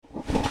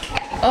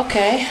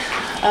Okay.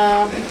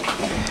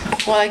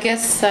 Well, I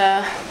guess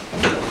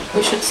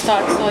we should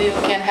start so you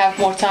can have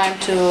more time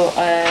to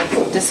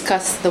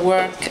discuss the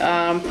work.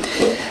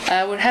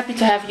 We're happy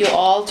to have you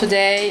all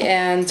today,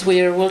 and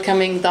we're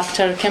welcoming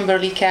Dr.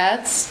 Kimberly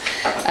Katz.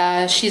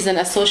 She's an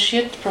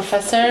associate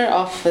professor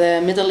of the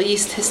Middle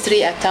East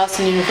history at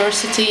Towson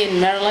University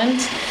in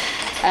Maryland,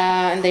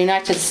 in the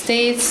United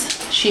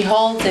States. She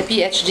holds a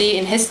PhD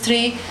in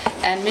history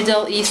and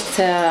Middle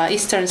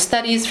Eastern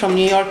studies from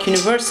New York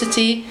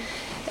University,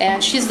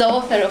 and she's the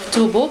author of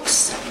 2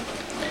 books,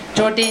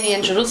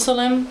 Jordanian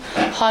Jerusalem,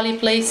 Holy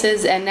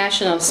Places and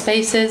National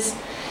Spaces,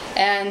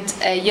 and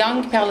A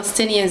Young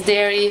Palestinian's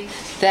Diary,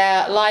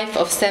 The Life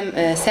of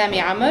Sami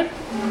Amr.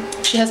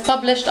 She has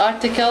published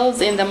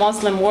articles in the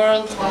Muslim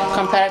world,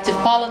 comparative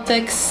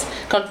politics,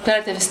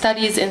 comparative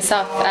studies in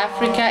South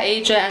Africa,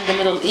 Asia, and the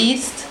Middle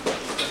East,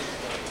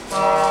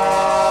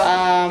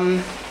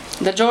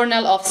 the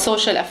Journal of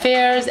Social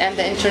Affairs, and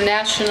the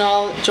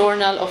International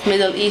Journal of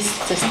Middle East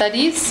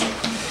Studies.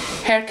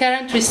 Her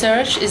current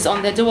research is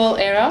on the dual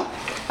era,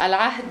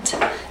 Al-Ahd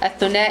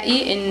Al-Thunai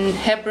in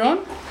Hebron,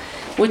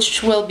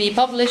 which will be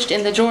published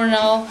in the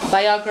journal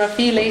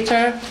Biography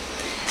later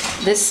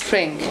this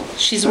spring.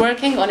 She's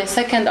working on a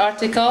second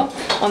article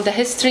on the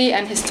history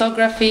and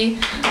historiography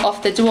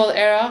of the dual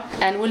era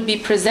and will be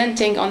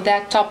presenting on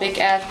that topic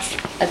at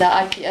the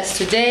IPS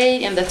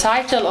today. And the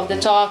title of the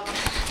talk,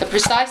 the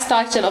precise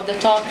title of the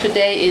talk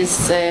today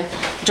is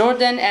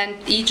Jordan and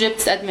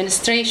Egypt's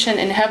Administration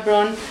in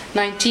Hebron,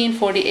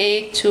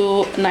 1948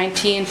 to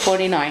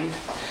 1949.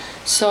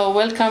 So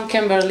welcome,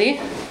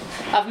 Kimberly.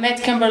 I've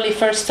met Kimberly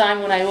first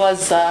time when I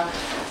was a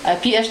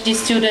PhD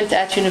student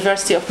at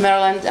University of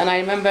Maryland, and I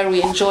remember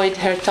we enjoyed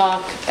her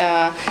talk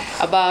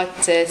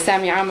about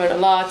Sami Amr a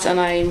lot, and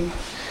I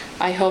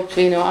hope,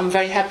 I'm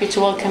very happy to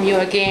welcome you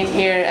again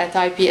here at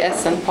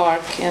IPS and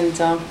Park, and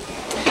the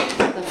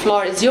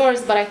floor is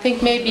yours, but I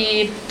think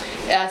maybe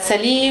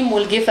Salim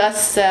will give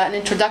us an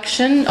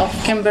introduction of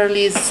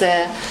Kimberly's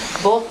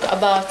book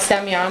about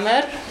Sami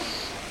Amr,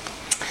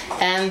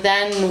 and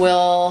then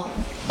we'll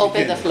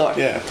open the floor.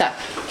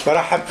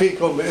 برحب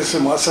فيكم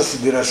باسم مؤسسة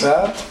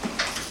الدراسات.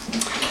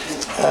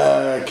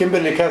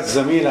 كيمبرلي كانت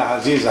زميلة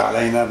عزيزة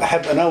علينا.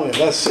 بحب أنوه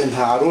بس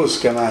إنها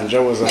عروس كمان،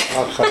 جوزت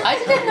آخر. I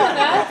didn't know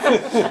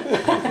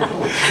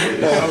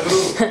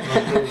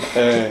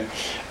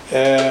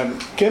that.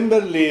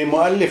 كيمبرلي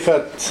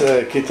مؤلفة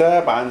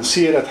كتاب عن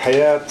سيرة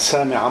حياة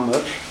سامي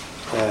عمر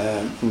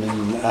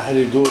من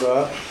أهل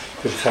دورة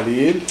في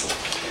الخليل،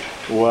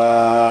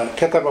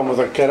 وكتب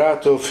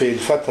مذكراته في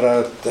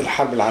فترة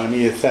الحرب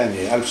العالمية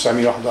الثانية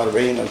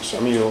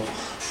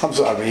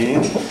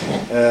 1941-1945.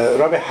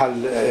 ربح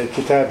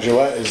الكتاب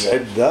جوائز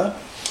عدة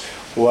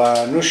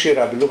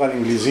ونشر باللغة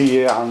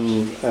الإنجليزية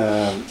عن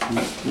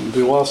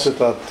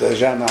بواسطة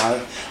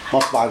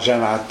مطبعة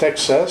جامعة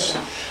تكساس،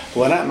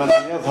 ونأمل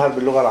أن يظهر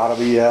باللغة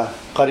العربية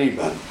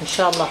قريبا إن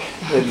شاء الله.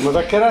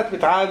 المذكرات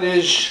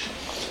بتعالج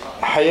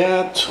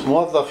حياة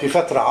موظف في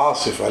فترة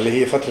عاصفة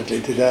اللي هي فترة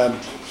الانتداب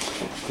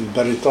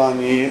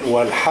البريطاني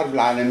والحرب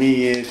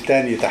العالمية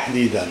الثانية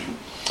تحديدا.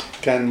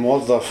 كان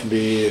موظف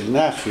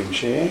بالنافي،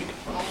 مش هيك؟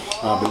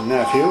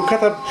 بالنافي،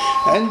 وكتب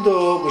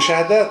عنده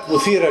مشاهدات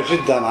مثيرة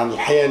جدا عن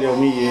الحياة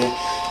اليومية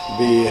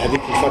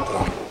بهذيك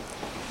الفترة.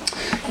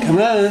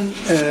 كمان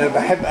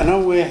بحب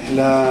أنوه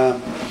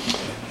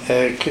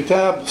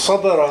لكتاب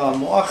صدر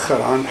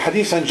مؤخرا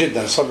حديثا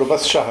جدا، صار له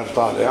بس شهر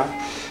طالع،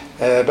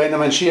 بين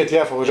منشية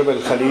يافا وجبل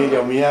الخليل،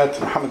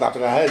 يوميات محمد عبد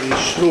الهادي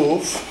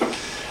الشروف،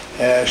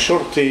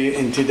 شرطي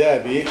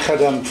انتدابي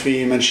خدم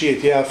في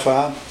منشية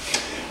يافا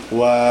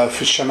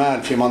وفي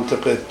الشمال في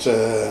منطقة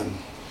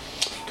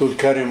طول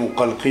كرم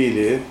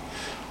وقلقيلة،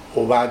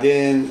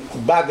 وبعدين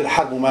بعد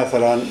الحرب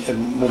مثلا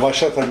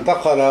مباشرة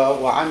انتقل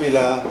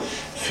وعمل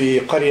في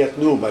قرية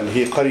نوبة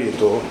اللي هي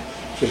قريته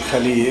في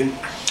الخليل،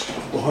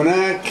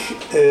 وهناك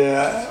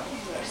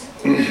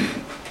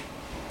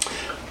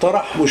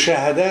طرح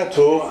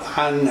مشاهداته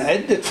عن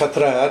عدة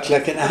فترات،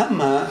 لكن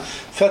أهمها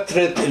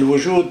فترة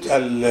الوجود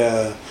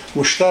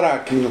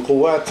المشترك من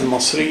القوات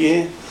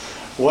المصرية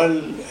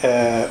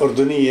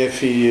والأردنية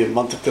في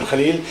منطقة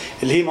الخليل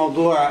اللي هي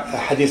موضوع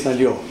حديثنا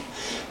اليوم.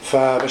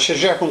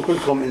 فبشجعكم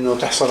كلكم إنه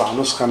تحصلوا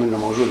على نسخة منه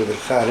موجودة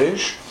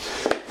بالخارج،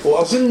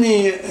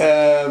 وأظني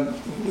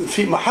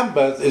في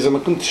محبة إذا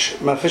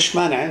ما فيش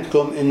مانع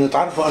عندكم إنه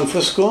تعرفوا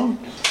أنفسكم،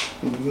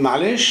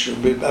 معلش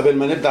قبل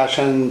ما نبدأ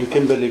عشان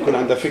كيمبرلي يكون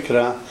عندها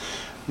فكرة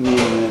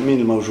مين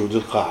الموجود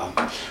القاعة.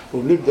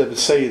 وبنبدأ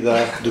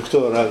بالسيدة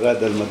دكتورة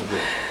غادة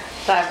المذبوح.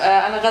 طيب،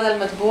 أنا غادة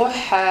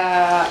المذبوح،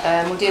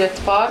 مديرة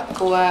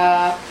بارك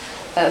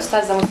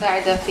وأستاذة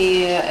مساعدة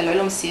في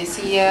العلوم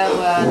السياسية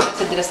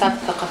ودراسة الدراسات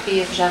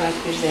الثقافية في جامعة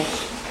بيرزيت.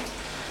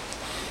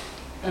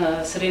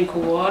 سيرين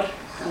كوار،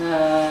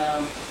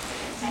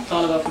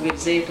 طالبة في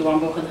بيرزيت وعم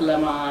باخذ هلا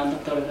مع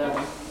الدكتورة غادة.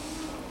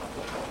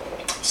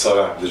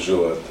 صالح عبد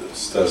الجواد،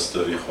 أستاذ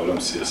تاريخ وعلوم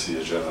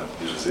سياسية جامعة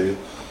بيرزيت،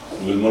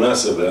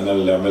 وبالمناسبة أنا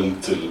اللي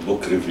عملت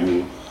البوك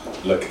ريفيو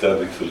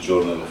لكتابك في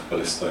الجورنال اوف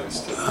بالستاين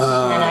ستاديز.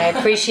 And I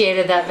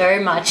appreciated that very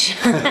much.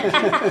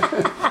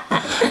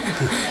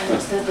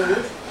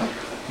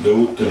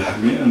 داوود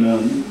الحمي.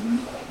 أنا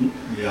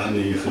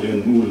يعني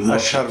خلينا نقول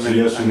أشهر من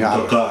سياسي أن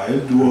يعرف.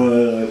 متقاعد،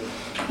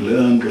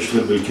 والآن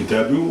بشتغل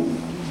بالكتابة،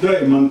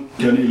 ودائما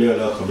كان لي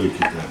علاقة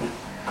بالكتابة.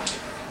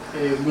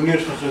 منير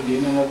فخر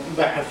الدين، أنا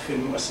باحث في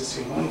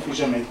المؤسسة هون في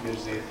جامعة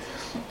بيرزيت.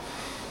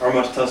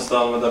 عمر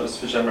تصدال، مدرس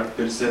في جامعة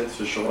بيرزيت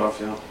في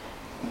الجغرافيا.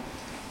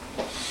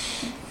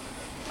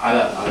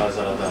 علاء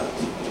زردان،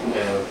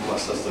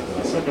 مؤسسة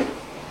الدراسات.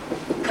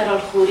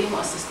 كارول خوري،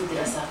 مؤسسة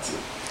الدراسات.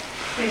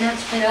 رينات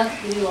قيرات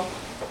ليوة.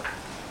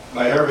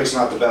 My Arabic's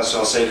not the best, so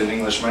I'll say it in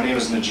English. My name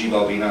is Najib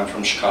Albina. I'm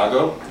from Chicago.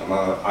 I'm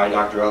an eye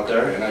doctor out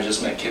there, and I just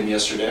met Kim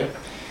yesterday,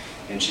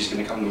 and she's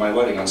going to come to my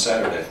wedding on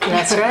Saturday.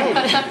 That's right.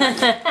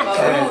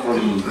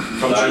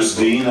 From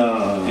Dina,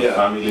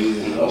 Yeah. family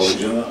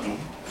original.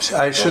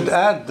 I should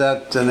add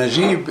that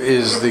Najib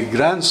is the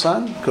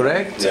grandson,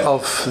 correct, Yeah.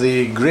 of the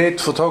great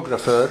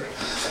photographer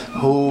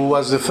who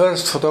was the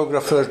first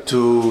photographer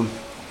to.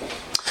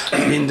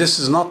 I mean, this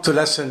is not to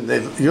lessen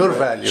your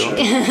value,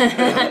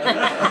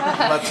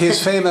 but he's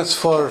famous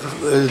for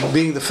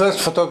being the first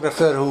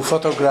photographer who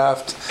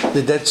photographed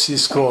the Dead Sea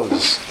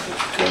Scrolls.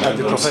 كان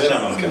عندهم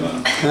سينما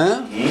كمان. Huh?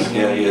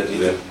 Yeah, he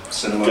had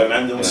cinema. كان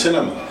عندهم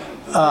سينما.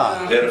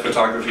 They had a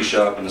photography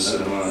shop and a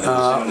cinema. And him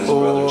and his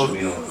brother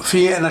Jamil.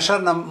 في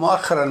نشرنا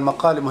مؤخرا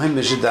مقالة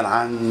مهمة جدا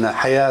عن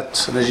حياة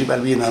نجيب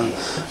ألبينا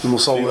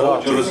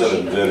المصورات.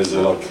 Jerusalem, there is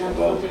a lot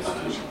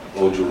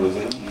about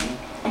Jerusalem.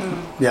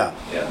 Yeah.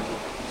 Yeah.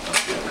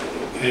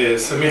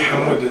 سميح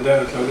حمود،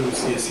 إدارة العلوم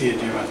السياسية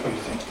جامعة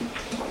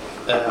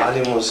بيرزيت.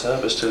 علي موسى،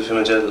 بشتغل في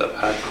مجال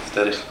الأبحاث في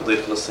تاريخ القضية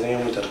الفلسطينية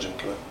ومترجم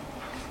كمان.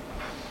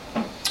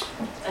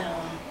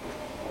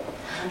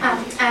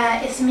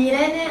 اسمي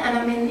ريني،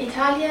 أنا من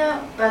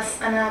إيطاليا بس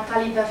أنا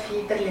طالبة في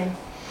برلين.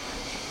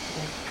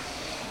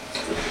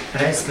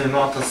 أنا اسمي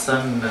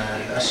معتصم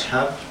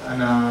الأشهب،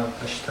 أنا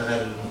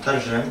بشتغل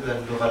مترجم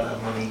للغة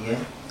الألمانية،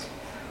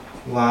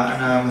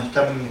 وأنا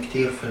مهتم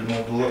كثير في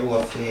الموضوع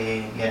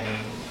وفي يعني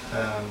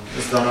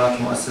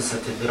إصدارات مؤسسة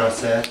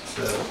الدراسات،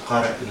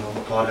 قارئ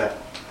ومطالع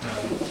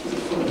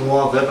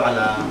مواظب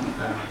على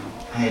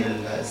هاي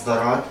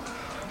الإصدارات،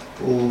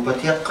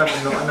 وبتيقن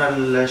إنه أنا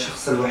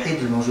الشخص الوحيد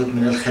الموجود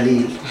من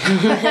الخليل.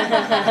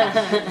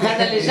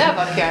 هذا اللي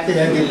جابك يعني.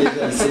 هذه اللي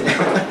جالسة.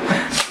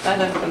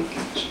 أهلا بك.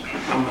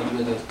 محمد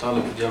بدر،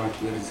 طالب في جامعة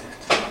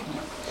بيرزيت.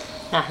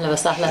 أهلا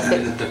وسهلا فيك.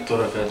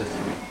 الدكتورة فادت.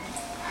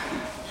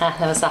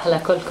 أهلا وسهلا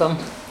كلكم.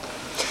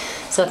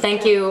 So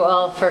thank you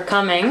all for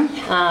coming.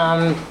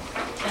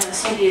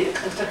 سوري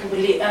دكتور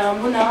كمبرلي،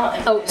 منى.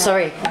 Oh,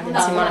 sorry. I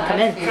didn't see Mona come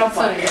in.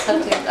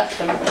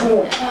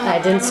 I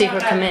didn't see her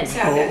come in.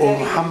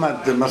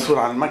 ومحمد مسؤول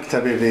عن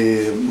المكتبة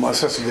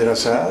بمؤسسة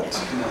الدراسات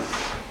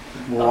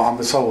وعم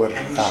بيصور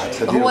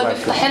قاعد. هو اللي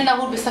بيفتح لنا،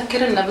 هو اللي بيسكر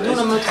لنا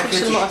بدون ما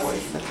ندخلش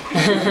المؤسسة.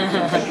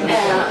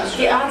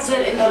 بدي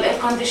أعتذر إنه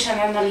الإير كونديشن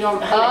عندنا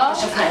اليوم هلا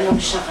اكتشفنا إنه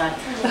مش شغال،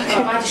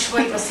 فبعد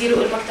شوي بصيروا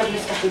المكتب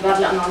يفتح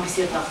الباب لأنه عم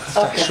بيصير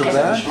ضغط. افتح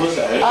الشباك.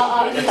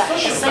 يفتح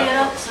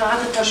السيارات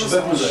عادة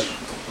مزعج.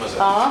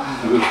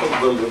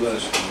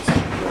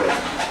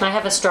 I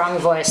have a strong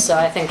voice, so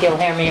I think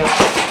you'll hear me.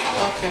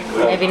 Okay.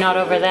 Maybe not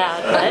over that,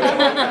 but.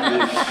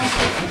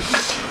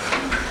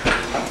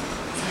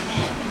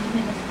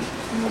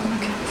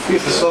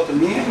 في الصوت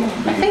منيح؟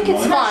 I think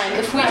it's fine.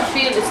 If we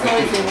feel it's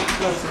noisy, we'll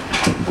close it.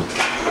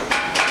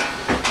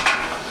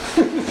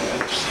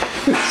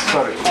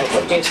 Sorry.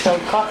 You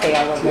spilled coffee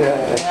all over.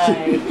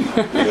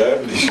 لا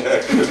بدي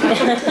شاكر.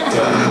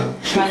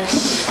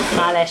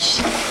 معلش.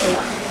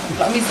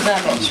 قميص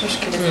غامق مش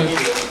مشكلة.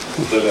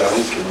 طلع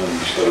عروس كمان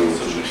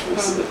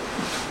بيشتغلوا.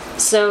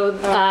 So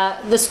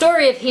the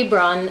story of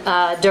Hebron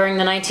during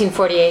the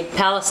 1948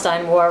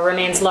 Palestine War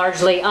remains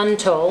largely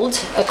untold,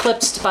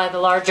 eclipsed by the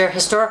larger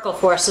historical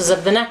forces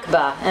of the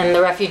Nakba and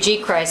the refugee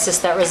crisis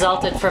that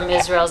resulted from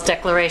Israel's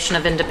declaration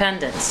of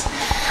independence.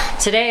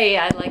 Today,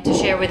 I'd like to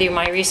share with you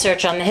my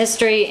research on the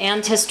history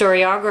and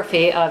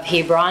historiography of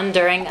Hebron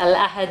during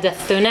Al-Ahad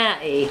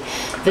al-Thuna'i,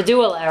 the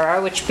dual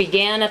era, which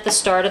began at the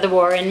start of the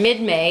war in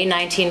mid-May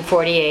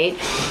 1948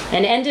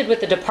 and ended with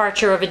the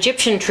departure of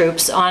Egyptian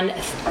troops on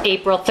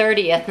April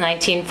 30th,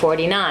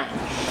 1949.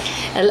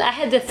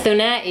 Al-Ahad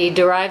al-Thuna'i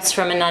derives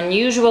from an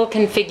unusual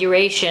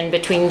configuration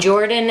between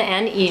Jordan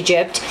and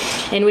Egypt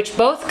in which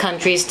both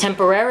countries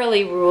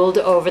temporarily ruled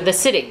over the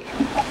city.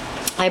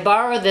 I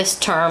borrow this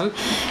term,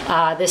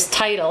 this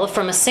title,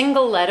 from a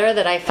single letter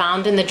that I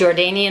found in the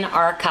Jordanian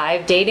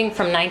archive dating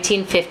from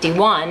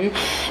 1951,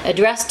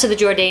 addressed to the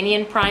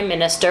Jordanian Prime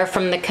Minister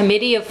from the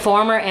Committee of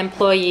Former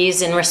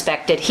Employees in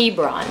respected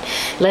Hebron,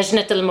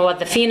 لجنة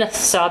الموظفين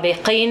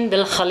السابقين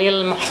بالخليل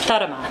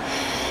المحترمة.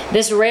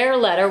 This rare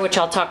letter, which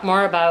I'll talk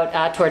more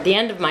about toward the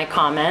end of my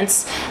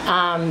comments,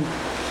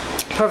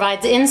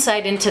 provides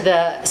insight into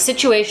the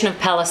situation of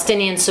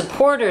Palestinian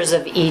supporters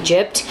of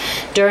Egypt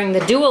during the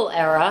dual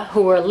era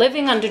who were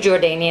living under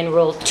Jordanian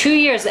rule 2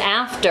 years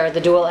after the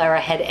dual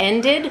era had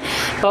ended,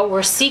 but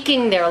were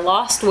seeking their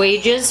lost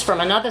wages from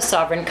another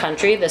sovereign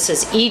country, this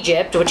is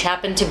Egypt, which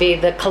happened to be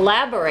the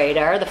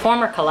collaborator, the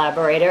former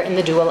collaborator in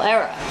the dual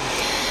era.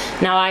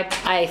 Now,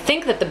 I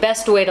think that the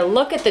best way to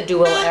look at the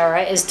dual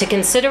era is to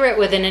consider it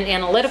within an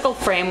analytical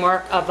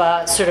framework of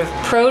a sort of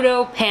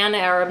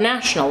proto-pan-Arab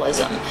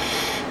nationalism.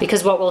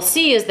 Because what we'll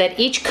see is that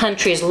each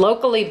country's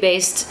locally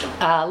based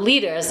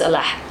leaders,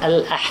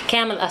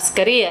 al-Ahkam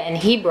al-Askariya in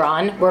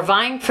Hebron, were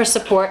vying for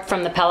support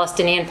from the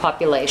Palestinian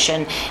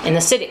population in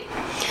the city.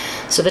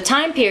 So the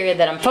time period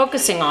that I'm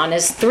focusing on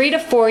is 3 to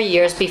 4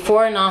 years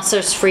before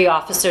Nasser's Free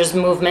Officers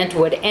movement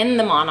would end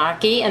the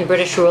monarchy and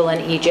British rule in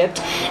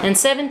Egypt, and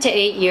 7 to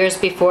 8 years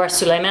before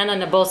Suleiman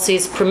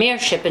al-Nabulsi's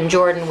premiership in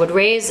Jordan would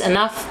raise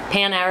enough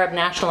pan-Arab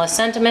nationalist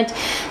sentiment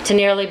to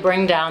nearly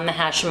bring down the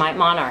Hashemite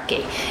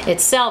monarchy,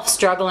 itself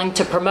struggling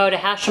to promote a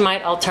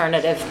Hashemite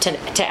alternative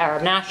to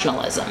Arab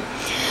nationalism.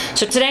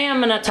 So today I'm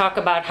going to talk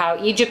about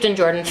how Egypt and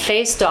Jordan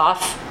faced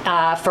off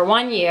for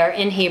 1 year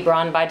in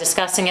Hebron by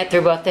discussing it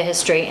through both the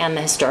history and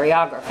the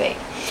historiography.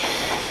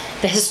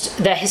 The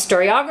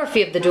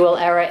historiography of the dual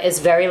era is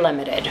very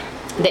limited.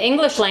 The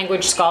English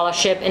language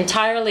scholarship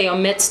entirely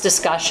omits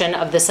discussion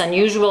of this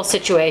unusual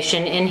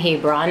situation in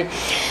Hebron.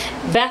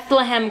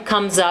 Bethlehem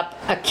comes up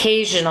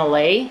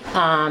occasionally,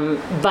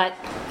 but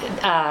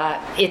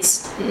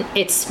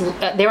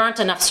there aren't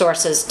enough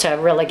sources to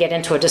really get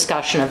into a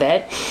discussion of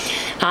it.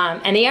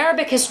 And the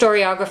Arabic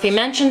historiography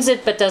mentions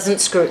it but doesn't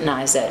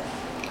scrutinize it.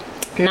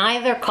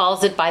 Neither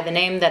calls it by the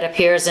name that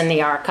appears in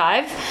the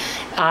archive,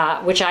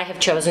 which I have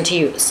chosen to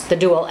use, the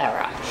dual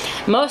era.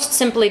 Most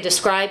simply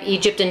describe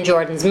Egypt and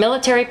Jordan's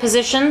military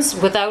positions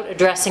without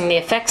addressing the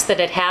effects that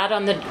it had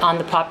on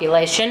the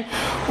population,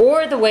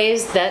 or the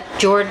ways that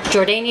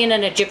Jordanian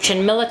and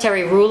Egyptian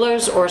military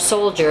rulers or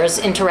soldiers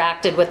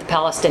interacted with the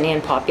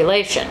Palestinian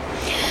population.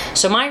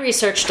 So my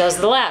research does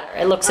the latter.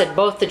 It looks at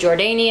both the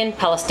Jordanian,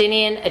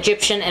 Palestinian,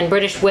 Egyptian, and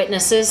British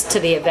witnesses to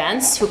the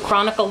events who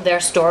chronicled their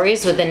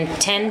stories within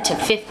 10 to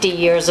 50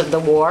 years of the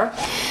war,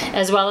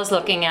 as well as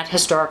looking at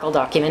historical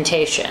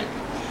documentation.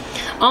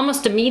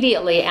 Almost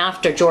immediately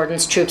after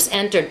Jordan's troops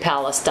entered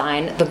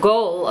Palestine, the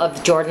goal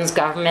of Jordan's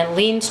government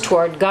leaned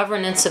toward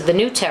governance of the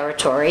new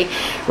territory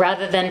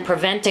rather than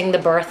preventing the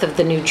birth of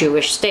the new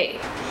Jewish state.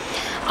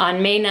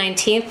 On May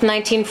 19,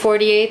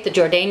 1948, the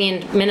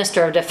Jordanian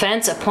Minister of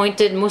Defense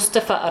appointed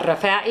Mustafa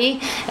al-Rafa'i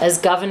as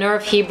governor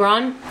of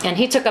Hebron, and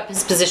he took up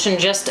his position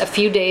just a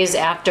few days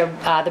after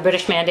the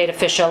British mandate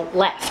official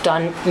left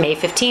on May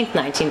 15,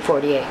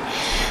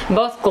 1948.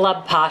 Both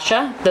Glubb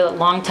Pasha, the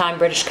longtime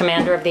British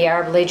commander of the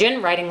Arab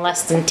Legion, writing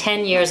less than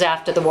 10 years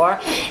after the war,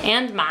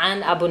 and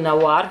Ma'an Abu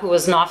Nawar, who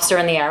was an officer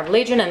in the Arab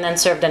Legion and then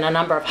served in a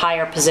number of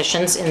higher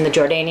positions in the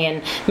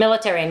Jordanian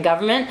military and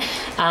government,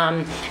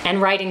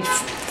 and writing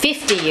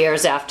 50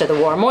 years after the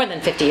war, more than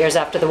 50 years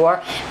after the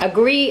war,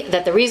 agree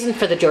that the reason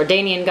for the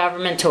Jordanian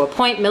government to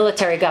appoint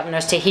military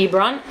governors to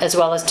Hebron, as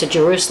well as to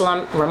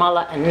Jerusalem,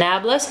 Ramallah, and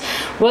Nablus,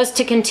 was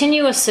to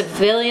continue a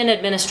civilian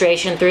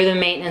administration through the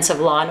maintenance of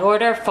law and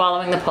order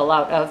following the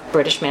pullout of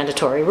British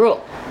mandatory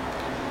rule.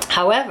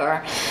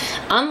 However,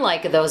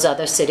 unlike those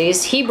other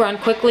cities, Hebron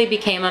quickly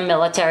became a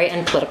military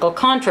and political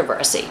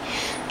controversy.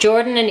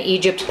 Jordan and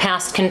Egypt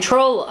passed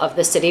control of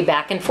the city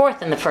back and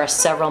forth in the first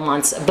several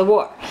months of the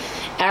war.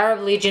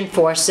 Arab Legion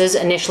forces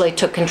initially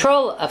took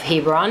control of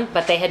Hebron,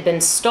 but they had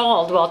been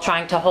stalled while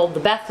trying to hold the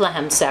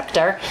Bethlehem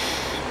sector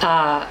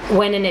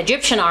when an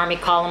Egyptian army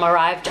column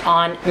arrived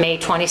on May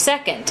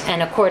 22nd,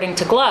 and according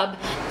to Glubb,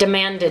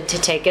 demanded to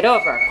take it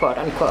over, quote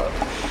unquote.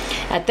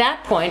 At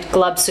that point,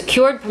 Glubb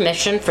secured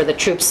permission for the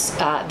troops,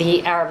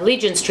 the Arab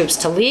Legion's troops,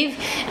 to leave,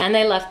 and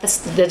they left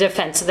the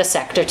defense of the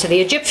sector to the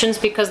Egyptians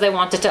because they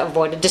wanted to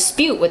avoid a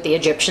dispute with the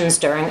Egyptians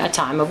during a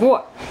time of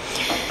war.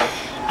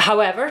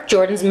 However,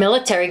 Jordan's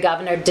military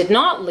governor did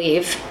not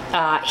leave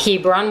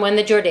Hebron when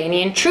the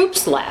Jordanian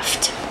troops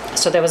left.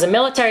 So there was a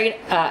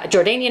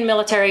Jordanian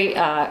military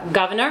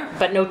governor,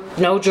 but no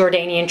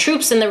Jordanian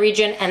troops in the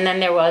region, and then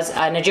there was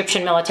an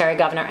Egyptian military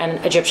governor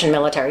and Egyptian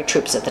military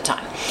troops at the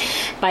time.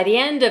 By the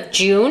end of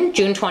June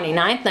 29,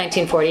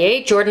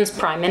 1948, Jordan's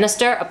prime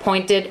minister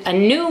appointed a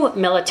new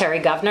military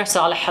governor,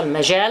 Saleh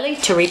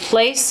al-Majali, to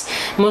replace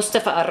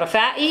Mustafa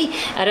al-Rafa'i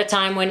at a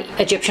time when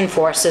Egyptian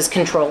forces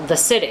controlled the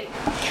city.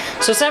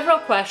 So several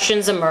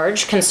questions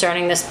emerged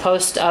concerning this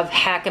post of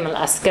Hakim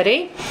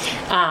al-Askari,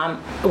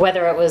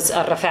 whether it was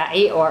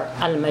al-Rafa'i or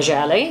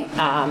al-Majali.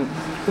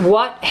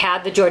 What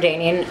had the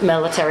Jordanian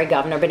military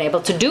governor been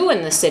able to do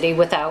in the city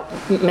without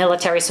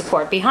military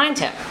support behind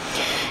him?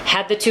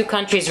 Had the two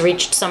countries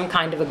reached some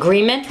kind of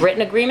agreement,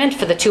 written agreement,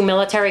 for the two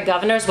military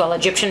governors while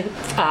Egyptian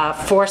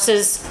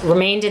forces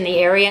remained in the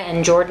area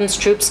and Jordan's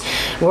troops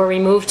were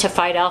removed to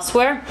fight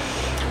elsewhere?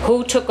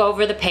 Who took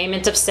over the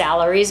payment of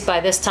salaries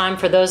by this time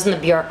for those in the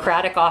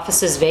bureaucratic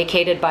offices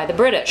vacated by the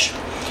British?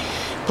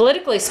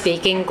 Politically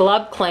speaking,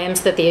 Glubb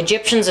claims that the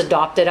Egyptians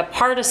adopted a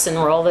partisan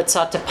role that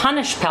sought to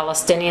punish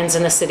Palestinians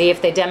in the city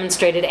if they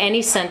demonstrated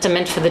any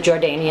sentiment for the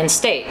Jordanian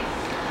state.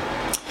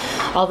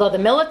 Although the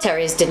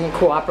militaries didn't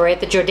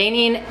cooperate, the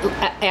Jordanian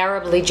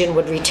Arab Legion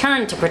would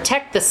return to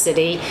protect the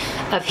city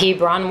of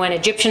Hebron when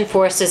Egyptian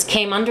forces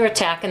came under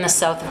attack in the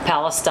south of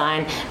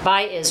Palestine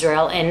by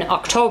Israel in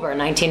October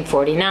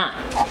 1949.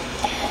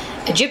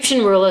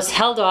 Egyptian rulers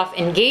held off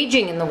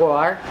engaging in the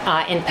war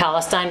in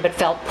Palestine, but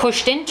felt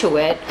pushed into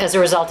it as a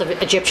result of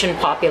Egyptian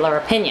popular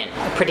opinion,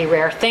 a pretty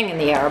rare thing in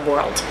the Arab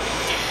world.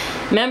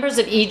 Members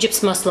of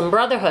Egypt's Muslim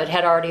Brotherhood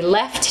had already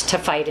left to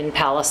fight in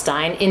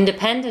Palestine,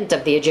 independent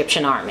of the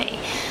Egyptian army.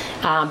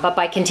 But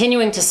by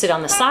continuing to sit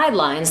on the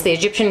sidelines, the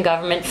Egyptian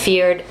government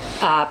feared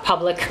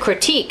public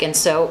critique. And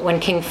so when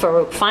King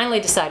Farouk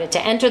finally decided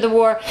to enter the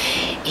war,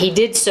 he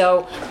did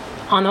so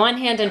on the one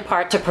hand, in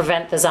part to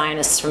prevent the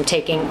Zionists from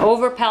taking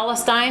over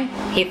Palestine.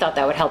 He thought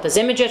that would help his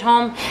image at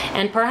home.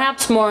 And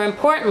perhaps more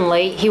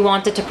importantly, he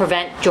wanted to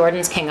prevent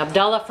Jordan's King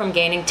Abdullah from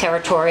gaining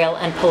territorial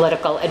and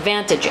political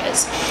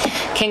advantages.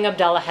 King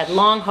Abdullah had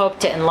long hoped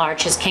to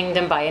enlarge his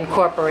kingdom by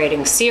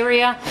incorporating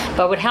Syria,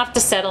 but would have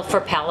to settle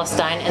for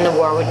Palestine, and the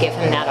war would give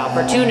him that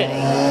opportunity.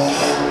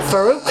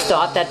 Farouk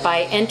thought that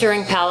by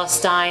entering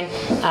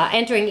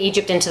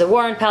Egypt into the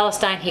war in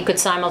Palestine, he could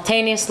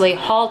simultaneously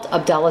halt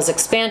Abdullah's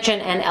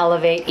expansion and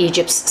elevate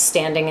Egypt's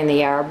standing in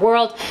the Arab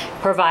world,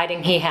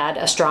 providing he had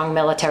a strong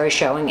military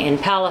showing in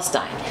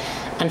Palestine.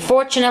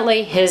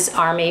 Unfortunately, his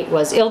army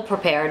was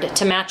ill-prepared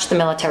to match the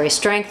military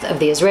strength of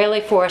the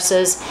Israeli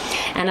forces,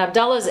 and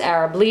Abdullah's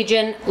Arab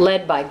Legion,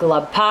 led by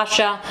Glub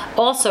Pasha,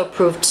 also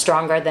proved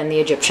stronger than the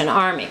Egyptian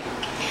army.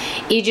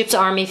 Egypt's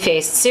army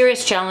faced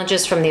serious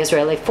challenges from the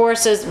Israeli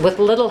forces with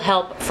little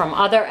help from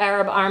other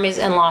Arab armies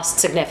and lost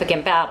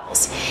significant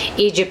battles.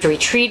 Egypt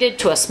retreated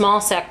to a small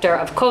sector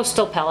of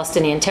coastal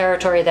Palestinian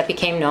territory that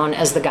became known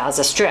as the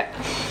Gaza Strip.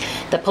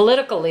 The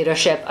political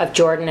leadership of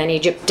Jordan and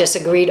Egypt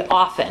disagreed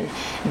often,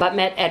 but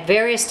met at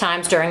various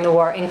times during the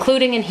war,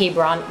 including in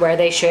Hebron, where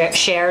they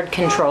shared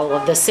control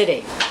of the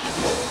city.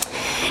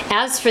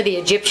 As for the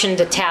Egyptian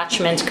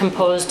detachment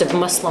composed of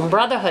Muslim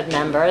Brotherhood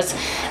members,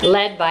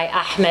 led by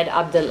Ahmed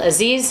Abdel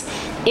Aziz,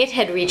 it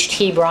had reached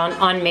Hebron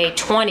on May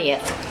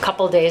 20th, a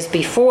couple days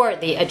before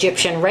the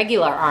Egyptian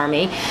regular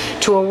army,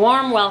 to a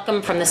warm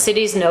welcome from the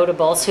city's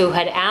notables who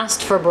had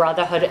asked for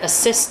Brotherhood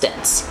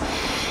assistance.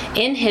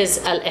 In his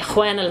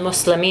Al-Ikhwan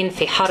al-Muslimin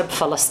fi Harb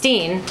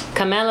Palestine,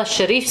 Kamal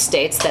al-Sharif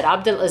states that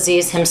Abdel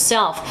Aziz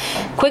himself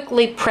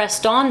quickly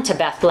pressed on to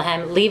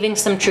Bethlehem, leaving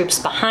some troops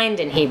behind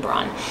in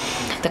Hebron.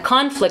 The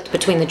conflict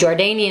between the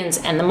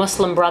Jordanians and the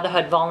Muslim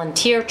Brotherhood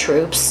volunteer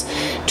troops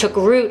took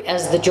root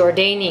as the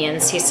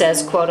Jordanians, he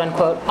says, quote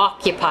unquote,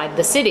 occupied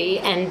the city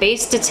and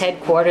based its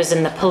headquarters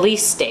in the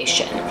police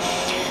station.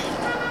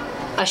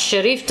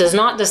 Al-Sharif does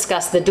not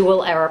discuss the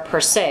dual era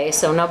per se,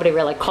 so nobody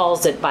really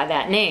calls it by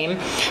that name,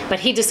 but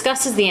he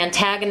discusses the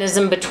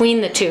antagonism between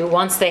the two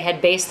once they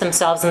had based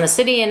themselves in the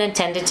city and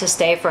intended to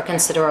stay for a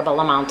considerable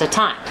amount of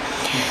time.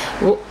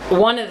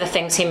 One of the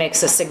things he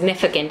makes a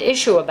significant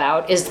issue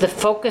about is the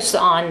focus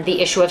on the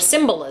issue of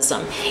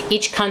symbolism,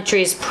 each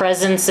country's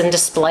presence and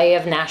display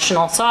of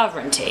national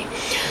sovereignty.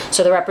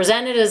 So the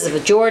representatives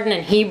of Jordan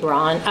and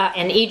Hebron,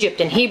 and Egypt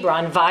and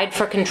Hebron vied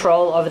for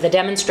control over the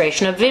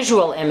demonstration of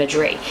visual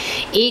imagery.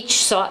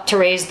 Each sought to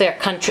raise their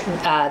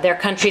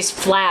country's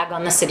flag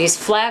on the city's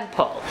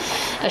flagpole.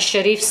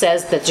 Al-Sharif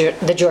says that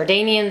the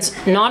Jordanians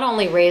not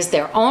only raised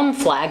their own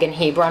flag in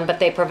Hebron, but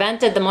they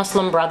prevented the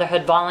Muslim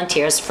Brotherhood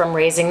volunteers from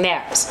raising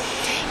theirs.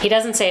 He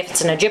doesn't say if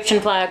it's an Egyptian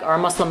flag or a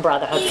Muslim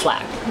Brotherhood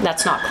flag.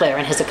 That's not clear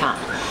in his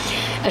account.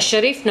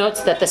 Al-Sharif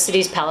notes that the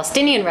city's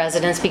Palestinian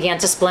residents began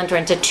to splinter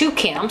into two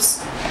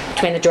camps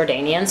between the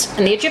Jordanians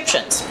and the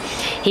Egyptians.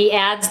 He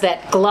adds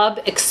that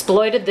Glub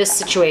exploited this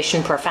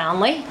situation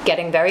profoundly,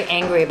 getting very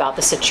angry about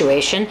the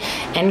situation,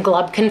 and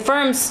Glub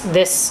confirms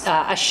this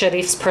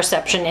Al-Sharif's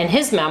perception in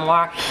his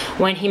memoir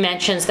when he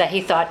mentions that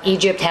he thought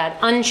Egypt had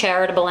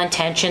uncharitable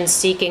intentions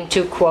seeking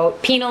to, quote,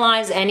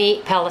 penalize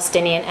any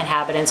Palestinian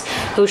inhabitants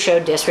who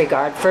showed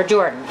disregard for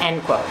Jordan,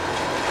 end quote.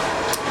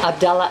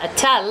 Abdallah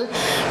Attal,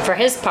 for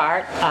his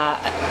part,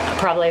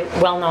 probably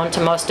well known to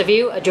most of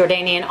you, a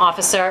Jordanian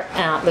officer,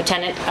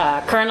 lieutenant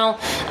colonel,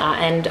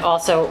 and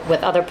also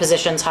with other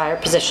positions, higher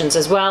positions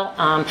as well,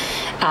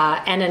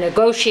 and a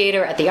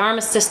negotiator at the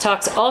armistice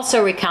talks,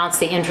 also recounts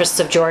the interests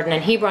of Jordan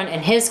and Hebron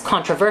in his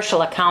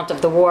controversial account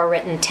of the war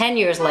written 10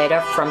 years later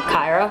from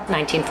Cairo,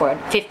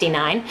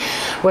 1959,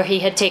 where he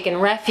had taken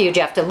refuge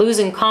after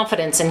losing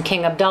confidence in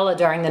King Abdullah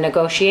during the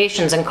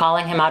negotiations and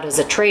calling him out as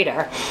a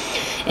traitor.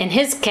 In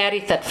his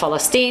Karithat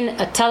Palestine,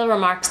 Attal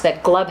remarks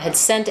that Glub had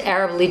sent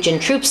Arab Legion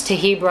troops to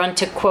Hebron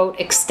to, quote,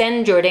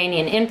 extend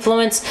Jordanian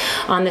influence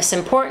on this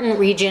important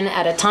region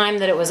at a time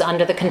that it was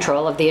under the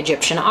control of the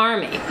Egyptian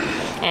army,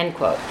 end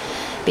quote.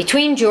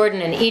 Between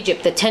Jordan and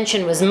Egypt, the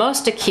tension was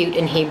most acute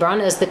in Hebron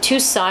as the two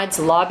sides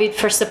lobbied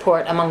for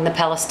support among the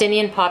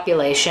Palestinian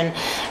population,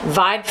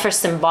 vied for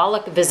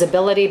symbolic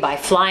visibility by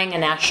flying a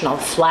national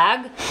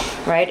flag,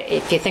 right?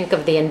 If you think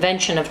of the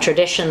invention of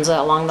traditions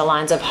along the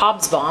lines of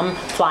Hobsbawm,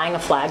 flying a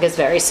flag is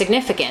very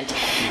significant.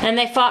 And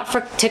they fought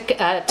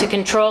to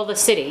control the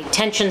city,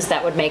 tensions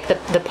that would make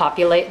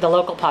the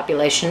local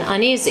population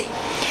uneasy.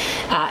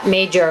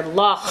 Major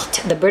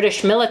Locht, the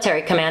British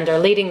military commander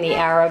leading the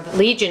Arab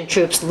Legion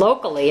troops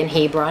locally in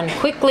Hebron,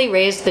 quickly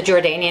raised the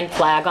Jordanian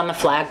flag on the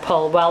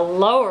flagpole while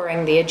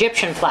lowering the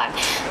Egyptian flag.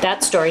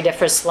 That story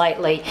differs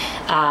slightly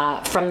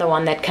from the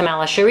one that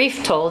Kamal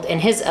al-Sharif told in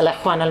his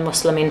Al-Ikhwan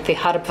al-Muslimin fi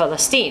Harb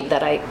Palestine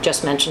that I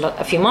just mentioned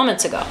a few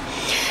moments ago.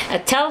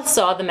 Attel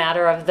saw the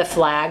matter of the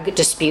flag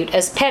dispute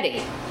as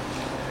petty.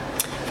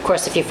 Of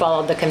course, if you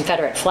followed the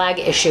Confederate flag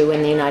issue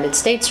in the United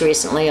States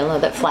recently, you'll know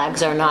that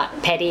flags are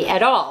not petty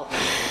at all.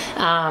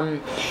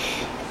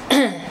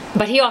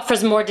 But he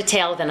offers more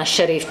detail than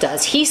Al-Sharif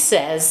does. He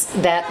says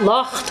that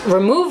Locht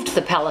removed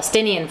the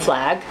Palestinian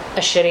flag.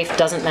 Al-Sharif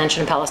doesn't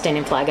mention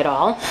Palestinian flag at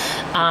all.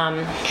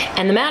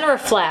 And the matter of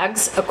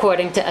flags,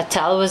 according to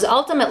Attel, was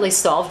ultimately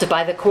solved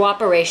by the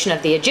cooperation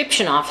of the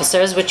Egyptian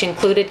officers, which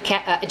included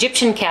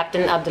Egyptian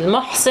Captain Abdul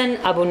Mohsen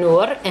Abu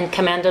Nur and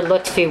Commander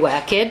Lutfi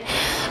Waqid,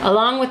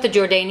 along with the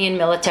Jordanian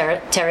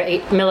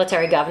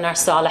military governor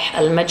Saleh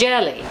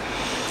al-Majali.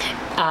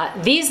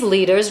 These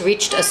leaders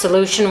reached a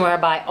solution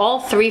whereby all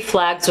three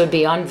flags would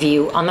be on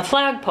view on the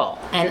flagpole,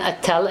 and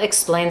Attel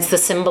explains the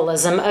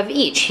symbolism of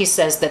each. He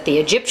says that the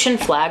Egyptian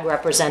flag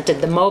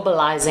represented the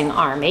mobilizing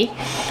army,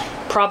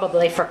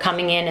 probably for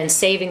coming in and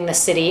saving the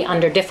city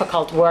under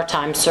difficult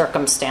wartime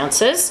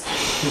circumstances.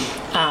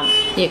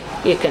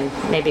 You can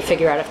maybe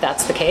figure out if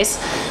that's the case.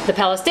 The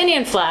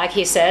Palestinian flag,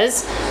 he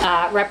says,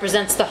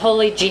 represents the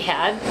holy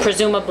jihad,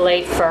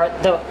 presumably for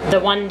the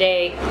one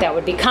day that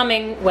would be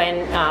coming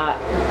when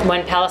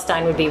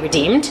Palestine would be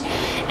redeemed.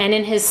 And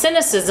in his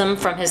cynicism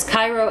from his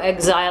Cairo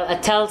exile,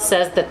 Attel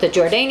says that the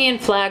Jordanian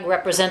flag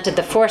represented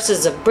the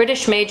forces of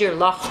British Major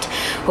Locht,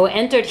 who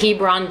entered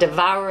Hebron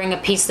devouring a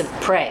piece of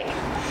prey.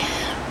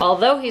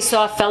 Although he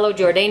saw fellow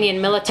Jordanian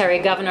military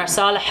governor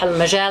Saleh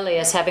al-Majali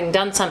as having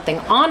done something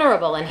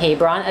honorable in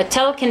Hebron,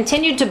 Attel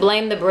continued to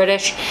blame the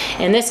British,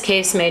 in this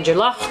case Major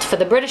Locht, for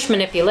the British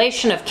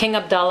manipulation of King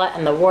Abdullah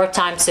and the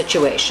wartime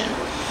situation.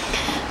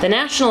 The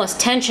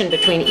nationalist tension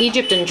between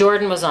Egypt and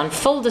Jordan was on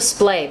full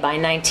display by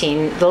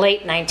the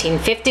late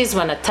 1950s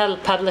when Attel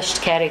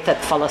published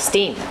Karithat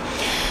Palestine.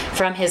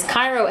 From his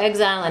Cairo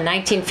exile in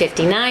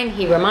 1959,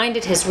 he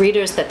reminded his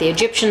readers that the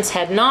Egyptians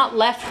had not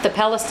left the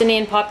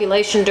Palestinian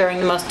population during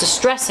the most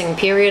distressing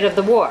period of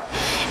the war.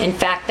 In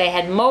fact, they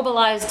had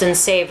mobilized and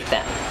saved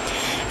them.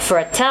 For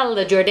Attel,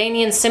 the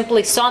Jordanians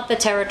simply sought the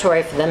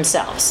territory for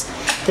themselves.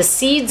 The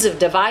seeds of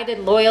divided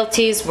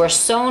loyalties were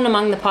sown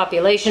among the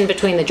population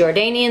between the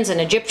Jordanians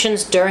and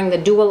Egyptians during the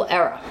dual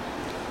era.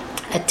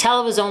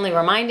 Attel was only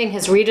reminding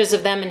his readers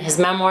of them in his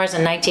memoirs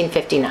in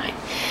 1959.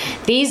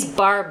 These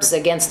barbs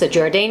against the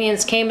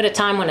Jordanians came at a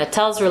time when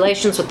Attel's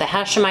relations with the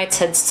Hashemites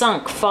had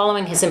sunk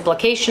following his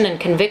implication and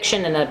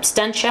conviction in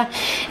absentia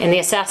in the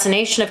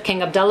assassination of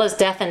King Abdullah's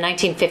death in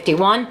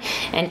 1951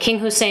 and King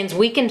Hussein's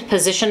weakened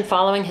position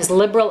following his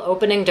liberal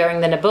opening during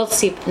the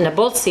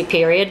Nabulsi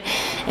period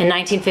in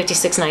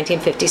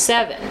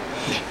 1956-1957.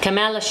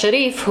 Kamal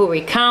al-Sharif, who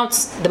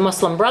recounts the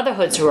Muslim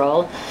Brotherhood's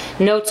role,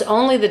 notes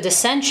only the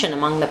dissension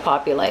among the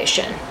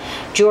population.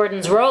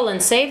 Jordan's role in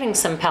saving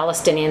some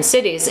Palestinian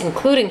cities,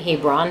 including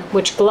Hebron,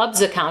 which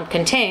Glubb's account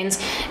contains,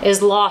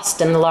 is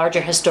lost in the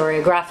larger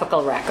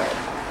historiographical record.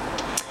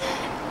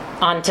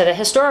 On to the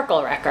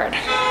historical record.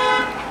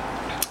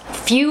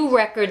 Few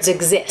records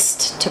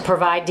exist to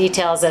provide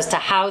details as to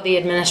how the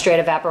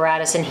administrative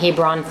apparatus in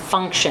Hebron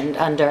functioned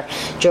under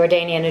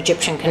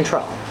Jordanian-Egyptian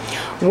control.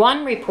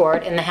 One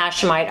report in the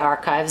Hashemite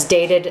archives,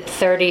 dated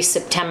 30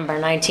 September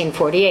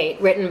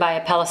 1948, written by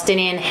a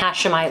Palestinian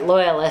Hashemite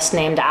loyalist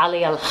named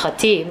Ali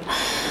al-Khatib,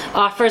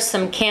 offers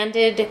some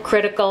candid,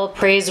 critical,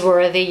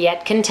 praiseworthy,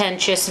 yet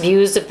contentious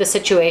views of the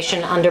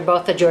situation under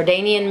both a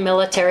Jordanian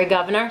military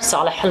governor,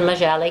 Saleh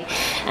al-Majali,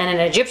 and an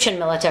Egyptian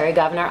military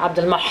governor,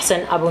 Abdul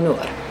Mohsen Abu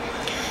Nur.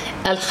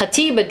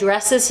 Al-Khatib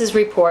addresses his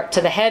report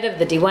to the head of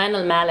the Diwan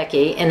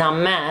al-Maliki in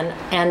Amman,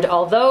 and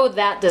although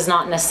that does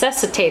not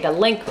necessitate a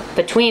link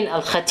between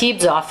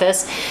Al-Khatib's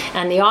office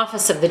and the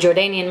office of the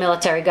Jordanian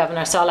military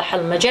governor Saleh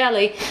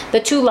al-Majali, the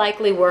two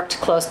likely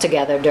worked close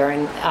together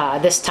during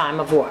this time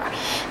of war.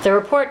 The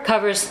report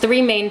covers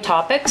three main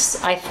topics.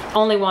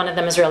 Only one of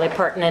them is really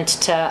pertinent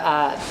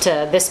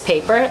to this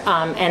paper,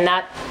 and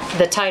that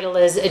the title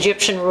is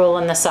Egyptian Rule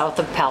in the South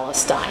of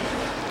Palestine.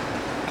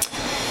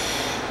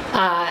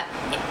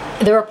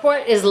 The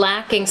report is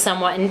lacking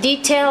somewhat in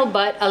detail,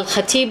 but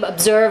Al-Khatib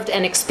observed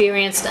and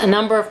experienced a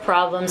number of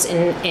problems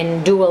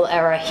in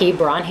dual-era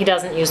Hebron. He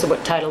doesn't use the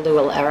title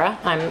dual-era.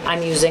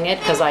 I'm using it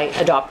because I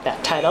adopt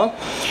that title.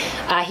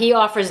 He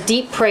offers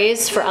deep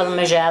praise for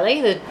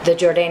al-Majali, the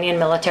Jordanian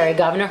military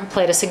governor, who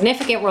played a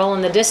significant role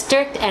in the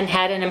district and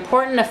had an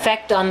important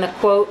effect on the,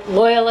 quote,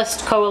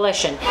 loyalist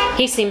coalition.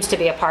 He seems to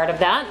be a part of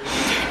that.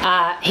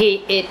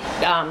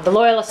 The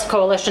loyalist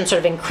coalition sort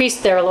of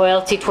increased their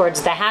loyalty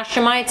towards the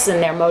Hashemites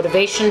and their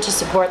motivation to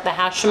support the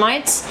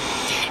Hashemites.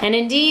 And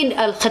indeed,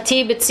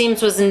 Al-Khatib, it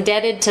seems, was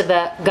indebted to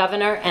the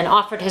governor and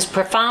offered his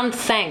profound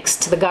thanks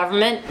to the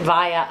government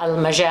via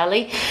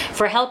al-Majali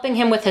for helping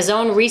him with his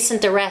own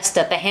recent arrest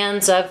at the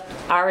hands of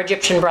our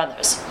Egyptian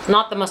brothers.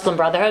 Not the Muslim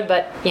Brotherhood,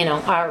 but,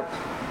 our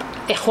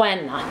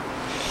Ikhwanna.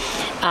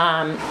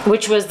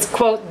 which was,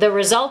 quote, the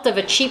result of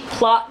a cheap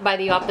plot by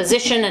the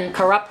opposition and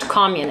corrupt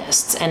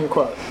communists, end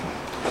quote.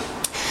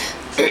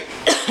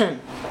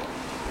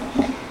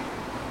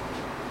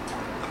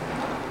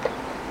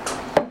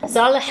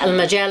 Saleh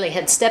al-Majali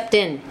had stepped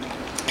in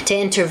to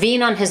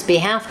intervene on his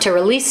behalf to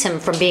release him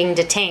from being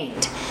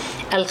detained.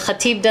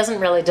 Al-Khatib doesn't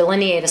really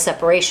delineate a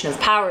separation of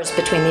powers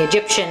between the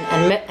Egyptian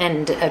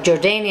and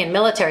Jordanian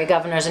military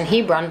governors in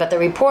Hebron, but the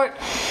report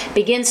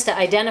begins to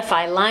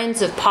identify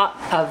lines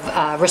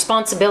of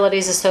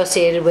responsibilities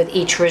associated with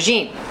each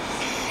regime.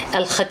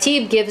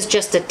 Al-Khatib gives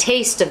just a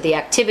taste of the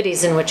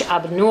activities in which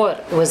Abu Nur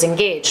was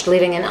engaged,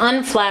 leaving an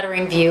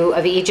unflattering view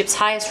of Egypt's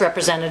highest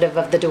representative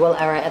of the dual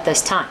era at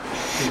this time.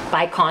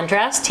 By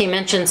contrast, he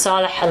mentions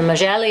Saleh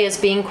al-Majali as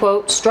being,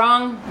 quote,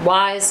 strong,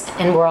 wise,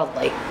 and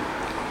worldly,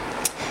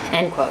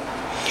 end quote.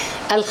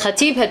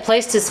 Al-Khatib had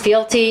placed his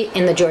fealty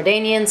in the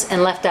Jordanians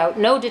and left out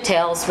no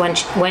details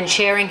when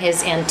sharing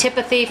his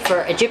antipathy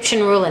for Egyptian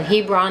rule in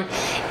Hebron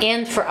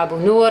and for Abu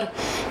Nur,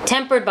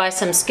 tempered by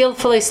some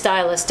skillfully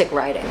stylistic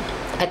writing.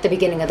 At the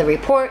beginning of the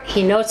report,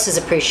 he notes his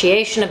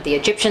appreciation of the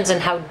Egyptians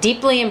and how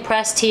deeply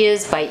impressed he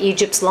is by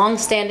Egypt's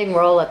long-standing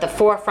role at the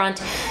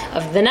forefront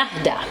of the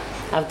Nahda,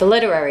 of the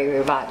literary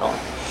revival.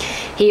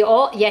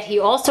 Yet he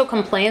also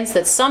complains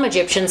that some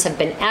Egyptians have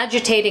been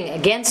agitating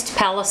against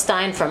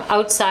Palestine from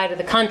outside of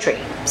the country,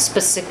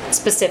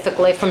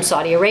 specifically from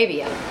Saudi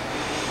Arabia.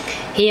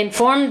 He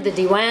informed the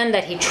Diwan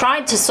that he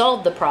tried to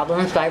solve the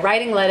problems by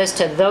writing letters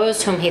to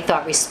those whom he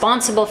thought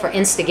responsible for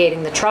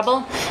instigating the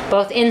trouble,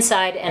 both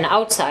inside and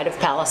outside of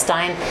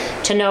Palestine,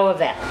 to no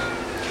avail.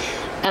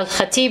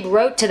 Al-Khatib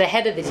wrote to the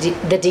head of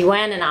the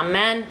Diwan in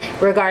Amman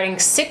regarding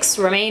 6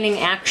 remaining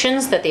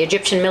actions that the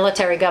Egyptian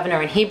military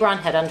governor in Hebron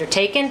had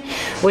undertaken,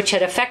 which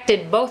had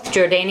affected both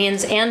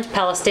Jordanians and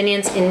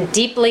Palestinians in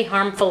deeply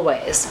harmful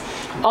ways.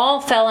 All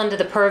fell under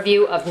the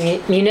purview of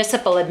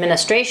municipal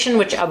administration,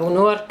 which Abu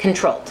Nur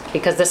controlled,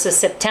 because this is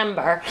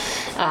September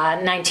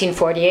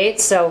 1948,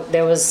 so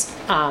there was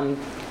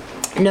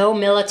no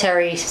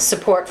military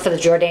support for the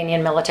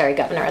Jordanian military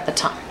governor at the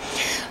time.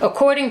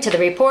 According to the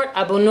report,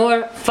 Abu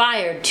Nur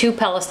fired 2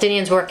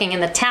 Palestinians working in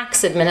the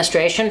tax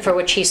administration, for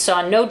which he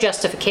saw no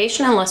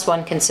justification unless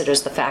one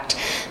considers the fact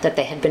that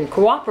they had been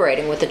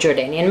cooperating with the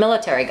Jordanian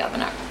military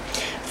governor.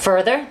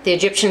 Further, the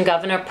Egyptian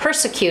governor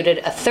persecuted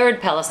a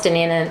 3rd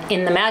Palestinian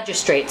in the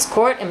magistrate's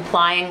court,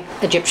 implying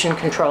Egyptian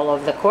control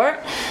of the court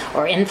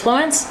or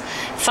influence.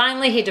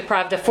 Finally, he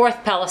deprived a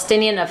 4th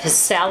Palestinian of his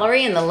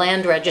salary in the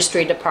land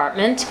registry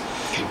department.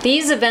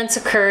 These events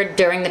occurred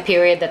during the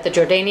period that the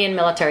Jordanian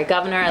military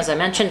governor, as I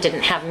mentioned,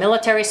 didn't have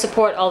military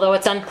support, although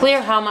it's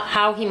unclear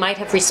how he might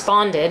have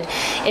responded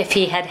if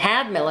he had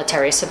had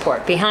military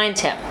support behind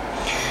him.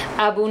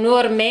 Abu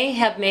Nur may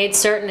have made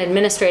certain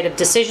administrative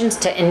decisions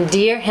to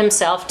endear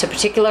himself to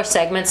particular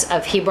segments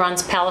of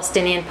Hebron's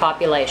Palestinian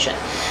population.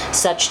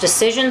 Such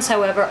decisions,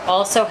 however,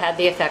 also had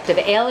the effect of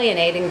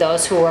alienating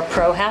those who were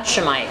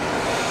pro-Hashemite.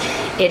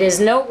 It is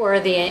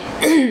noteworthy,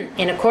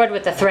 in accord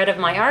with the thread of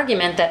my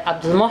argument, that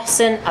Abdul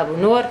Mohsen Abu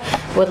Nur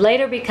would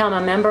later become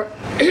a member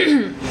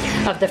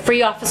of the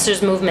Free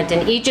Officers Movement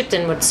in Egypt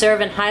and would serve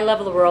in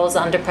high-level roles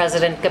under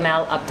President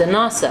Gamal Abdel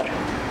Nasser.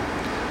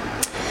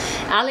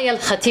 Ali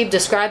al-Khatib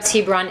describes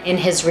Hebron in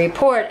his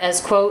report as,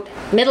 quote,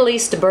 Middle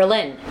East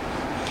Berlin,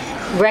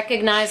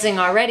 recognizing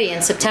already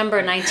in September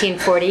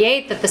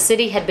 1948 that the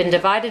city had been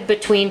divided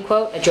between,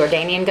 quote, a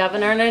Jordanian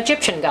governor and an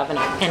Egyptian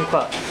governor, end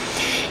quote.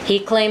 He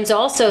claims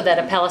also that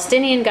a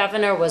Palestinian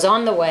governor was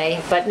on the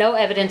way, but no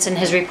evidence in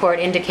his report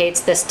indicates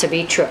this to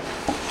be true.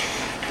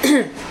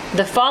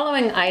 The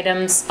following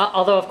items,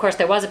 although of course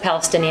there was a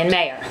Palestinian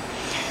mayor,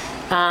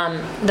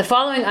 the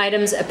following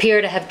items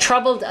appear to have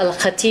troubled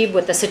al-Khatib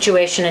with the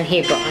situation in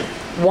Hebron.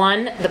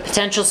 1, the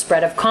potential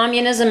spread of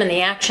communism and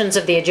the actions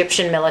of the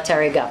Egyptian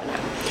military governor.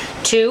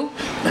 2,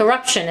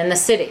 corruption in the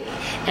city.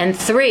 And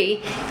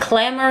 3,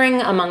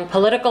 clamoring among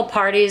political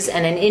parties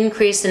and an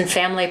increase in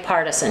family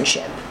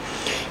partisanship.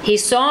 He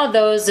saw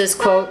those as,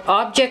 quote,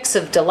 objects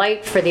of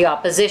delight for the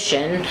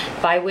opposition,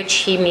 by which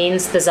he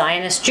means the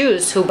Zionist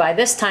Jews, who by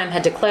this time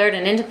had declared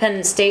an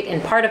independent state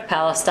in part of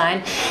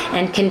Palestine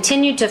and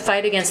continued to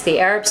fight against the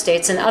Arab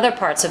states in other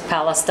parts of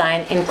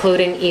Palestine,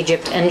 including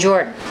Egypt and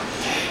Jordan.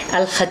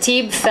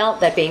 Al-Khatib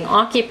felt that being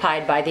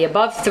occupied by the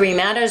above 3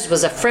 matters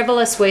was a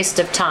frivolous waste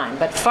of time,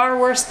 but far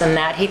worse than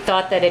that, he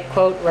thought that it,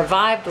 quote,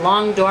 revived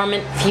long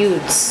dormant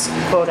feuds,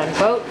 quote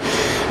unquote,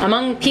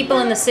 among people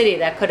in the city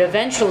that could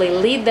eventually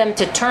lead them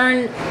to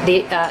turn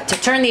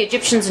the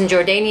Egyptians and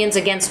Jordanians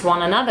against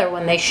one another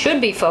when they should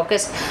be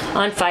focused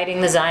on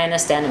fighting the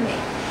Zionist enemy.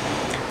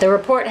 The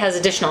report has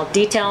additional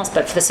details,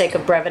 but for the sake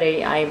of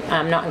brevity,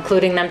 I'm not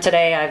including them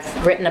today.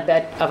 I've written a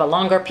bit of a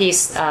longer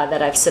piece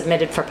that I've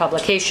submitted for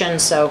publication,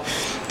 so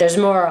there's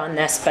more on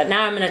this. But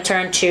now I'm going to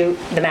turn to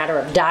the matter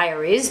of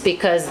diaries,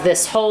 because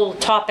this whole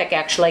topic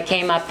actually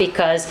came up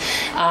because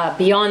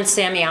beyond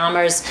Sami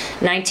Amer's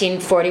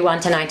 1941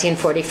 to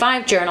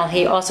 1945 journal,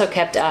 he also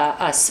kept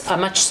a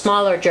much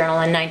smaller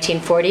journal in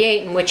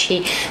 1948 in which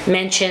he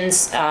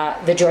mentions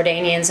the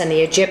Jordanians and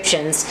the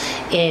Egyptians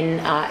in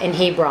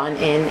Hebron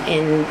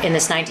in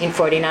this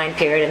 1949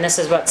 period, and this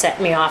is what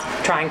set me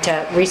off trying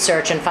to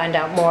research and find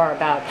out more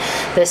about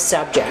this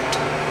subject.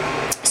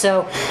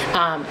 So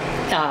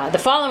the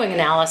following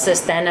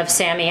analysis then of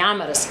Sami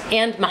Amer's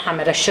and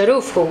Mohammed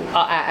al-Sharuf, who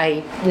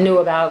I knew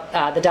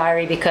about the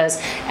diary because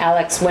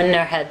Alex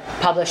Winner had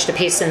published a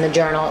piece in the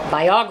journal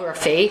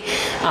Biography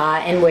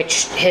in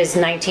which his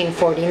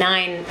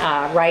 1949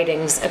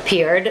 writings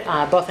appeared,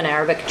 both in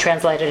Arabic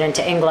translated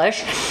into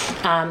English.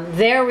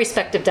 Their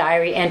respective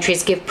diary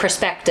entries give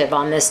perspective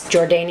on this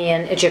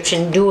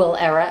Jordanian-Egyptian dual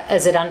era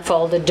as it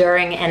unfolded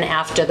during and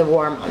after the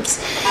war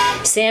months.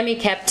 Sami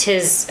kept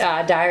his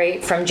diary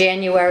from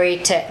January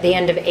to the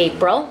end of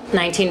April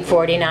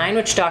 1949,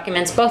 which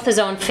documents both his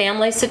own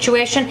family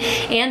situation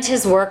and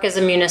his work as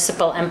a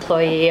municipal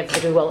employee of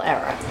the dual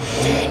era.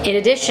 In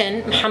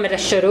addition, Mohammed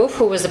al-Sharuf,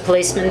 who was a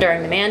policeman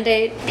during the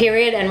Mandate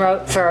period and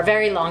wrote for a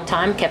very long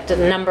time, kept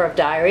a number of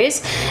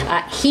diaries,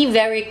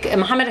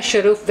 Mohammed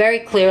al-Sharuf very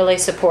clearly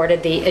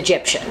supported the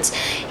Egyptians.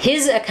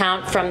 His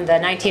account from the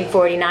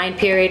 1949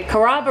 period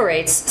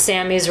corroborates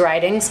Sami's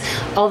writings,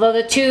 although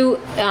the two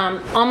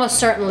almost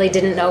certainly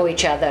didn't know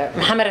each other.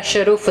 Mohammed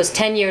al-Sharuf was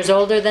 10 years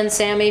older than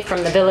Sami,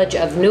 from the village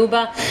of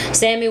Nuba.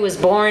 Sami was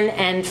born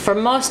and for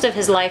most of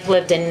his life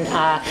lived in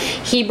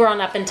Hebron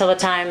up until the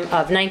time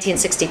of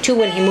 1962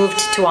 when he moved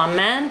to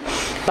Amman.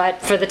 But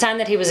for the time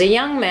that he was a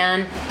young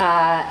man,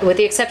 with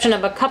the exception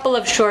of a couple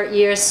of short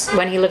years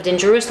when he lived in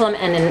Jerusalem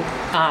and in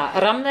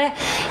Ramleh,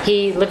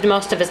 he lived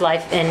most of his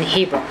life in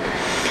Hebron.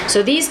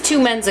 So these two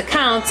men's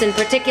accounts, in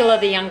particular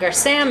the younger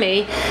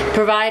Sami,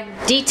 provide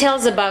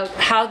details about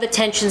how the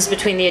tensions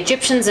between the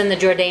Egyptians and the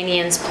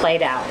Jordanians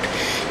played out.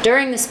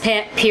 During this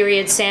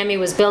period, Sami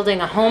was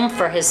building a home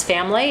for his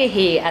family.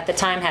 He, at the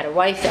time, had a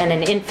wife and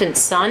an infant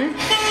son.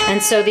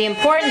 And so the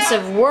importance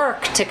of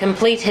work to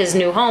complete his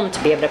new home,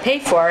 to be able to pay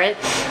for it,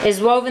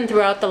 is woven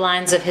throughout the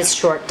lines of his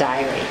short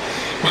diary.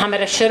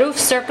 Mohammed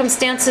al-Sharuf's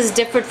circumstances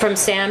differed from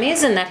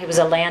Sami's in that he was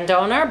a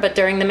landowner, but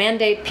during the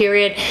Mandate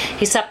period,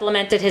 he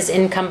supplemented his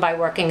income by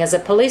working as a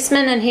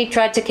policeman, and he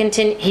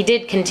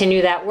did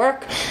continue that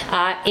work.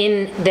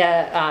 In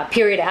the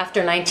period after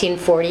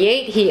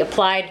 1948, he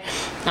applied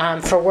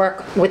for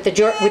work with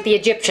the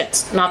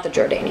Egyptians, not the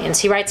Jordanians.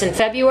 He writes in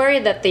February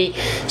that the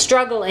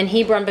struggle in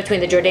Hebron between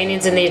the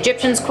Jordanians and the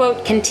Egyptians,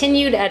 quote,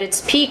 continued at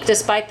its peak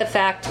despite the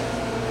fact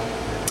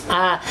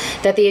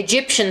that the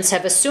Egyptians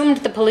have assumed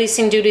the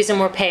policing duties and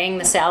were paying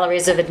the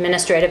salaries of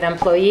administrative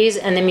employees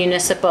and the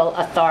municipal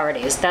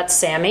authorities. That's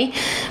Sami.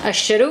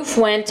 Sharuf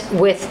went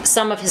with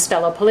some of his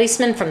fellow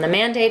policemen from the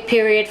Mandate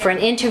period for an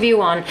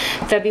interview on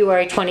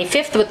February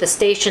 25th with the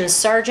station's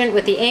sergeant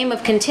with the aim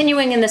of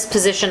continuing in this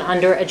position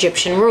under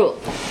Egyptian rule.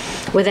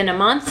 Within a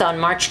month, on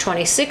March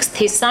 26th,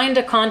 he signed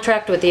a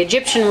contract with the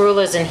Egyptian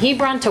rulers in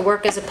Hebron to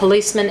work as a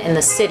policeman in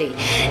the city,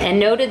 and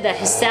noted that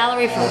his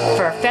salary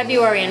for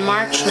February and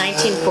March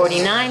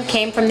 1949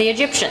 came from the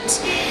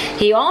Egyptians.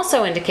 He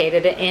also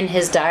indicated in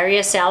his diary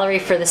a salary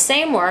for the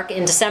same work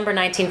in December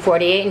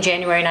 1948 and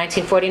January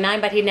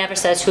 1949, but he never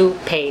says who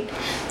paid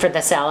for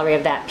the salary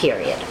of that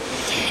period.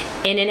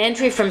 In an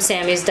entry from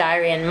Sami's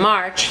diary in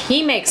March,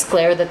 he makes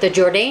clear that the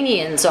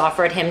Jordanians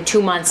offered him 2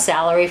 months'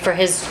 salary for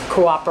his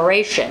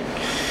cooperation,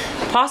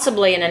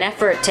 possibly in an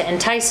effort to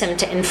entice him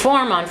to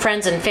inform on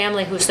friends and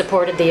family who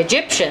supported the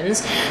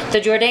Egyptians.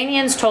 The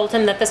Jordanians told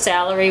him that the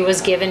salary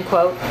was given,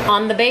 quote,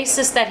 on the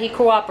basis that he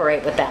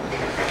cooperate with them.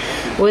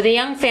 With a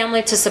young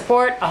family to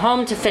support, a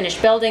home to finish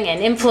building,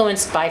 and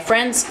influenced by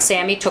friends,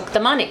 Sami took the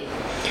money.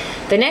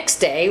 The next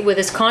day, with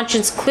his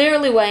conscience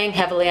clearly weighing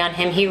heavily on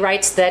him, he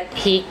writes that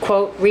he,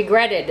 quote,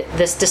 regretted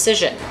this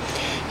decision.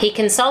 He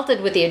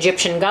consulted with the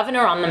Egyptian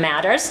governor on the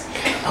matters,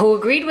 who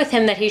agreed with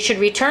him that he should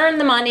return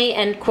the money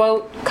and,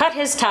 quote, cut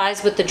his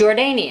ties with the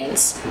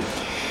Jordanians.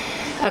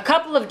 A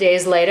couple of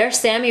days later,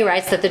 Sami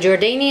writes that the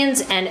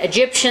Jordanians and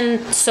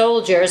Egyptian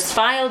soldiers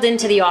filed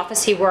into the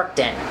office he worked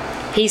in.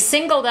 He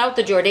singled out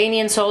the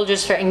Jordanian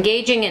soldiers for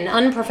engaging in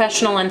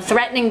unprofessional and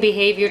threatening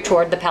behavior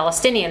toward the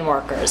Palestinian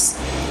workers,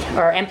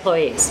 or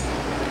employees.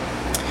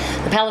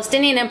 The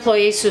Palestinian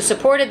employees who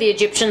supported the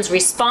Egyptians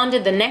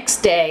responded the next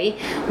day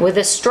with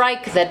a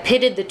strike that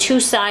pitted the two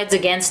sides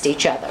against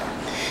each other.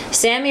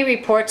 Sami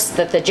reports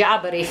that the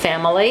Jabari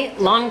family,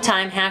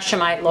 longtime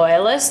Hashemite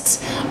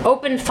loyalists,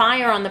 opened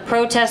fire on the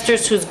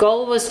protesters whose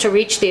goal was to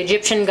reach the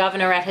Egyptian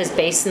governor at his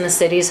base in the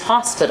city's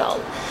hospital.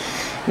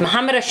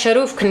 Mohammed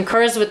al-Sharuf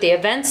concurs with the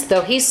events,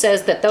 though he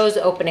says that those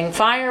opening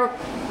fire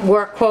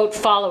were, quote,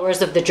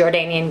 followers of the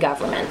Jordanian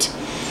government.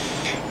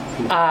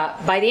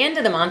 By the end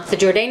of the month, the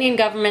Jordanian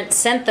government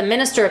sent the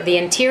Minister of the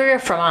Interior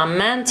from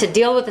Amman to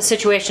deal with the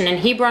situation in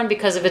Hebron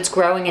because of its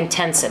growing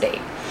intensity.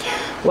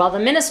 While the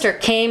minister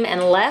came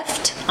and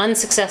left,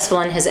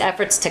 unsuccessful in his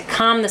efforts to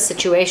calm the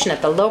situation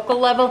at the local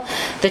level,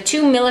 the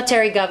two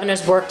military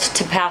governors worked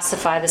to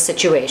pacify the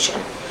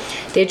situation.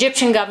 The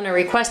Egyptian governor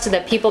requested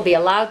that people be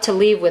allowed to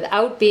leave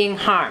without being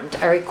harmed,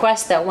 a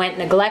request that went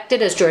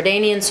neglected as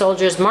Jordanian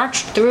soldiers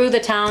marched through the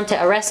town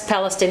to arrest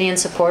Palestinian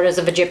supporters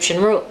of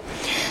Egyptian rule.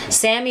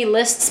 Sami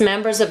lists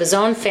members of his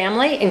own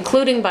family,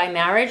 including by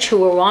marriage, who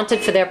were wanted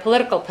for their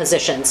political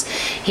positions.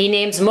 He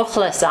names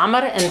Mukhlis Amr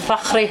and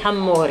Fakhri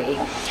Hammouri.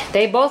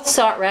 They both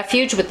sought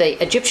refuge with the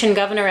Egyptian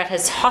governor at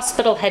his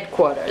hospital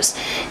headquarters.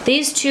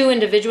 These two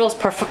individuals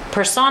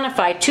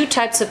personify two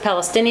types of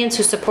Palestinians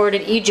who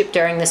supported Egypt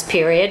during this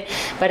period,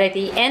 but at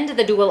the end of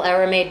the dual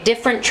era made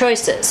different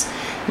choices.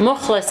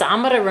 Mukhlis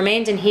Amr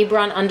remained in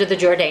Hebron under the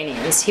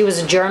Jordanians. He was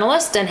a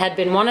journalist and had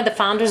been one of the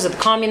founders of the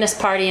Communist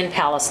Party in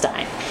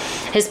Palestine.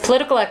 His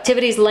political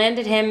activities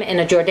landed him in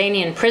a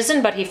Jordanian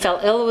prison, but he fell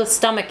ill with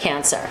stomach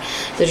cancer.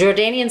 The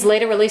Jordanians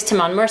later released him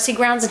on mercy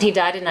grounds, and he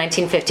died in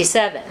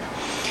 1957.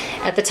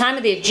 At the time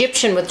of the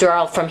Egyptian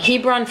withdrawal from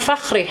Hebron,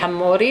 Fakhri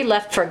Hammouri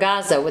left for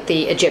Gaza with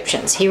the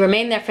Egyptians. He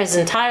remained there for his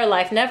entire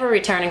life, never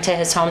returning to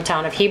his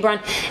hometown of Hebron,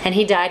 and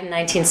he died in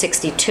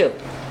 1962.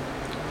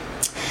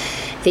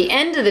 The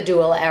end of the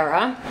dual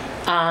era,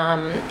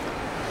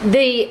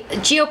 the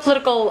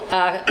geopolitical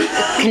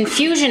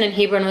confusion in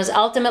Hebron was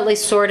ultimately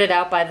sorted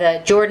out by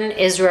the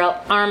Jordan-Israel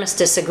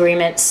Armistice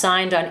Agreement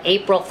signed on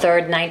April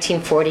 3,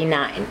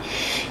 1949.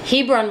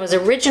 Hebron was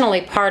originally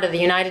part of the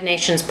United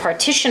Nations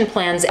Partition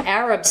Plan's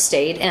Arab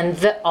state,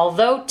 and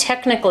although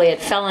technically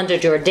it fell under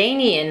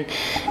Jordanian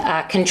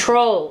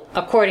control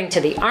according to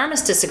the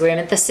Armistice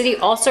Agreement, the city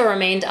also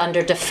remained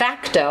under de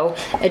facto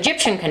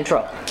Egyptian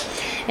control.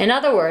 In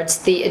other words,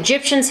 the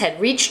Egyptians had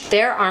reached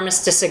their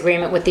armistice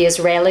agreement with the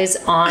Israelis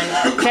on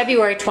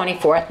February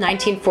 24,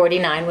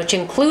 1949, which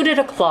included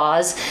a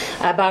clause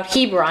about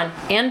Hebron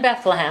and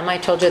Bethlehem. I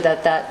told you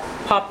that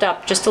popped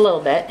up just a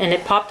little bit, and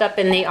it popped up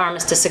in the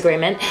armistice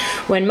agreement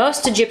when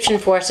most Egyptian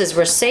forces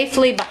were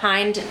safely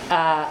behind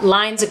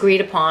lines agreed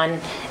upon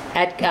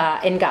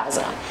in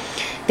Gaza.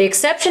 The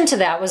exception to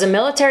that was a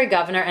military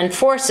governor and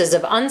forces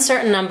of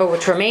uncertain number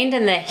which remained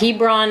in the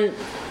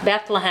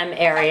Hebron-Bethlehem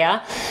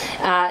area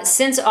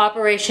since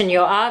Operation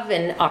Yoav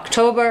in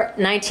October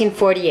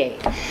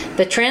 1948.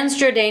 The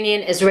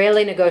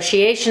Transjordanian-Israeli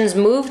negotiations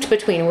moved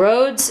between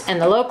Rhodes and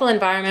the local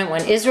environment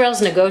when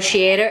Israel's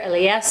negotiator,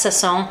 Elias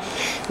Sasson,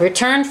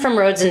 returned from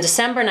Rhodes in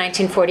December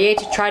 1948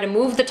 to try to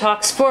move the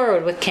talks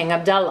forward with King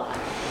Abdullah.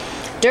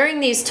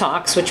 During these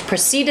talks, which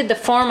preceded the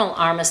formal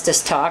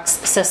armistice talks,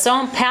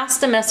 Sasson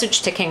passed a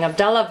message to King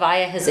Abdullah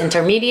via his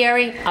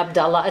intermediary,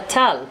 Abdullah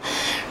Attal,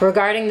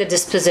 regarding the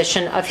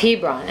disposition of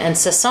Hebron. And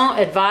Sasson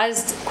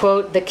advised,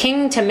 quote, the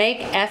king to make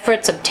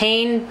efforts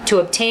to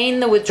obtain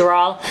the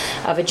withdrawal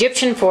of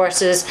Egyptian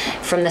forces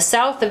from the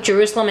south of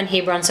Jerusalem and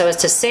Hebron so as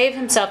to save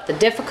himself the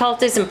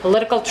difficulties and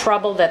political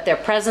trouble that their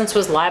presence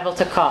was liable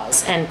to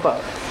cause, end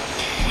quote.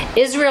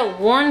 Israel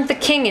warned the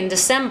king in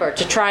December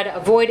to try to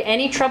avoid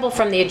any trouble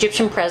from the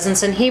Egyptian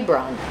presence in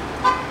Hebron.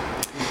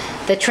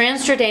 The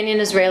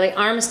Transjordanian-Israeli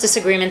Armistice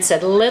Agreement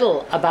said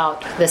little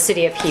about the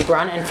city of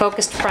Hebron and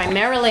focused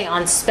primarily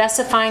on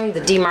specifying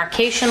the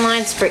demarcation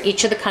lines for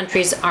each of the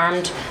country's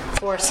armed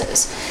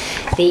forces.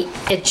 The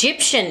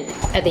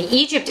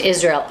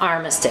Egypt-Israel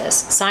Armistice,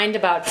 signed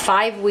about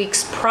 5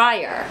 weeks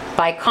prior,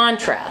 by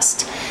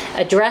contrast,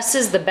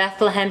 addresses the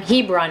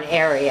Bethlehem-Hebron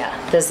area.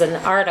 There's an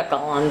article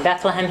on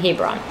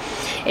Bethlehem-Hebron.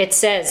 It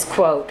says,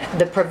 quote,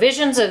 the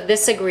provisions of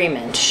this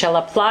agreement shall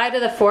apply to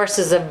the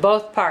forces of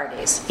both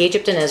parties,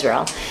 Egypt and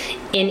Israel,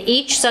 in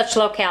each such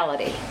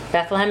locality,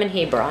 Bethlehem and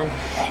Hebron,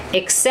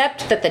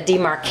 except that the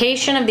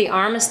demarcation of the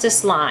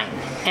armistice line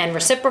and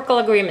reciprocal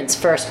agreements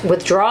for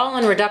withdrawal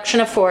and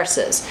reduction of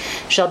forces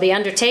shall be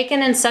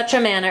undertaken in such a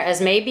manner as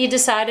may be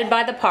decided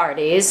by the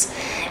parties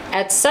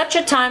at such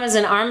a time as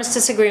an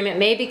armistice agreement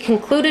may be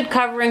concluded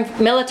covering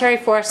military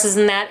forces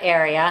in that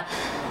area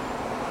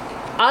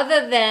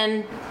other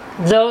than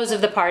those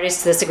of the parties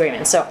to this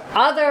agreement. So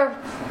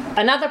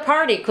another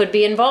party could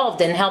be involved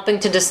in helping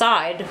to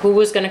decide who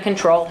was going to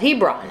control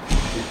Hebron.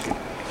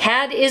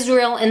 Had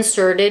Israel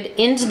inserted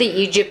into the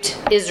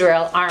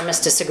Egypt-Israel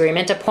Armistice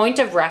Agreement a point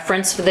of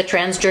reference for the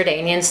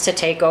Transjordanians to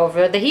take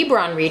over the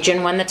Hebron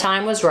region when the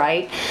time was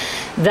right,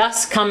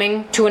 thus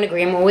coming to an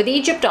agreement with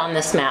Egypt on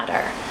this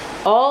matter?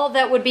 All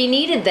that would be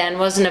needed then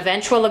was an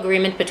eventual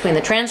agreement between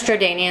the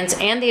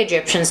Transjordanians and the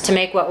Egyptians to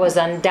make what was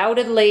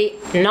undoubtedly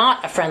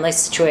not a friendly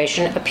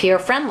situation appear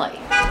friendly.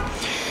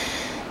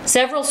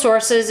 Several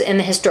sources in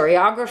the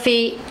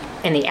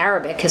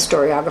Arabic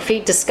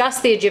historiography,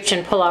 discuss the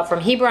Egyptian pullout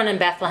from Hebron and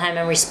Bethlehem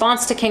in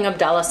response to King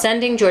Abdullah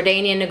sending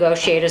Jordanian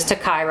negotiators to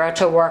Cairo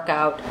to work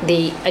out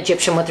the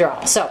Egyptian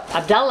withdrawal. So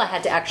Abdullah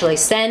had to actually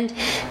send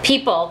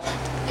people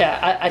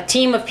a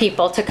team of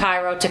people to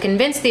Cairo to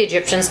convince the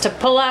Egyptians to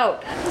pull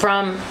out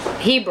from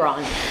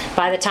Hebron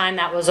by the time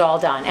that was all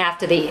done,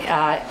 after the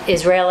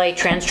Israeli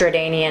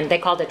Transjordanian, they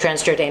called it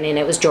Transjordanian,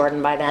 it was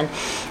Jordan by then,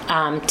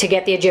 to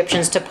get the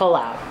Egyptians to pull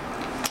out.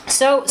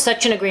 So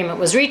such an agreement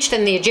was reached,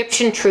 and the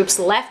Egyptian troops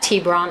left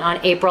Hebron on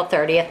April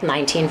 30th,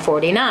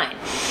 1949.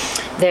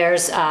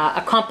 There's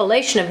a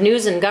compilation of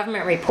news and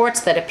government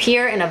reports that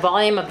appear in a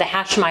volume of the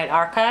Hashemite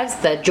Archives,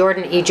 the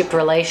Jordan-Egypt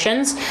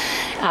Relations,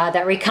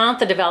 that recount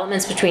the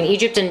developments between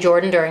Egypt and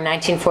Jordan during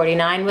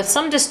 1949, with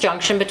some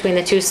disjunction between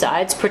the two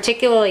sides,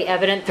 particularly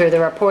evident through the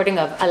reporting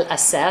of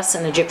Al-Assas,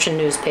 an Egyptian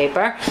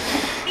newspaper.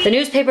 The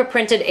newspaper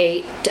printed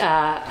a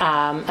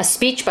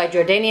speech by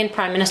Jordanian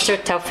Prime Minister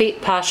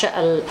Tawfiq Pasha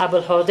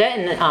al-Abul Hoda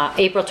in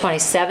April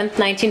 27,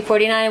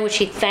 1949, in which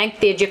he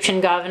thanked the Egyptian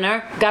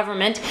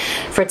government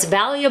for its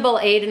valuable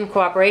aid and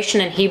cooperation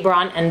in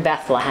Hebron and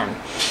Bethlehem.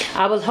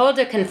 Abul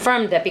Hoda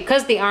confirmed that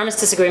because the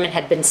armistice agreement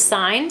had been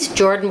signed,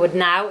 Jordan would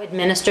now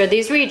administer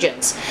these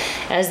regions.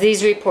 As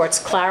these reports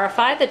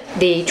clarify, that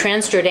the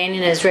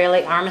Transjordanian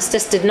Israeli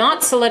armistice did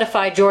not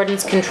solidify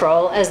Jordan's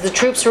control, as the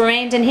troops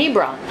remained in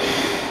Hebron.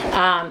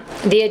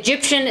 The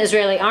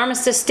Egyptian-Israeli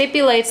armistice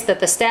stipulates that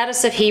the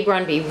status of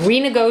Hebron be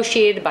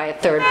renegotiated by a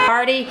third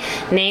party,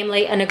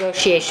 namely a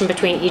negotiation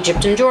between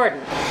Egypt and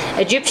Jordan.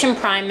 Egyptian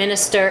Prime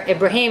Minister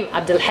Ibrahim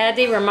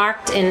Abdel-Hadi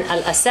remarked in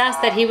Al-Assas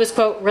that he was,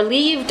 quote,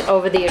 relieved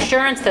over the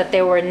assurance that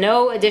there were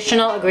no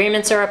additional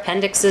agreements or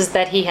appendixes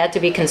that he had to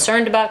be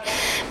concerned about,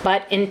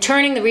 but in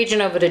turning the region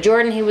over to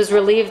Jordan, he was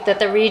relieved that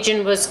the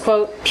region was,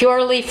 quote,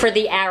 purely for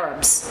the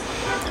Arabs.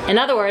 In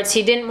other words,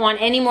 he didn't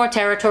want any more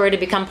territory to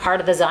become part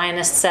of the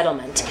Zionist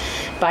settlement.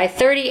 By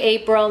 30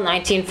 April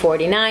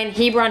 1949,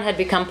 Hebron had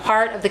become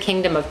part of the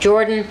Kingdom of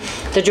Jordan,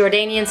 the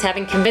Jordanians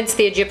having convinced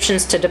the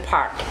Egyptians to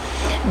depart.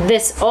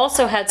 This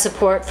also had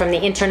support from the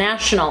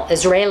international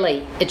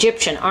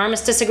Israeli-Egyptian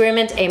armistice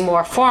agreement, a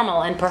more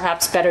formal and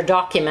perhaps better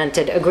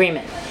documented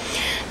agreement.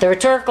 The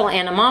rhetorical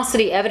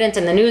animosity evident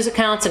in the news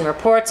accounts and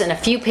reports in a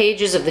few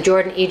pages of the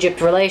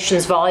Jordan-Egypt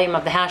Relations volume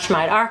of the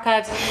Hashemite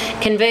Archives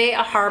convey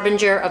a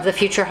harbinger of the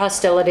future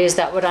hostilities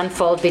that would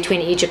unfold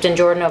between Egypt and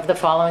Jordan over the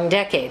following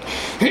decade.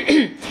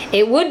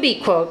 It would be,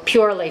 quote,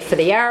 purely for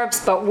the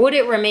Arabs, but would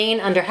it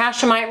remain under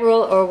Hashemite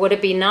rule, or would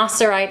it be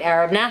Nasserite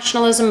Arab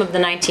nationalism of the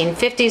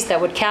 1950s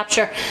that would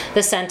capture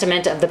the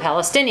sentiment of the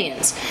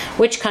Palestinians?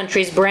 Which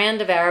country's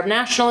brand of Arab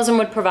nationalism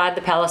would provide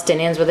the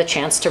Palestinians with a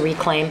chance to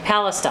reclaim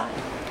Palestine?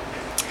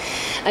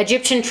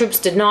 Egyptian troops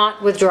did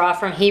not withdraw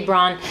from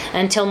Hebron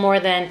until more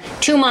than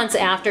 2 months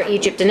after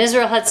Egypt and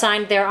Israel had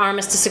signed their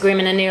armistice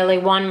agreement, and nearly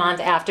 1 month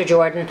after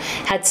Jordan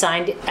had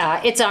signed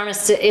its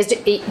armistice.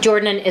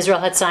 Jordan and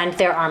Israel had signed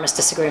their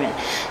armistice agreement.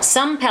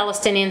 Some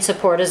Palestinian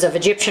supporters of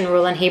Egyptian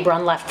rule in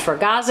Hebron left for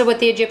Gaza with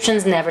the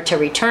Egyptians, never to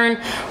return,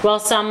 while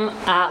some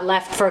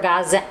left for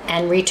Gaza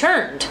and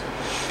returned.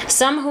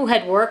 Some who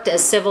had worked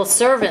as civil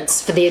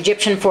servants for the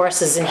Egyptian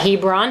forces in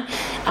Hebron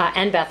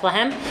and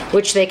Bethlehem,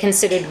 which they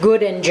considered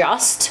good and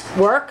just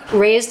work,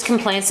 raised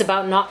complaints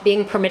about not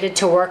being permitted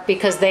to work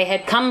because they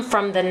had come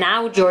from the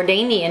now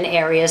Jordanian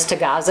areas to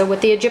Gaza with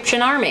the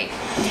Egyptian army.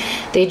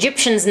 The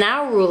Egyptians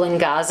now ruling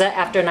Gaza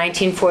after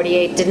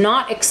 1948 did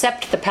not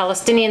accept the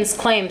Palestinians'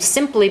 claims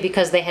simply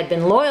because they had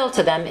been loyal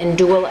to them in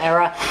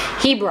dual-era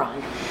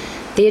Hebron.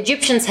 The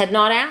Egyptians had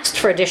not asked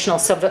for additional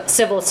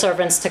civil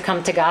servants to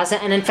come to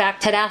Gaza, and in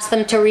fact had asked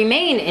them to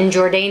remain in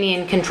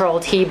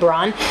Jordanian-controlled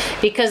Hebron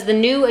because the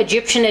new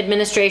Egyptian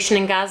administration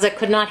in Gaza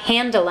could not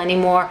handle any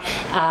more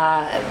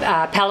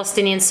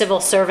Palestinian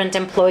civil servant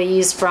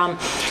employees from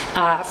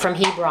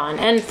Hebron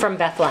and from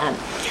Bethlehem.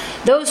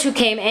 Those who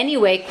came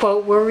anyway,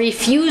 quote, were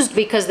refused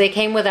because they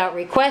came without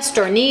request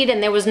or need,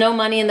 and there was no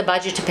money in the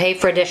budget to pay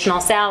for additional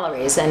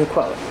salaries, end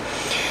quote.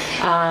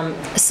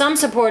 Some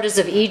supporters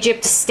of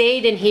Egypt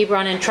stayed in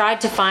Hebron and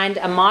tried to find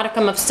a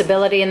modicum of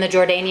stability in the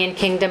Jordanian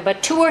kingdom,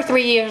 but 2 or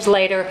 3 years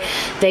later,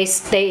 they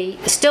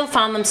still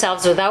found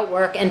themselves without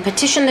work and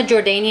petitioned the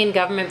Jordanian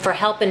government for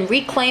help in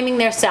reclaiming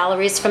their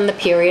salaries from the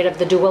period of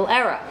the dual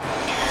era.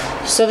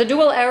 So the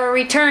dual era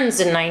returns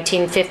in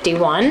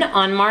 1951.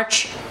 On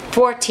March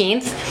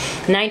 14th,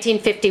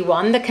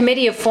 1951, the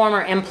Committee of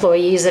Former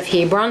Employees of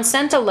Hebron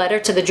sent a letter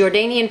to the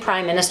Jordanian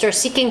Prime Minister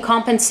seeking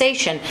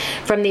compensation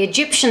from the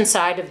Egyptian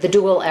side of the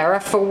dual era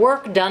for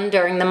work done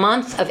during the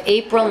month of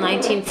April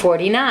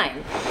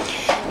 1949.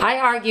 I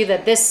argue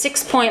that this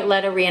 6-point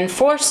letter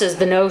reinforces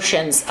the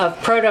notions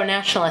of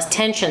proto-nationalist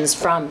tensions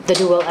from the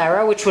dual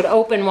era, which would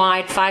open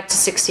wide 5 to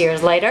 6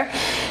 years later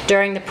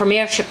during the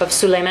premiership of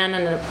Suleiman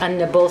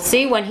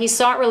an-Nabulsi, when he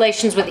sought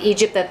relations with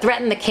Egypt that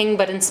threatened the king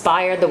but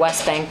inspired the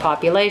West Bank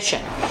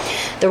population.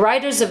 The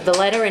writers of the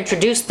letter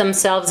introduced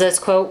themselves as,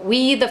 quote,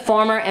 we, the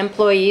former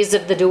employees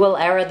of the dual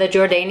era, the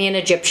Jordanian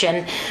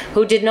Egyptian,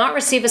 who did not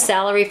receive a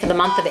salary for the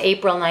month of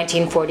April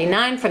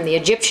 1949 from the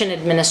Egyptian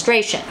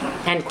administration,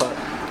 end quote.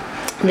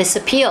 This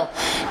appeal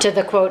to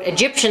the, quote,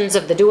 Egyptians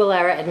of the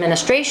dual-era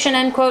administration,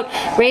 end quote,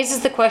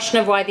 raises the question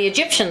of why the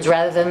Egyptians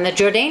rather than the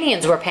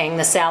Jordanians were paying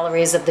the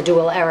salaries of the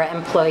dual-era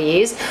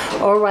employees,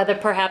 or whether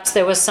perhaps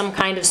there was some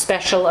kind of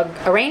special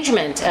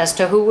arrangement as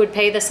to who would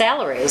pay the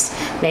salaries,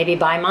 maybe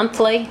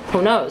bi-monthly,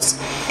 who knows.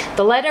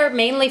 The letter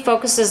mainly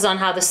focuses on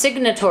how the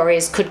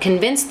signatories could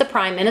convince the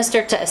Prime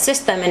Minister to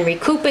assist them in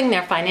recouping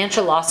their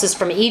financial losses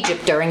from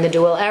Egypt during the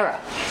dual era.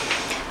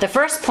 The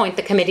first point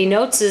the committee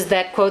notes is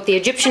that, quote, the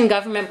Egyptian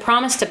government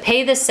promised to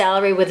pay this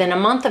salary within a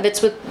month of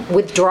its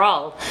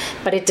withdrawal,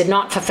 but it did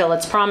not fulfill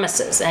its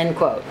promises, end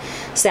quote.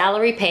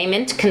 Salary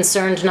payment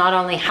concerned not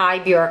only high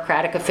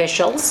bureaucratic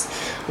officials,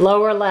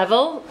 lower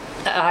level,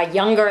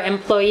 younger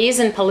employees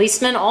and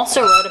policemen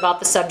also wrote about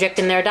the subject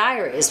in their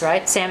diaries,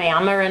 right? Sami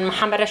Amr and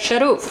Mohammed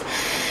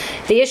al-Sharuf.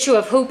 The issue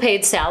of who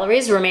paid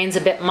salaries remains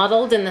a bit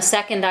muddled in the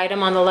second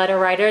item on the letter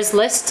writer's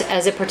list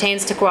as it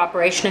pertains to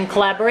cooperation and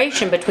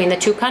collaboration between the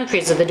two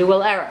countries of the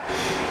dual era.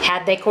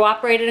 Had they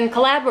cooperated and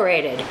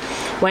collaborated?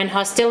 When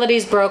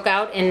hostilities broke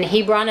out in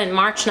Hebron in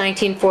March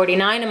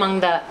 1949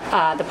 among the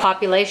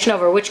population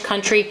over which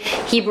country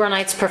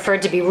Hebronites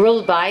preferred to be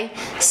ruled by,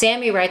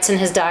 Sami writes in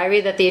his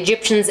diary that the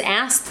Egyptians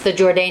asked the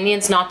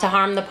Jordanians not to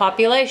harm the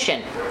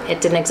population.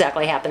 It didn't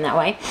exactly happen that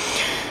way.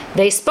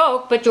 They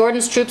spoke, but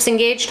Jordan's troops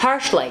engaged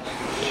harshly.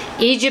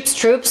 Egypt's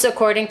troops,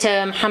 according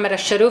to Mohammed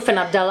al-Sharuf and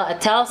Abdallah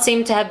Attal,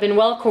 seem to have been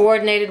well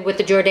coordinated with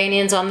the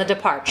Jordanians on the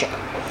departure.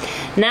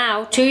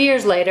 Now, 2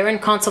 years later, in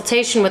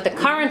consultation with the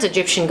current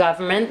Egyptian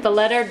government, the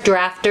letter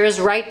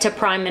drafters write to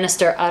Prime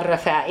Minister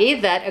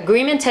al-Rafa'i that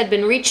agreement had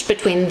been reached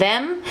between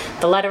them,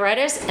 the letter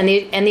writers, and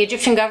the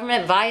Egyptian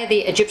government via the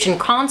Egyptian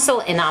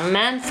consul in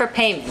Amman for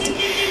payment.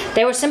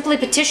 They were simply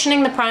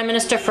petitioning the Prime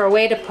Minister for a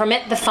way to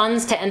permit the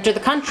funds to enter the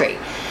country.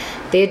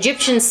 The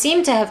Egyptians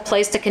seem to have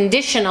placed a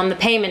condition on the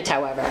payment,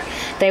 however.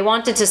 They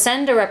wanted to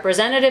send a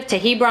representative to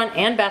Hebron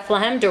and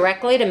Bethlehem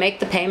directly to make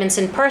the payments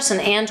in person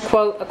and,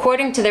 quote,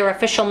 according to their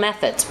official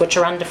methods, which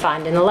are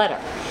undefined in the letter.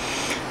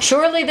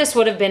 Surely this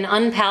would have been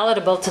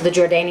unpalatable to the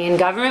Jordanian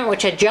government,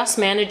 which had just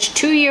managed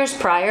 2 years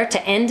prior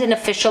to end an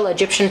official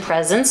Egyptian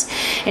presence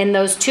in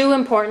those two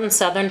important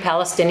southern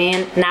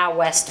Palestinian, now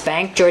West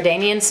Bank,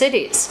 Jordanian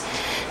cities.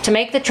 To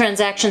make the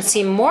transaction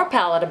seem more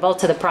palatable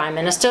to the Prime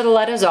Minister, the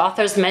letter's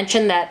authors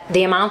mention that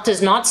the amount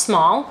is not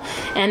small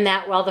and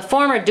that while the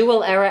former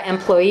dual-era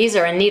employees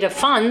are in need of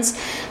funds,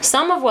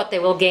 some of what they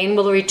will gain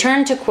will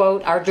return to,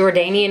 quote, our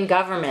Jordanian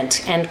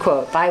government, end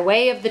quote, by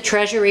way of the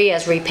treasury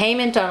as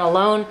repayment on a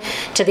loan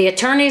to the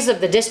attorneys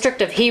of the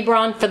district of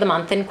Hebron for the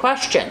month in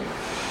question.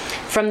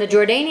 From the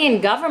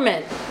Jordanian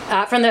government,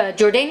 from the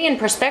Jordanian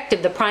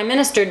perspective, the Prime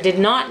Minister did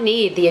not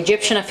need the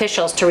Egyptian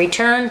officials to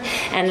return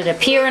and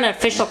appear in an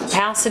official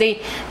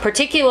capacity,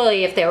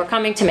 particularly if they were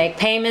coming to make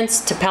payments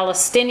to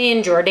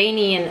Palestinian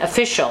Jordanian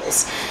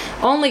officials.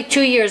 Only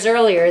 2 years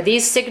earlier,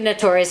 these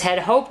signatories had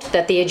hoped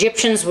that the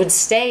Egyptians would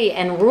stay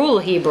and rule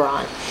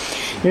Hebron.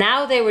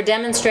 Now they were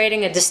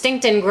demonstrating a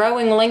distinct and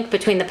growing link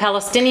between the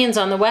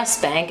Palestinians on the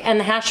West Bank and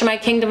the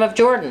Hashemite Kingdom of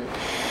Jordan.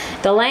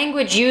 The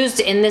language used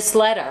in this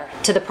letter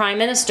to the Prime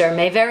Minister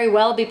may very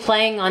well be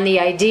playing on the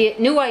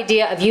new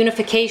idea of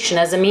unification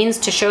as a means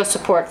to show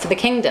support for the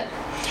kingdom.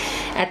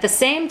 At the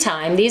same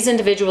time, these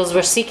individuals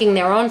were seeking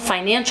their own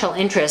financial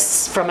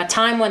interests from a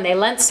time when they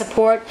lent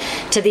support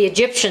to the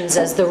Egyptians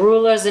as the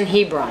rulers in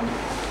Hebron.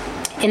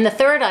 In the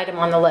third item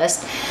on the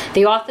list,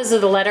 the authors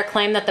of the letter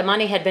claim that the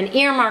money had been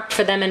earmarked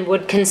for them and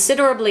would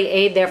considerably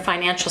aid their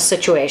financial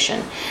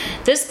situation.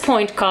 This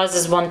point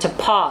causes one to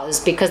pause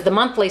because the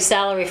monthly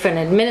salary for an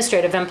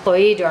administrative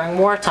employee during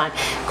wartime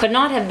could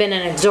not have been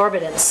an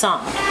exorbitant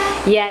sum.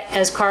 Yet,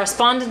 as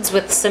correspondence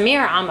with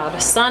Samir Amr,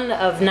 son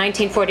of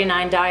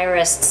 1949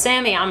 diarist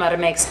Sami Amr,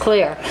 makes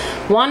clear,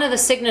 one of the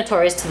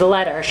signatories to the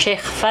letter, Sheikh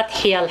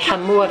Fathi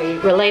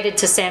al-Hammouri, related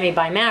to Sami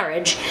by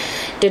marriage,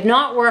 did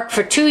not work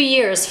for 2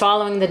 years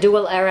following the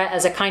dual era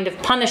as a kind of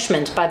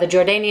punishment by the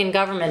Jordanian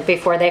government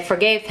before they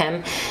forgave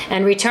him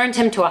and returned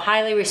him to a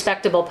highly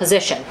respectable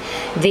position,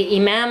 the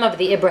Imam of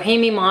the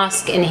Ibrahimi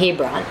Mosque in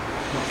Hebron.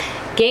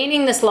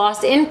 Gaining this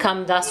lost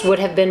income thus would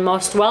have been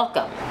most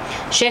welcome.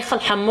 Sheikh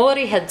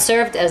al-Hammouri had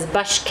served as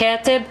Bash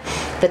Katib,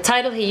 the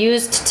title he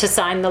used to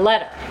sign the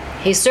letter.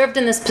 He served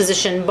in this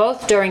position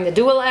both during the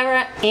dual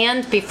era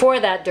and before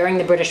that during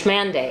the British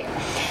Mandate.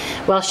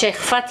 While Sheikh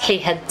Fathi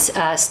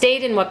had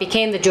stayed in what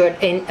became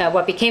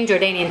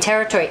Jordanian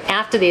territory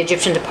after the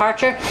Egyptian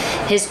departure,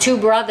 his two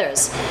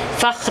brothers,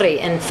 Fakhri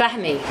and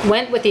Fahmi,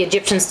 went with the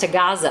Egyptians to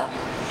Gaza.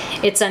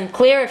 It's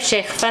unclear if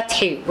Sheikh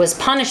Fathi was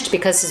punished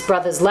because his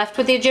brothers left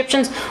with the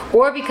Egyptians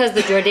or because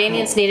the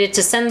Jordanians needed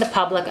to send the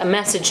public a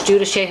message due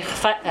to Sheikh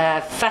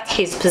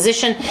Fathi's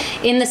position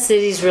in the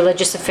city's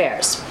religious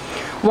affairs.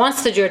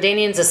 Once the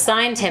Jordanians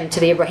assigned him to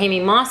the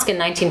Ibrahimi Mosque in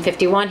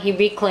 1951, he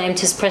reclaimed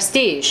his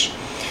prestige.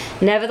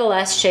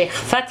 Nevertheless, Sheikh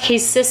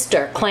Fathi's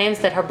sister claims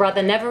that her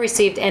brother never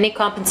received any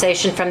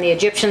compensation from the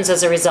Egyptians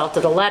as a result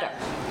of the letter.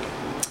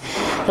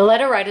 The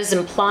letter writers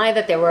imply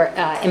that there were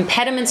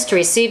impediments to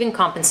receiving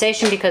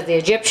compensation because the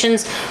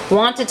Egyptians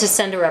wanted to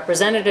send a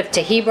representative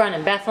to Hebron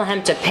and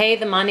Bethlehem to pay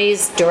the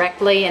monies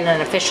directly in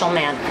an official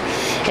manner.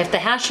 If the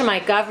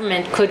Hashemite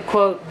government could,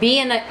 quote, be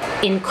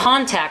in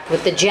contact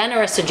with the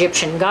generous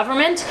Egyptian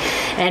government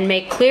and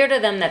make clear to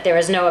them that there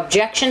is no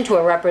objection to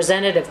a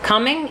representative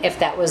coming, if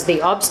that was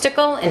the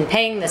obstacle in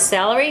paying the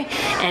salary,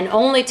 and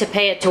only to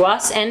pay it to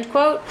us, end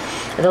quote,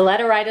 the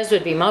letter writers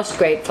would be most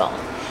grateful.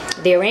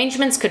 The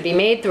arrangements could be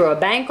made through a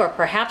bank or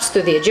perhaps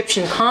through the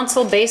Egyptian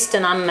consul based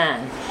in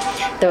Amman.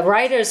 The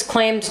writers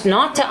claimed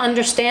not to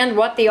understand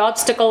what the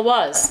obstacle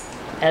was,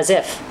 as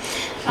if.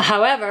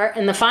 However,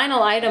 in the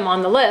final item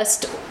on the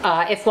list,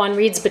 if one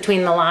reads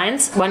between the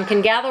lines, one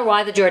can gather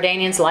why the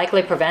Jordanians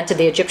likely prevented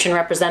the Egyptian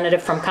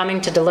representative from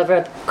coming to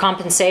deliver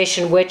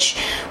compensation which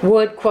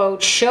would,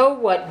 quote, show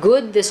what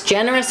good this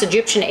generous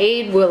Egyptian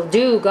aid will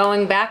do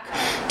going back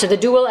to the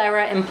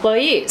dual-era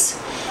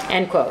employees,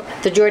 end quote.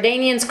 The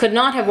Jordanians could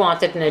not have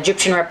wanted an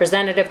Egyptian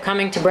representative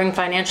coming to bring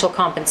financial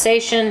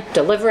compensation,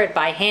 deliver it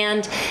by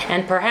hand,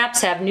 and perhaps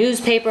have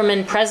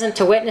newspapermen present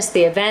to witness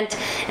the event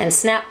and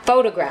snap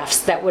photographs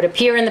that would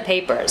appear in the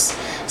papers.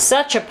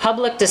 Such a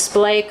public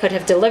display could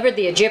have delivered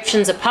the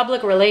Egyptians a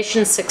public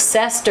relations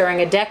success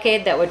during a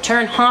decade that would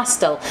turn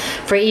hostile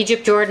for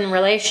Egypt-Jordan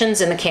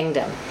relations in the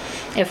kingdom.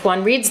 If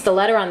one reads the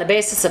letter on the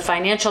basis of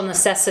financial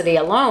necessity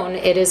alone,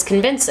 it is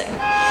convincing.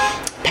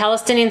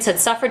 Palestinians had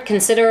suffered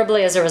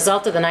considerably as a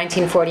result of the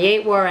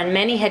 1948 war, and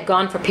many had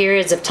gone for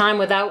periods of time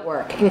without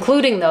work,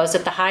 including those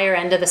at the higher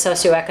end of the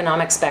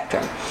socioeconomic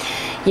spectrum.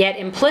 Yet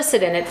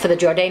implicit in it for the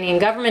Jordanian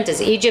government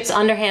is Egypt's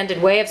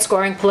underhanded way of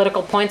scoring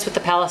political points with the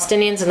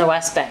Palestinians in the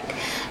West Bank,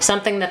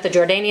 something that the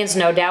Jordanians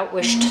no doubt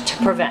wished to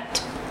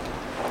prevent.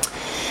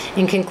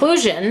 In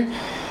conclusion,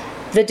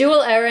 the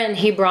dual era in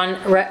Hebron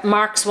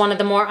marks one of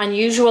the more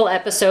unusual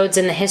episodes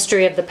in the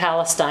history of the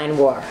Palestine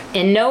War.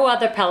 In no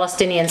other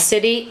Palestinian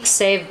city,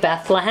 save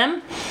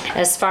Bethlehem,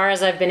 as far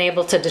as I've been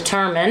able to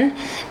determine,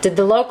 did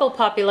the local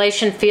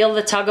population feel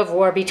the tug of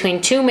war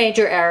between two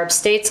major Arab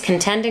states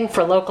contending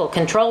for local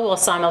control while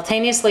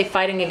simultaneously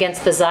fighting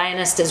against the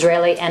Zionist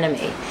Israeli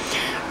enemy.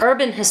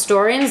 Urban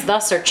historians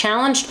thus are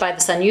challenged by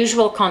this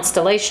unusual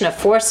constellation of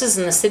forces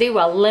in the city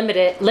while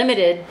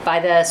limited by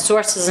the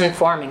sources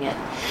informing it.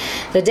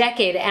 The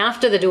decade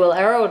after the dual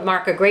era would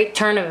mark a great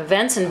turn of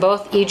events in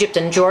both Egypt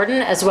and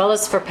Jordan, as well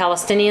as for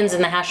Palestinians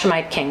in the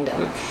Hashemite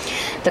kingdom.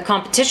 The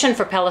competition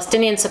for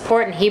Palestinian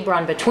support in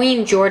Hebron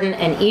between Jordan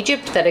and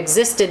Egypt that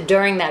existed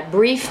during that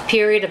brief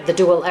period of the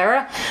dual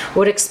era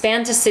would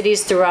expand to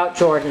cities throughout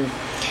Jordan.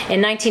 In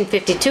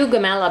 1952,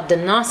 Gamal Abdel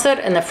Nasser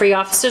and the Free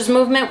Officers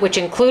Movement, which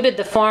included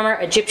the former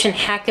Egyptian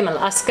Hakim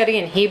al-Askari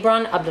in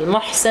Hebron, Abdel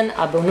Mohsen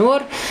Abu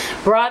Nur,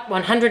 brought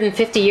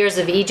 150 years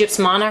of Egypt's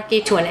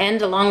monarchy to an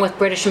end along with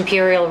British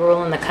imperial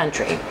rule in the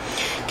country.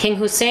 King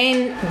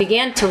Hussein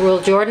began to rule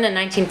Jordan in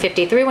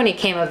 1953 when he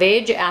came of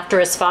age after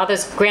his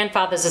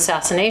grandfather's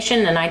assassination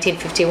in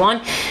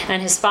 1951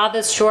 and his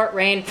father's short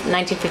reign from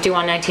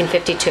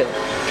 1951-1952.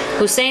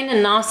 Hussein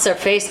and Nasser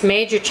faced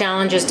major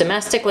challenges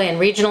domestically and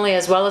regionally,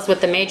 as well as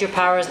with the major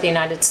powers, the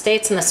United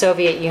States and the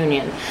Soviet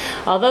Union.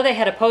 Although they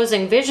had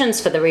opposing visions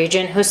for the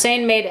region,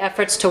 Hussein made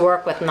efforts to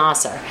work with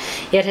Nasser.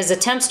 Yet his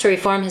attempts to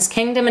reform his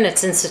kingdom and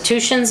its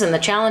institutions and the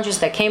challenges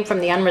that came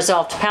from the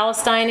unresolved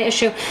Palestine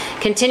issue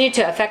continued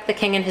to affect the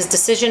king in his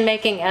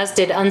decision-making, as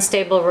did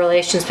unstable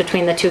relations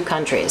between the two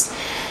countries.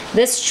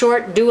 This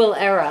short dual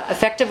era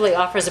effectively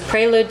offers a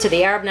prelude to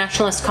the Arab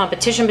nationalist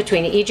competition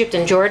between Egypt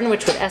and Jordan,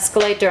 which would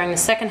escalate during the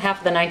second half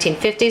of the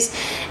 1950s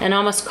and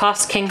almost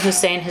cost King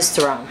Hussein his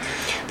throne.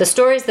 The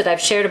stories that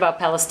I've shared about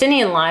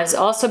Palestinian lives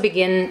also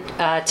begin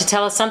to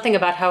tell us something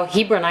about how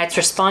Hebronites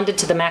responded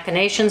to the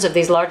machinations of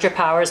these larger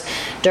powers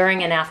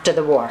during and after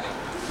the war.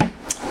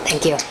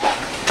 Thank you.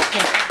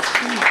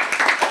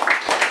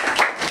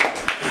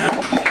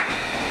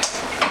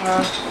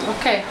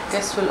 Okay,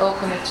 guess we'll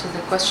open it to the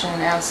question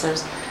and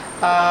answers.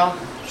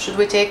 Should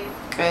we take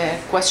a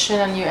question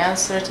and you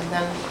answer it and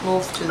then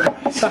move to the...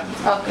 Sure.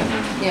 Okay,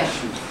 yeah.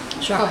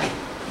 Sure. Go ahead.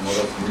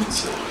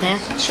 Yeah?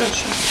 Sure.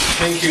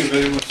 Thank you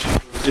very much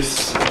for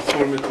this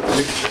informative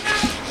lecture.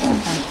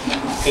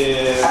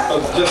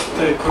 But just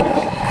correct,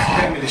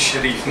 Kamil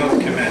Sharif, not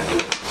Kamal.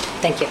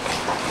 Thank you.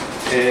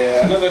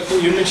 Another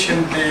thing, you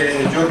mentioned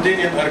the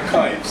Jordanian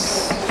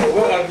archives.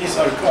 Where are these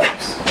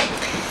archives?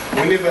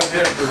 We never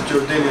heard of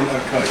Jordanian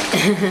archives.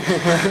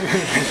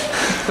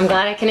 I'm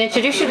glad I can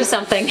introduce you to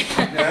something.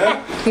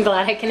 Yeah? I'm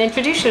glad I can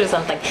introduce you to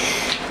something.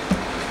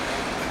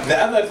 The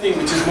other thing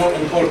which is more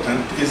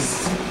important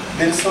is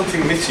there is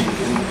something missing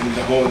in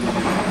the whole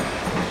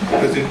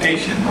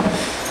presentation,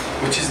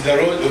 which is the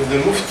role of the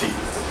Mufti,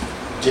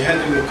 Jihad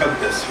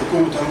al-Muqaddas,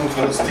 Hukumat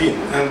al-Palestine,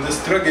 and the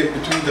struggle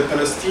between the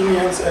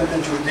Palestinians and the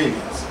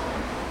Jordanians.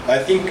 I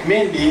think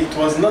mainly it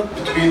was not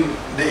between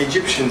the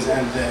Egyptians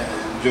and the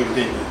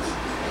Jordanians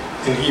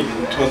in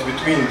Hebron. It was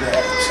between the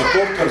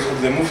supporters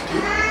of the Mufti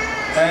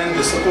and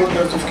the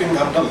supporters of King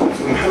Abdullah.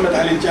 So Muhammad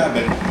Ali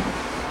Jabari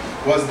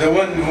was the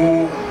one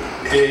who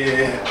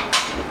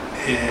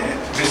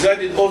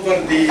presided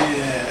over the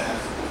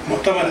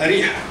مؤتمر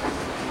أريحة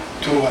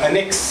to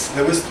annex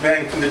the West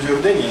Bank to the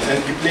Jordanians, and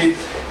he played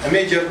a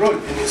major role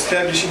in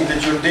establishing the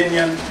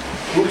Jordanian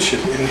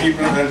ruleship in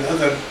Hebron and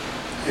other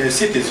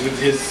cities with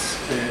his,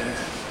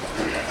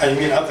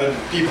 other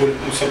people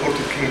who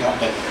supported King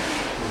Abdullah.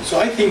 So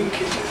I think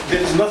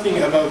there is nothing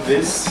about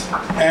this,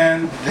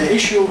 and the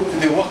issue,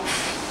 the Waqf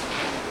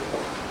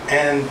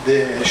and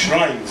the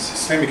shrines,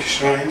 Islamic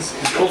shrines,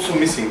 is also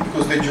missing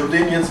because the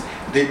Jordanians,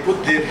 they put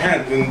their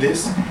hand in this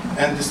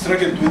and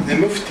struggled with the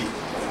Mufti,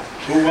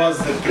 who was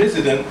the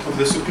president of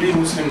the Supreme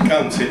Muslim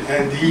Council,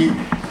 and he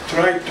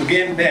tried to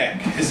gain back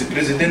his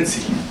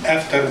presidency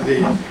after the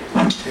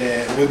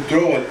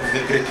withdrawal of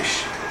the British.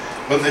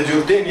 But the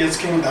Jordanians,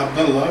 King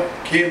Abdullah,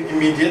 came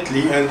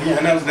immediately and he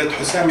announced that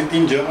Hussam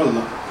al-Din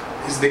Jaballah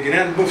is the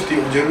Grand Mufti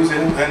of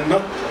Jerusalem and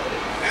not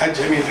Hajj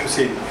Amin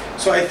Hussein.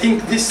 So I think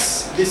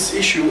this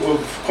issue of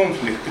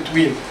conflict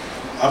between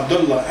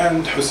Abdullah and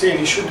Hussein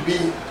should be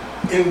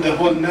in the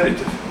whole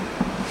narrative.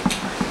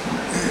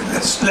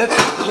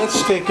 Let's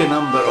take a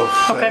number of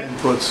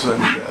inputs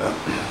and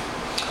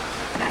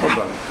hold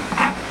on.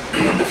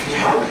 في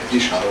حدا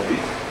بيحكيش عربي؟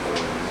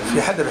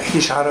 في حدا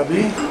بيحكيش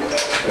عربي؟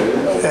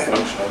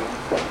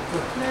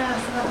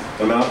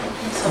 تمام؟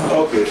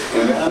 اوكي،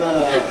 يعني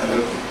انا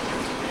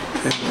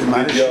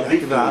معلش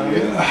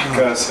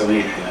احكى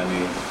سميح، يعني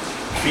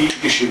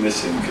في شيء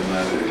مسم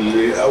كمان،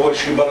 اللي اول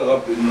شيء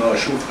برغب انه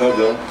اشوف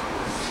هذا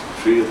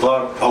في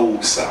اطار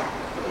اوسع.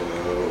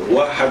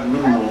 واحد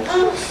منه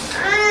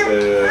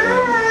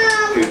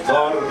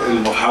اطار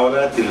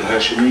المحاولات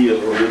الهاشميه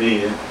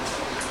الاردنيه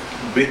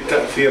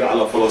بالتاثير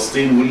على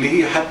فلسطين، واللي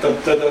هي حتى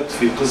ابتدت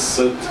في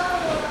قصه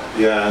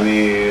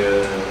يعني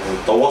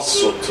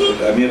توسط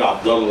الامير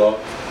عبد الله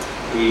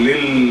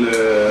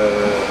للحاج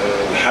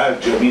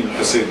امين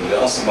حسين اللي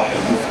اصبح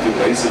المفتي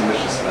ورئيس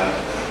المجلس العام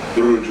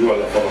بالرجوع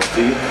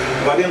لفلسطين،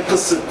 وبعدين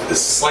قصه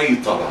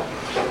السيطره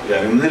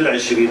يعني من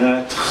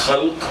العشرينات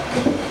خلق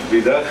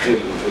بداخل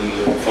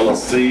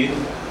فلسطين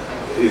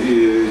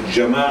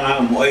جماعه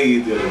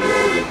مؤيده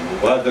للاردن،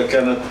 وهذا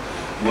كانت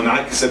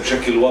منعكسه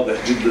بشكل واضح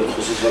جدا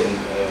خصوصا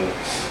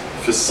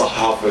في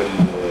الصحافه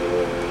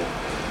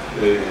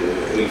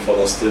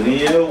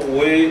الفلسطينيه،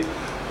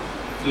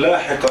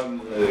 ولاحقا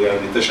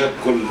يعني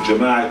تشكل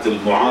جماعه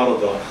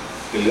المعارضه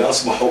اللي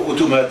اصبحوا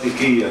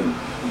اوتوماتيكيا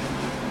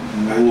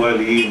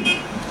موالين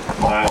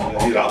مع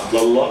الامير عبد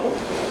الله،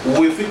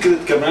 وفكره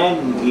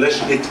كمان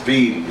لجنه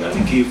بيل، يعني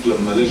كيف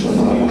لما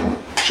لجنه بيل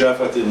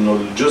شافت انه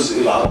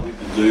الجزء العربي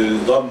بده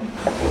ينضم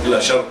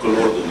الى شرق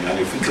الاردن،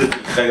 يعني فكره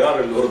الخيار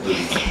الاردني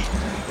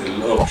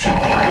الاوبشن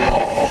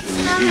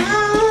اللي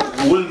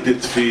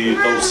ولدت في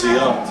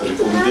توصيات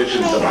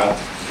ريكومنديشن تبعت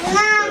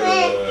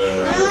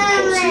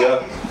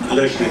توصيات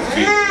لجنه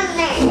بيل.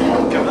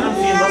 كمان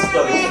في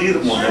مصدر كثير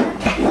مهم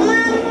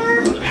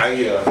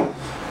الحقيقه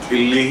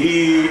اللي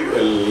هي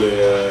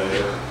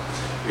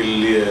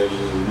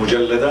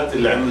المجلدات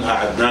اللي عملها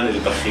عدنان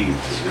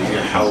البخيت، اللي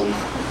هي حول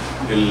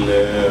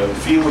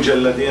في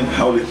مجلدين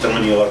حول ال 48،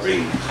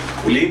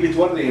 واللي هي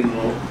بتوري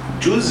انه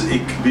جزء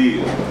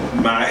كبير،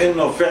 مع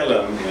انه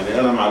فعلا يعني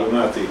انا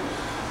معلوماتي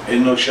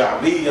انه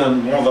شعبيا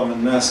معظم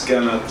الناس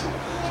كانت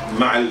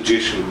مع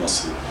الجيش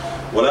المصري،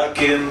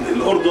 ولكن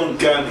الاردن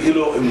كان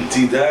له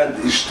امتداد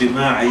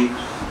اجتماعي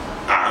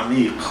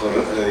عميق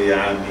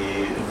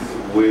يعني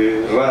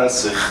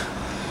وراسخ،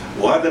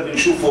 وهذا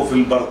بنشوفه في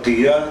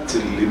البرقيات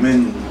اللي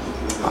من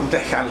عم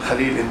تحكي عن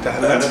الخليل انت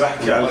هلا؟ انا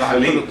بحكي عن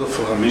الخليل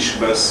مش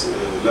بس،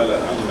 لا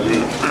عن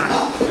الخليل.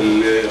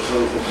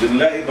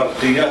 بنلاقي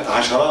برقيات،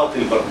 عشرات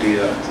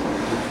البرقيات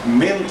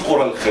من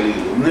قرى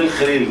الخليل ومن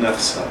الخليل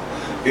نفسها،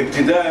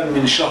 ابتداء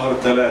من شهر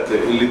 3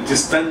 اللي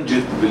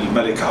بتستنجد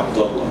بالملك عبد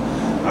الله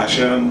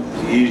عشان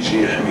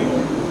يجي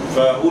يحميهم.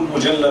 فهو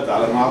المجلد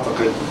على ما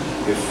اعتقد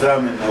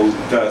الثامن او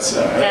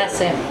التاسع.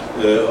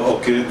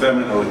 اوكي،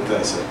 الثامن او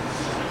التاسع.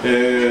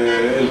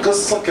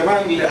 القصة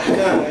كمان اللي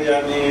أحكاها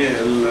يعني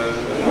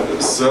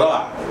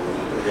الصراع،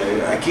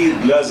 يعني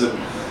أكيد لازم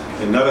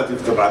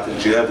الناراتيف تبعت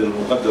الجهاد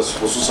المقدس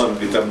خصوصا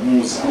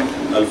بتموز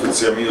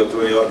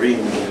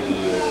 1948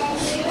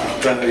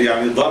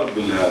 يعني ضرب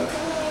هذا.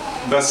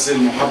 بس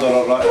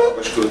المحاضرة الرائعة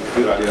بشكر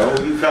كثير عليها،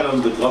 وهي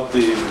فعلا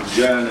بتغطي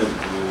جانب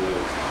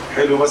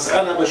حلو، بس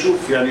أنا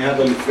بشوف يعني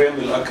هذا الفريم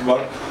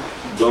الأكبر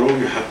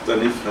ضروري حتى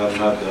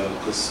نفهم هذا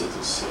قصة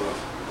الصراع.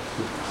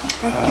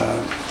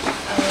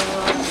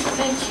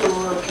 Thank you,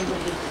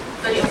 Kimberly.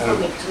 Very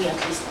informative to me, at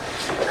least.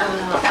 I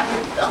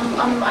don't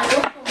know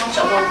much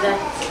about that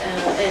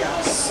era,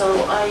 so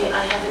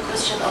I have a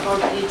question about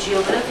the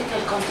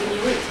geographical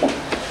continuity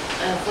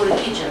for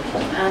Egypt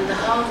and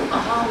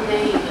how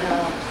they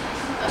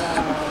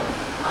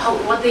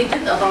what they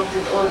did about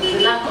it, or the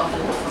lack of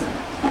it,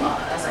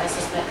 as I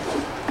suspect.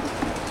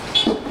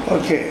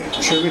 Okay,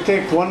 shall we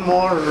take one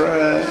more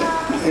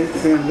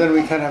and then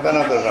we can have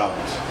another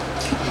round?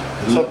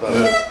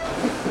 تفضل.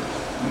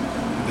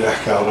 بدي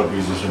احكي عربي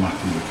اذا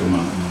سمحتي لي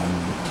كمان،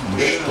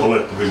 مش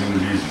طلعت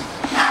بالانجليزي.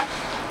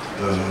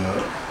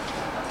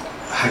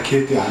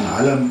 حكيتي عن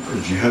علم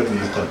الجهاد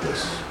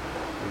المقدس،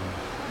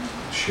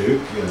 مش هيك؟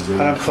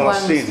 علم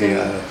فلسطين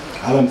هي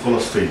علم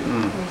فلسطين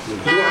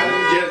اللي هو علم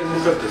الجهاد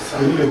المقدس.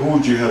 اللي هو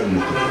الجهاد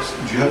المقدس.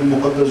 الجهاد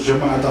المقدس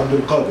جماعة عبد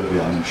القادر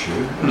يعني مش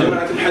هيك؟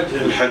 جماعة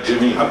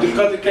الحج. عبد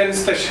القادر كان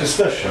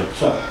استشهد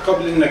صح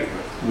قبل النكبة.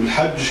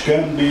 والحج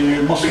كان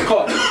بمصر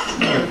بالقاهرة.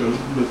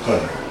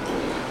 بالقاهرة.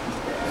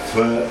 ف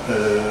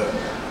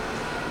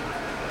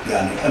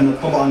يعني أنا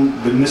طبعا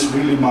بالنسبة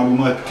لي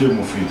معلومات كثير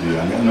مفيدة،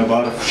 يعني أنا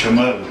بعرف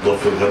شمال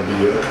الضفة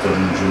الغربية أكثر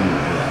من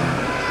جنوب،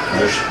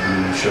 يعني عشت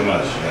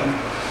بالشمال يعني.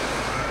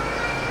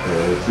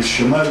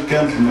 بالشمال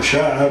كانت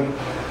المشاعر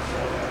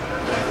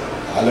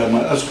على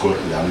ما أذكر،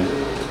 يعني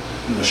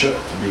نشأت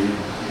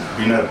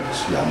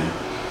بنابلس، يعني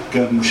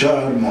كانت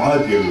مشاعر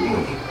معادية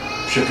للأردن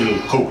بشكل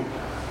قوي.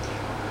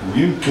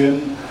 ويمكن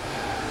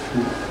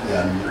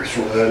يعني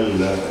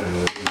سؤال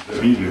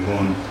زميلي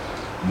هون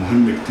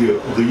مهم كتير،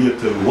 قضية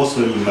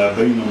الوصل ما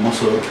بين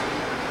مصر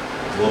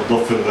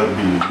والضفة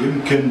الغربية.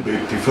 يمكن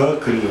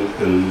باتفاق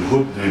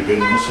الهدنة بين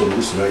مصر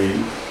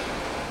وإسرائيل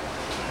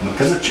ما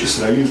كانتش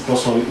إسرائيل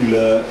تصل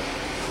إلى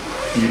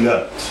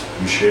إيلات،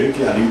 مش هيك؟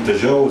 يعني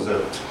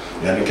تجاوزت،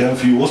 يعني كان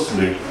في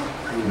وصلة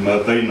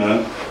ما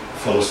بين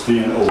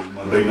فلسطين أو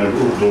ما بين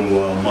الأردن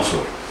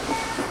ومصر،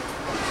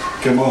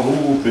 كما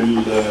هو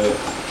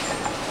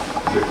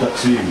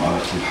بالتقسيم على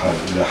كل حال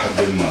إلى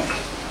حد ما.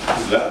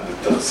 لا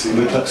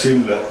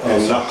بالتقسيم لا.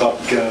 النقب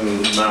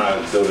كان مع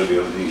الدولة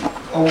اليهودية،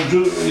 أو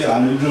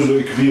يعني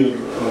جزء كبير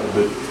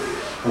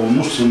أو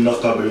نص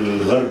النقب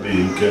الغربي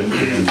يمكن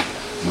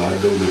مع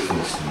الدولة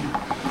الفلسطينية.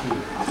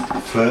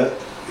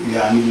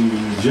 فيعني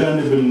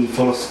الجانب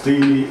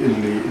الفلسطيني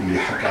اللي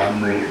حكى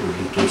عنه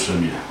الدكتور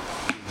سميح،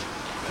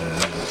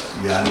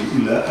 يعني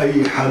إلى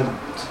أي حد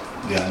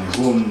يعني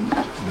هون،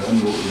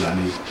 لأنه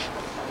يعني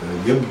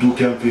يبدو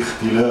كان في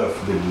اختلاف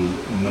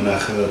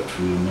بالمناخات في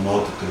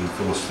المناطق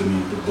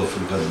الفلسطينية بالضفة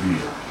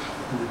الغربية،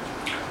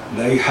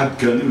 لأي حد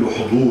كان له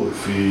حضور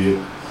في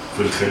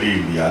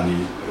الخليل، يعني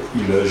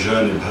إلى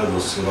جانب هذا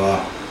الصراع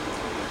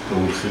أو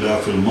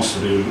الخلاف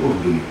المصري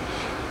الأردني.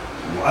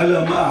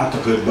 وعلى ما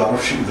أعتقد،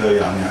 بعرفش إذا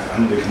يعني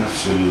عندك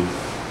نفس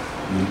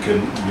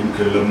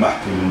يمكن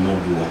لمحتي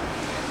للموضوع،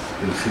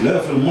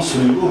 الخلاف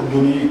المصري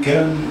الأردني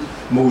كان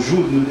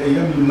موجود من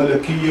أيام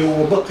الملكية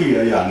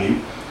وبقي يعني،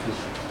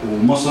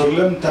 ومصر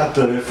لم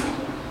تعترف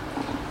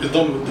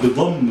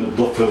بضم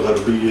الضفة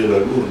الغربية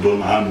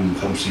للأردن عام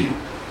 50،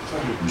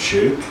 مش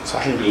هيك؟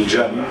 صحيح.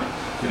 الجامعة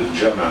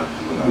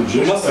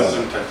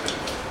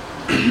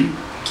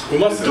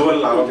ومصر الدول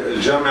العربية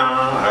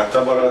الجامعة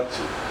اعتبرت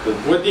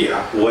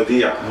وديعة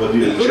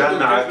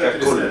الجامعة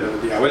ككل،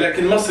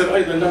 ولكن مصر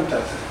أيضا لم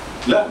تعترف.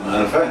 لا ما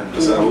أنا فاهم،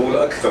 بس أنا بقول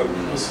أكثر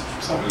من مصر.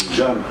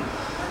 الجامعة.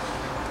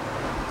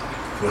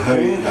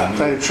 يعني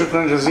طيب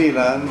شكرا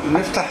جزيلا.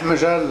 نفتح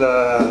مجال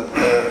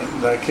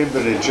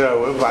لكيمبرلي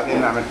تجاوب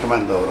وبعدين نعمل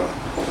كمان دورة.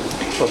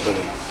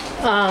 تفضلي.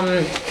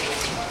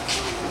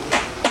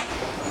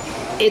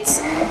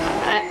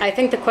 I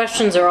think the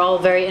questions are all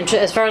very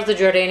interesting. As far as the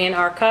Jordanian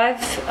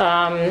archive,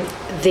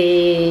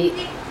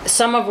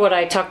 some of what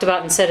I talked about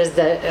and said is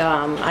that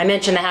I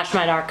mentioned the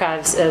Hashemite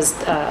archives as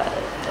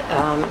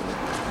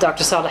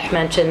Dr. Saleh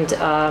mentioned,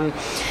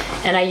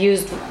 and I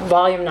used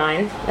volume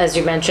 9 as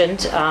you mentioned.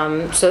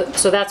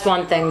 So that's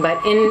one thing. But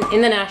in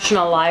the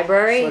National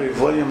Library, sorry,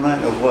 volume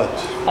 9 of what?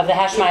 Of the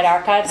Hashemite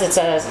archives. It's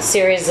a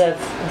series of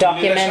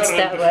documents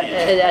that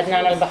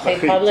Adnan al-Bakhit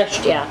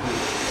published. Yeah.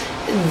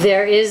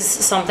 There is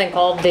something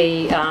called the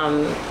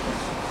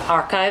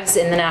archives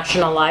in the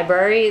National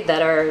Library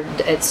that are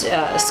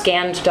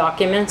scanned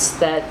documents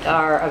that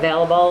are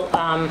available,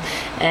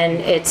 and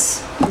it's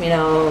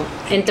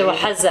into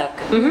Hazak.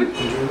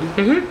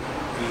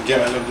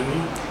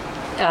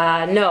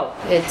 No,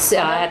 it's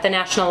at the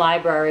National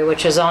Library,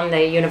 which is on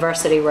the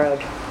University Road.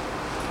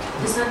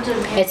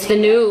 It's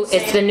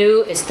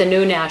the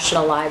new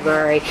National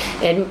Library.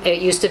 It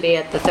used to be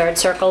at the Third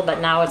Circle, but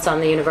now it's on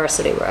the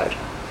University Road.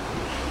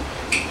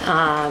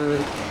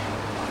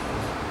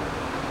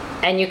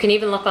 And you can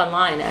even look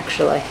online,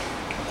 actually.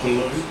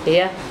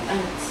 Yeah.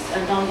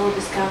 And download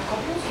the scanned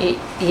copies?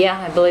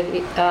 Yeah, I believe.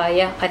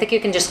 Yeah, I think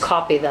you can just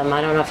copy them. I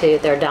don't know if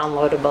they're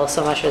downloadable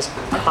so much as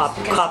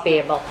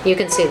copyable. You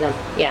can see them.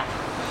 Yeah.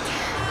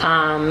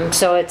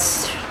 So it's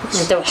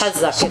into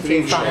Hazak if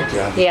you find.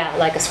 Yeah,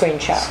 like a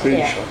screenshot.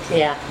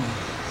 Yeah.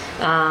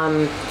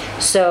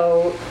 So.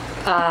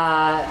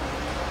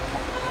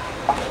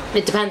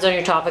 It depends on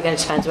your topic and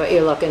it depends what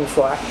you're looking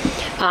for.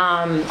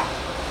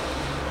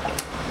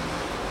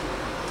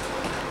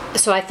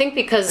 So I think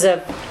because of,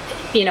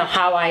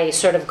 how I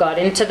sort of got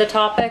into the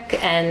topic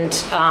and,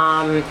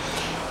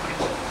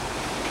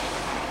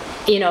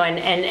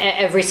 and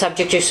every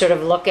subject you sort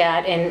of look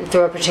at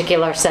through a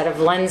particular set of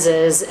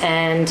lenses,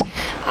 and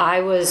I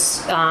was,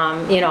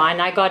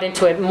 and I got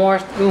into it more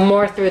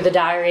through the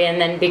diary and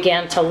then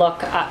began to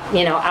look,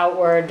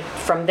 outward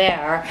from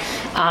there,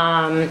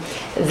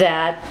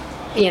 that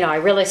I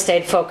really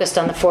stayed focused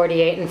on the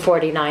 48 and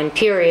 49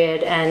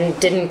 period and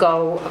didn't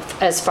go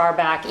as far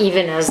back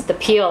even as the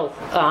Peel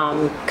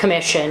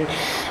Commission.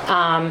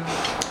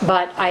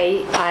 But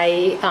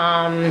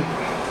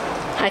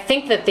I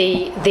think that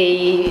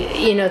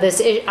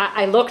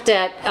I looked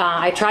at,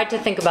 I tried to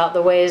think about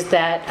the ways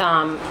that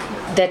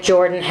that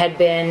Jordan had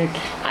been,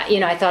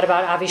 I thought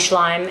about Avi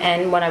Shlaim,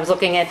 and when I was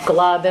looking at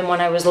Glab, and when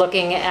I was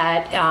looking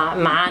at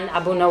Ma'an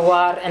Abu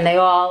Nawar, and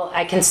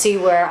I can see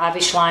where Avi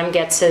Shlaim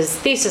gets his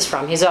thesis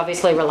from. He's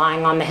obviously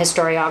relying on the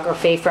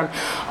historiography from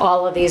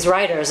all of these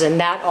writers, and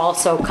that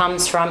also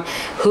comes from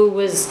who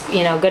was,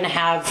 going to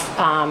have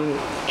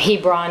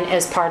Hebron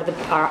as part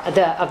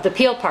of the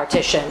Peel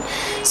partition.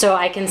 So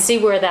I can see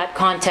where that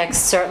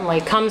context certainly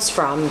comes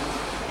from.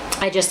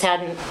 I just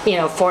hadn't,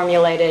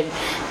 formulated,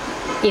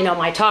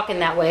 my talk in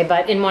that way.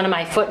 But in one of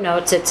my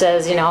footnotes, it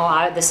says,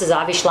 this is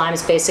Avi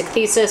Shlaim's basic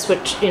thesis,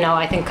 which,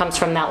 I think comes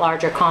from that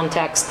larger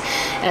context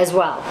as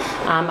well.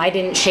 I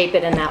didn't shape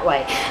it in that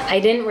way. I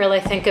didn't really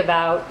think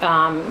about,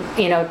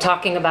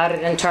 talking about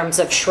it in terms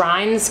of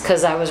shrines,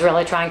 because I was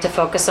really trying to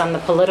focus on the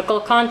political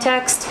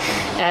context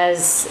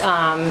as,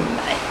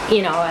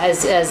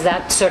 as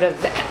that sort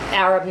of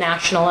Arab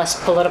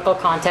nationalist political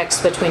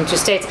context between two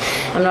states.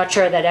 I'm not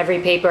sure that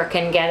every paper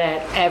can get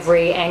at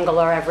every angle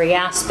or every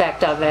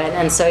aspect of it,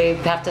 and so you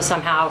have to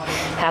somehow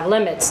have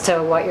limits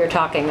to what you're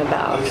talking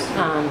about.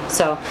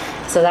 So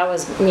that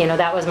was,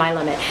 that was my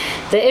limit.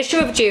 The issue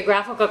of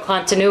geographical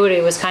continuity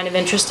was kind of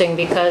interesting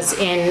because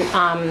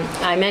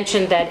I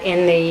mentioned that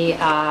in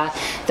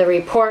the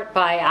report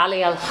by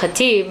Ali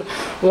Al-Khatib,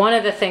 one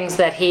of the things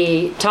that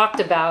he talked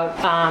about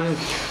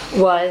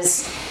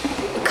was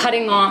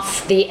cutting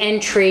off the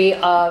entry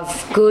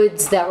of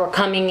goods that were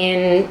coming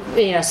in,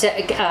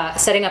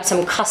 setting up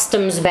some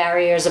customs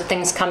barriers of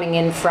things coming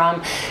in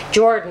from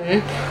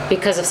Jordan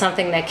because of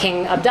something that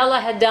King Abdullah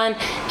had done.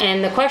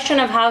 And the question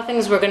of how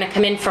things were going to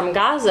come in from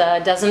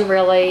Gaza doesn't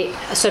really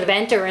sort of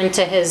enter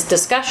into his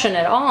discussion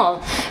at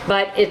all.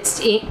 But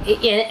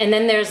and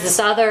then there's this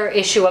other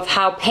issue of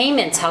how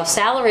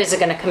salaries are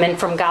going to come in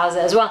from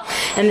Gaza as well.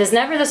 And there's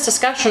never this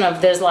discussion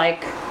of there's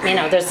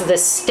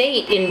this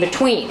state in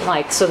between,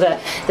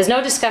 there's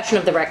no discussion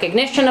of the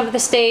recognition of the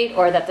state,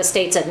 or that the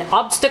state's an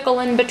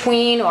obstacle in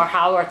between, or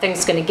how are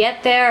things going to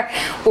get there,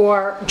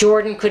 or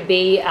Jordan could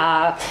be,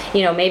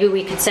 maybe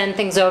we could send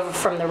things over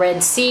from the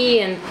Red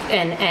Sea,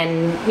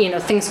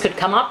 and things could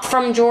come up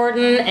from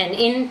Jordan and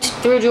in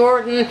through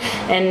Jordan,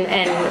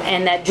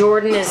 and that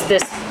Jordan is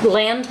this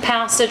land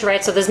passage,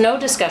 right? So there's no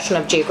discussion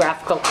of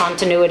geographical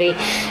continuity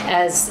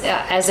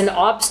as an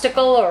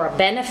obstacle or a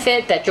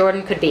benefit, that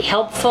Jordan could be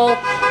helpful.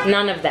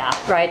 None of that,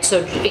 right?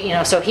 So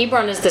so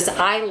Hebron is this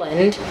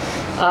island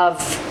of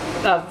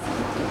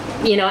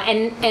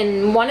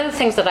and one of the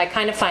things that I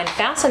kind of find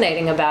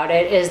fascinating about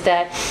it is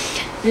that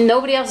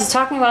nobody else is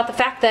talking about the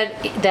fact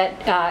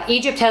that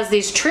Egypt has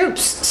these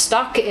troops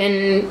stuck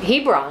in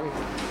Hebron.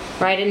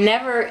 Right, it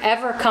never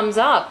ever comes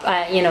up.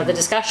 The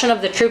discussion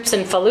of the troops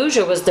in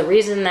Fallujah was the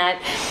reason that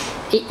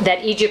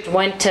Egypt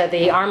went to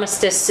the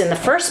armistice in the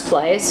first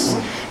place,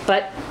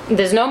 but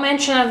there's no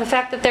mention of the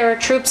fact that there are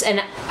troops,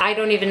 and I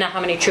don't even know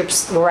how many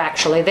troops were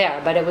actually there,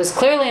 but it was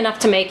clearly enough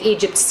to make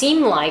Egypt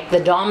seem like the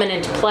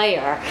dominant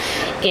player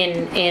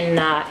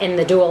in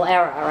the dual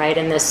era, right?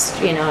 In this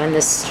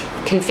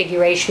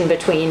configuration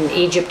between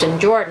Egypt and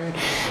Jordan.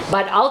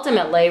 But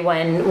ultimately,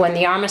 when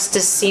the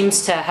armistice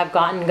seems to have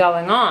gotten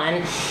going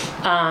on,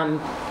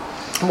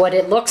 what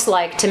it looks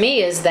like to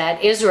me is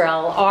that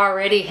Israel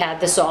already had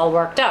this all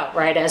worked out,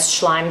 right? As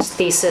Schleim's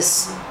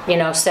thesis,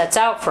 sets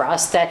out for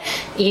us, that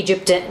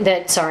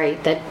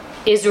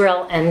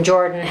Israel and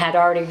Jordan had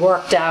already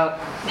worked out,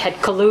 had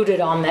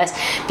colluded on this,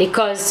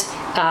 because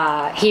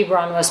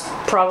Hebron was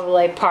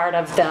probably part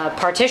of the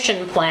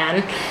partition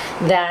plan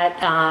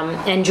that,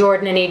 and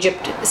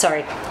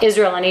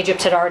Israel and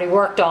Egypt had already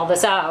worked all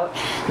this out,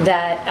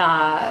 that,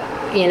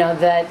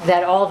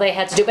 that all they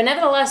had to do, but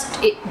nevertheless,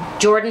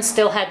 Jordan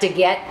still had to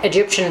get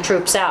Egyptian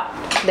troops out.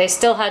 They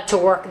still had to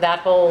work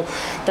that whole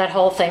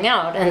thing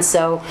out, and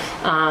so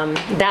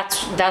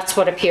that's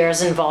what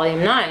appears in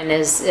Volume 9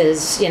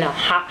 is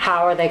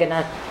how are they going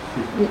to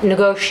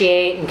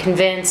negotiate and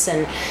convince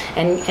and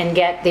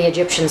get the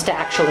Egyptians to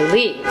actually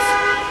leave.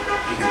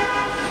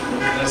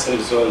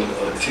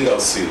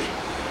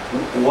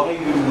 Why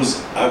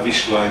use Avi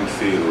Shlaim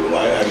theory?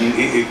 I mean,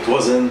 it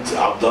wasn't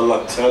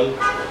Abdullah Tal,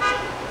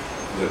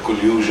 the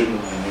collusion.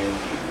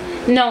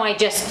 No,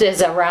 just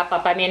as a wrap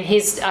up. I mean,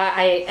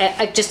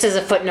 just as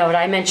a footnote,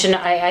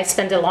 I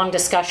spent a long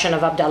discussion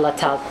of Abdullah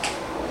Tal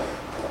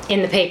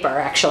in the paper.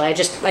 Actually, I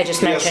just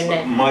mentioned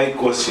it. My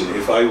question: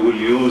 if I will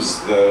use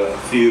the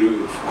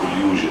theory of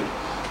collusion,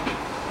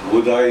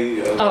 would I?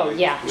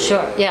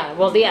 Sure. Yeah.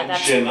 Well,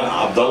 mention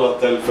Abdullah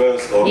Tal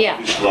first, or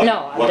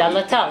no,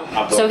 Abdullah Tal.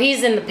 So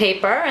he's in the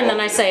paper, and then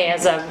I say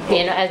as a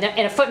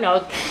in a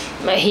footnote,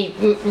 he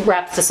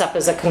wraps this up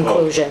as a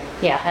conclusion.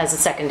 As a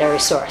secondary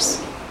source.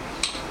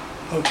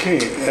 Okay,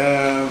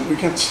 we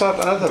can start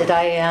another. Did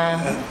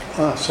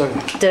I? Sorry.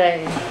 Did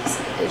I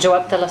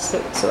جاوبت على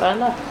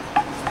سؤالك؟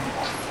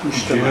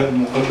 الجهاد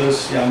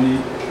المقدس يعني.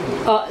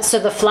 So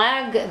the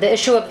flag, the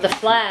issue of the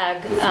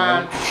flag.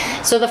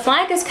 So the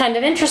flag is kind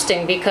of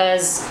interesting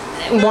because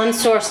one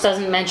source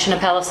doesn't mention a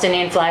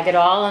Palestinian flag at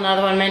all,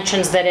 another one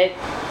mentions that it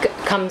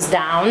comes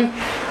down.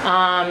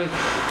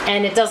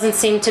 And it doesn't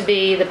seem to be,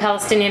 the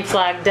Palestinian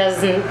flag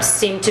doesn't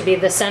seem to be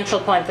the central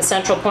point. The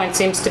central point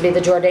seems to be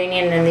the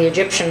Jordanian and the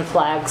Egyptian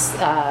flags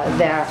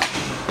there.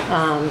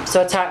 So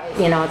it's hard,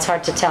 it's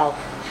hard to tell.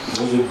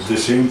 Was it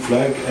the same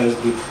flag as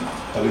the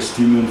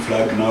Palestinian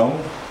flag now?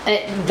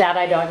 That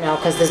I don't know,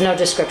 because there's no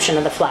description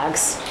of the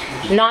flags.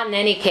 Not in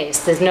any case.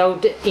 There's no,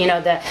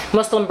 the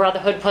Muslim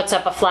Brotherhood puts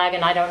up a flag,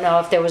 and I don't know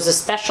if there was a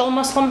special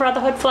Muslim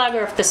Brotherhood flag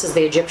or if this is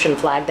the Egyptian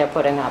flag they're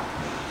putting up.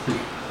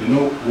 You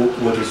know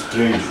what is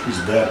strange is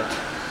that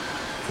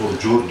for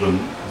Jordan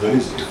there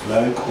is a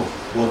flag of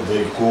what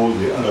they call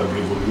the Arab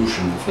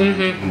Revolution of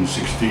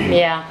 1916,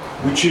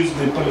 which is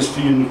the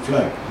Palestinian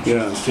flag, which is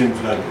the same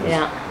flag as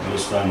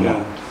Palestine now.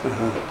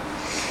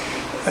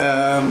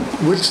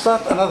 We'll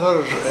start another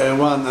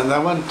one, and I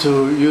want to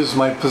use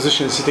my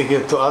position sitting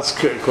here to ask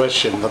a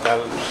question, but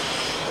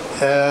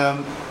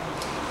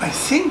I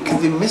think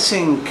the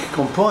missing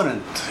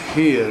component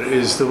here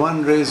is the one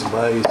raised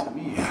by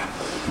Samir,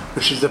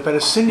 which is the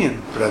Palestinian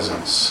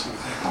presence.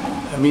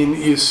 I mean,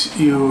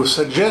 you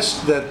suggest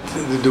that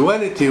the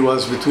duality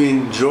was between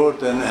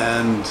Jordan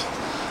and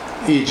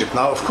Egypt.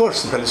 Now, of course,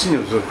 the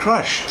Palestinians were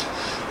crushed,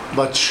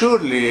 but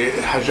surely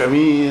Hajj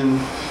Amin,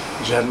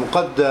 Jihad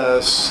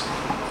Muqaddas,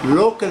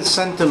 local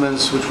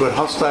sentiments which were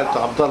hostile to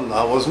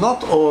Abdullah was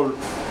not all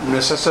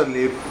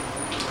necessarily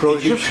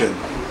pro-Egyptian.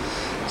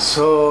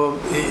 So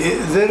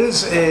there is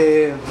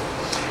a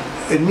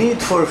need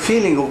for a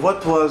feeling of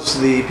what was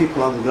the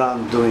people on the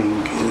ground doing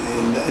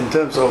in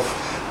terms of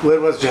where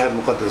was Jihad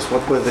Muqaddas,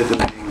 what were they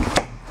doing?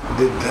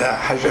 Did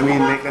Hajj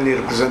Amin make any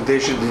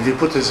representation? Did he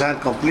put his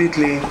hand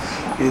completely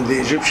in the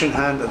Egyptian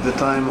hand at the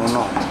time or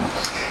not?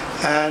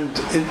 And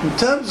in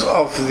terms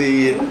of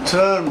the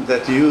term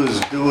that you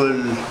used,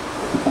 dual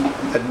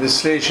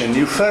administration,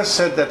 you first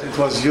said that it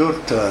was your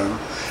term.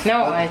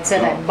 No, I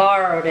said I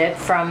borrowed it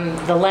from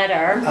the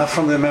letter.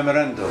 From the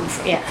memorandum.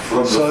 Yeah.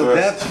 So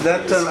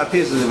that term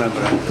appears in the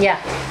memorandum. Yeah.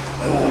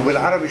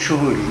 وبالعربي شو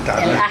هو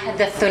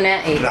العهد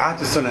الثنائي.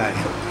 العهد الثنائي.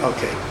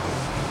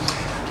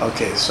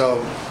 Okay,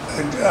 so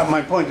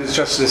my point is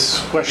just this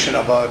question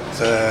about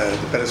the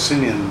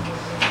Palestinian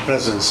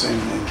presence in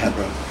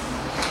Hebron.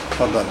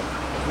 Fadal.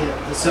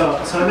 Yeah, so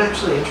I'm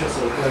actually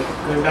interested,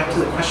 going back to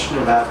the question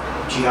about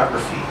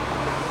geography.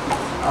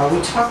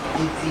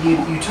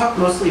 You talk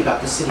mostly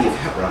about the city of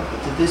Hebron,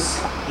 but did this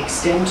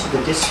extend to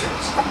the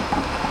district?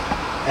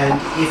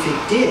 And if it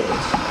did,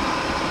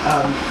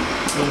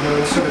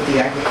 in sort of the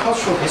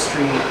agricultural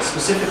history,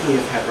 specifically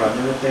of Hebron,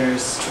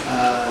 there's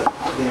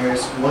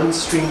one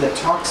stream that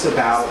talks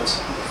about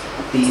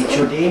the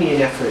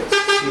Jordanian efforts to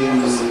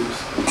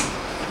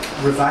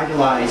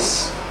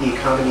revitalize the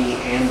economy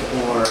and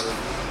or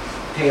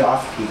pay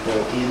off people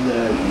in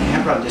the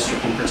Hebron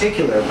district in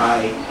particular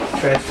by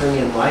transferring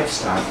in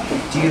livestock.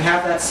 Do you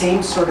have that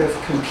same sort of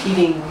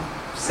competing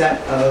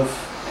set of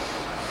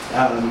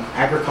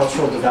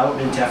agricultural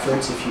development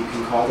efforts, if you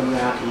can call them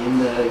that, in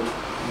the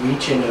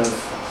region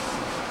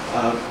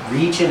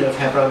of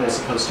Hebron as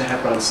opposed to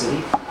Hebron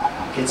city?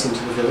 Gets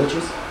into the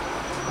villages.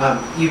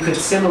 You could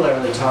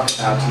similarly talk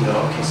about,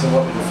 okay, so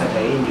what were the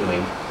Fedayeen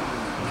doing?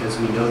 Because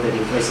we know that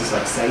in places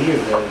like Sair,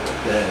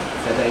 the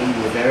Fedayeen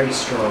were very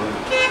strong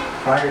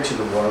prior to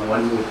the war.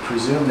 One would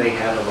presume they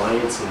had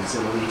alliances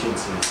and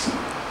allegiances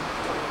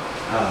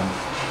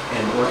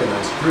and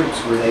organized groups.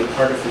 Were they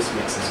part of this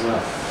mix as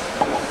well?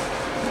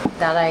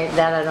 That I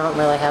don't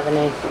really have an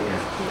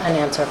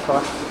answer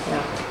for.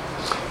 Yeah.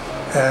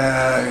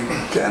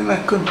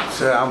 كأنك كنت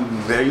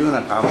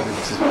بعيونك عم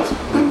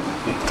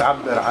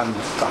بتعبر عن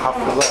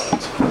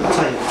تحفظات.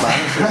 طيب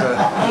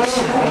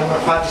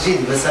بعد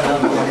جديد بس أنا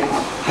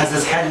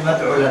حاسس حالي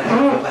مدعو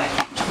للحكي.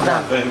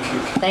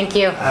 Thank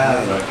you.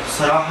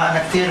 صراحة أنا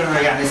كثير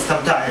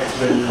استمتعت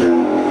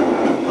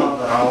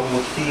بالمحاضرة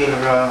وكثير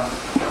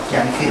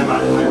فيها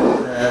معلومات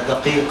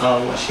دقيقة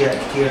وأشياء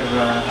كثير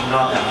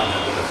رائعة.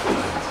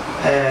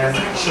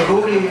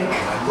 شعوري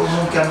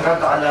ممكن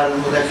رد على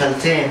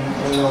المداخلتين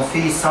إنه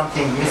في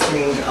something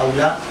missing أو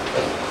لا.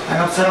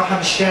 أنا بصراحة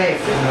مش شايف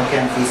إنه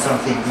كان في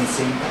something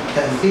missing.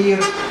 تأثير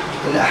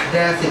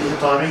الأحداث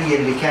الإطارية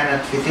اللي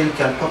كانت في تلك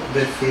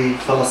الحقبة في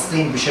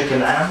فلسطين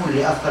بشكل عام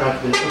واللي أثرت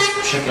بالقدس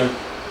بشكل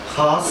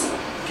خاص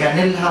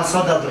كان لها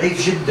صدى ضعيف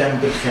جدا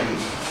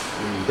بالخليل.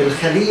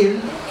 بالخليل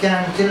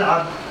كانت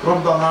تلعب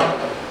ربما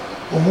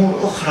أمور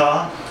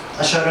أخرى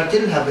أشارت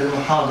لها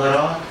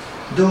بالمحاضرة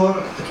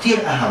دور كتير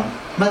أهم،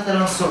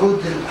 مثلا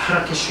صعود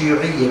الحركة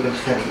الشيوعية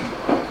بالخليل.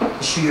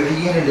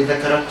 الشيوعيين اللي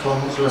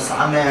ذكرتهم مخلص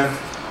عمر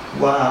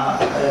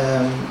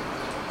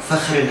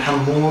وفخر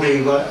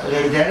الحموري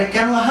وغير ذلك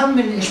كانوا أهم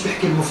من إيش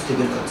بيحكي المفتي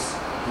بالقدس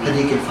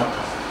هذيك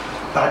الفترة.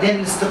 بعدين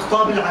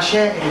الاستقطاب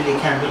العشائري اللي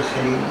كان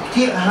بالخليل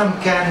كتير أهم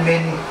كان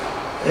من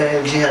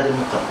الجهاد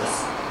المقدس.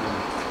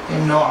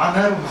 إنه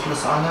عمر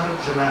ومخلص عمر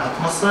وجماعة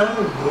مصر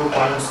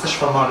وبروحوا على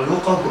مستشفى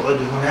مارلوقا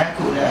وبقعدوا هناك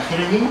وإلى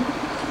آخره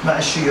مع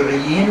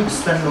الشيوعيين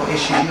وبيستنوا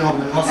إيش يجيهم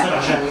من مصر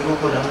عشان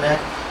يروحوا لهناك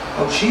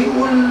أو شيء.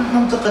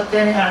 والمنطقة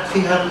الثانية قاعد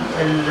فيها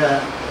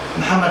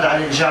محمد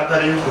علي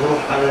الجعبري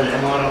وبروح على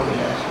العمارة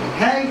وإلى آخره.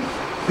 هاي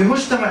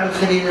بمجتمع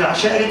الخليل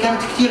العشائري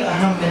كانت كثير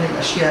أهم من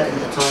الأشياء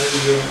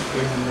الإطارية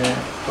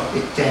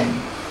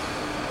الثانية.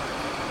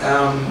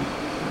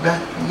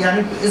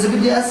 يعني إذا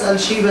بدي أسأل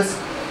شيء بس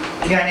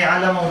يعني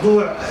على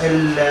موضوع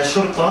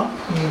الشرطة،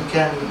 مين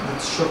كان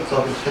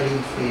الشرطة بالخليل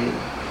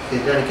في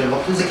ذلك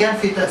الوقت، إذا كان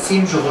في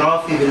تقسيم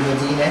جغرافي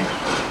بالمدينة،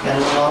 يعني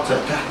مناطق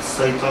تحت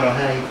السيطرة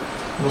هاي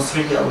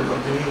المصرية أو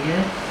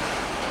الأردنية.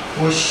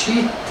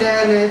 والشيء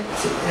الثالث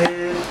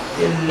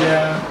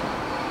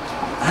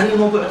هل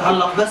الموضوع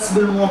يتعلق بس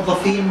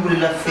بالموظفين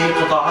ولا في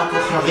قطاعات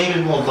أخرى غير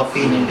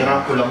الموظفين اللي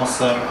راحوا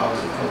لمصر أو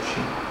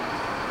شيء؟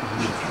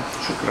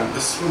 شكرا.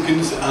 بس ممكن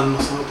نسأل عن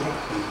مصادر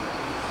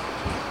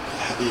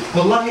الحديث.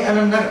 والله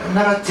أنا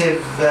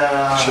نراتيف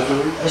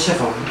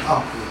شفوي.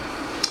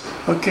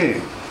 اوكي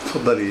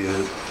تفضلي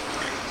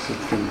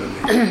ست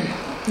كمبرلي.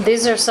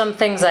 These are some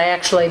things I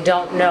actually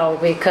don't know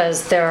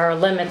because there are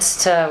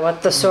limits to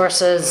what the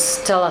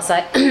sources tell us.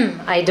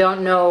 I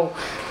don't know,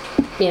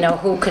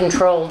 who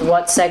controlled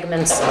what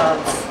segments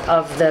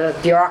of the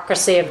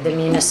bureaucracy of the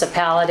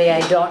municipality.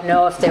 I don't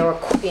know if they were,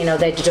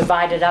 they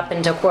divided up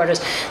into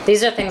quarters.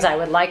 These are things I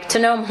would like to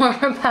know more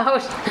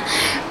about,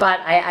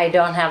 but I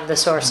don't have the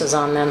sources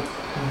on them.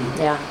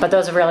 Yeah, but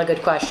those are really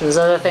good questions.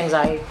 Those are things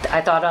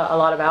I thought a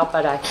lot about,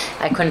 but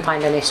I couldn't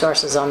find any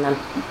sources on them.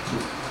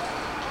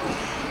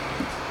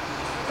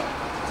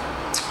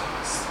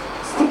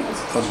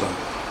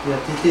 Yeah,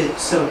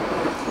 so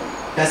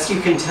best you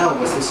can tell,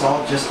 was this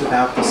all just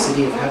about the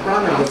city of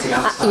Hebron, or was it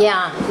outside?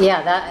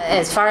 Yeah. That,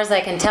 as far as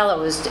I can tell,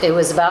 it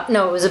was about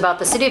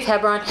the city of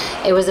Hebron.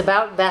 It was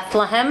about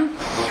Bethlehem.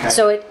 Okay.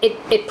 So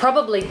it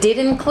probably did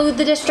include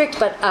the district,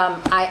 but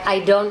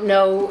I don't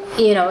know.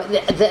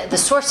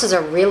 The sources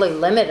are really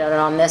limited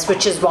on this,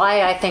 which is why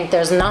I think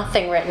there's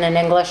nothing written in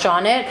English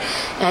on it,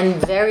 and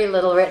very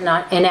little written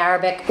in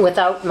Arabic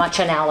without much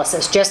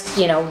analysis. Just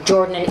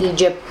Jordan and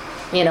Egypt,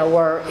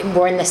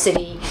 were in the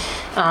city.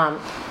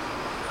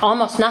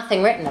 Almost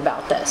nothing written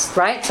about this,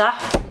 right?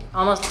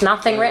 Almost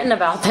nothing written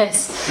about this.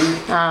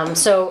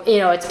 So,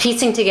 it's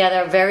piecing together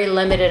a very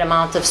limited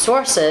amount of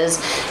sources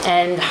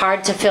and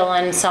hard to fill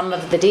in some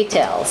of the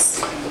details.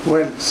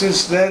 Well, since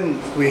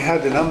then we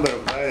had a number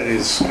of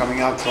diaries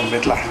coming out from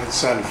Bethlehem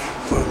itself,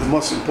 the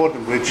most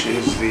important which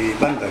is the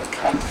Bandak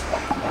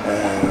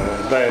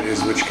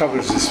diaries, which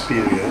covers this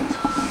period.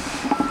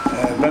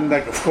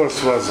 Bandak, of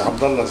course, was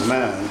Abdullah's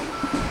man,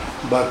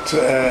 but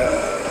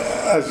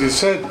as you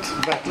said,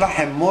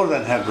 Bethlehem, more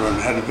than Hebron,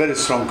 had a very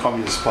strong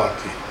communist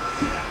party.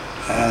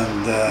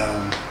 And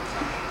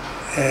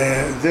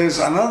there's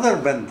another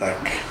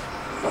Bandak,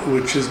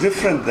 which is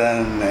different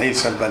than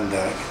Isa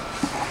al-Bandak,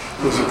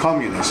 who's a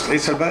communist.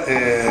 Isa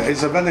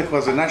al-Bandak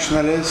was a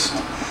nationalist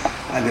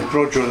and a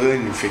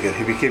pro-Jordanian figure.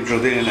 He became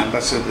Jordanian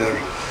ambassador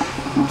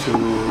to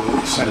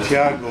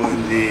Santiago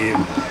in the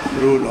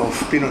rule of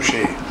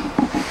Pinochet.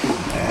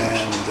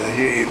 And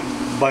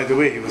by the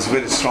way, he was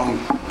very strong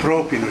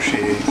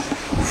pro-Pinochet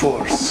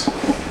force.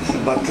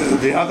 But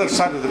the other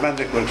side of the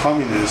Bandak were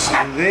communists,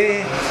 and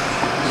they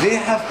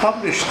have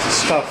published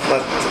stuff,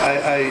 but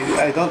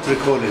I don't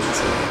recall it.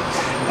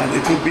 And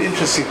it would be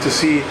interesting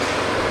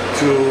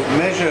to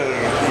measure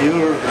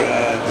your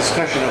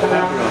discussion of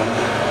Hebron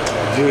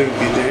during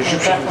the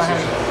Egyptian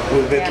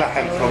with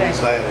Bethlehem from his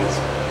diaries.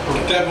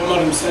 كتاب عمر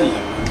مسلم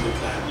من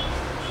بثلهم.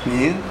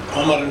 مين؟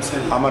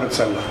 عمر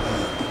مسلم.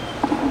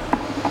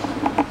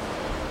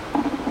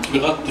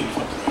 بغطي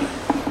الفترة.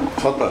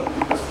 تفضل.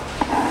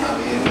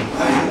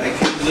 I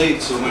came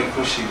late, so my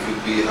question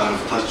could be out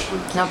of touch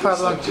with No the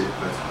problem. subject.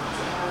 But,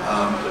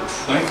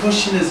 my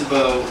question is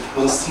about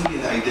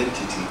Palestinian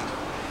identity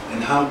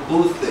and how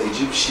both the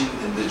Egyptian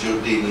and the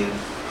Jordanian,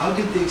 how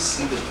did they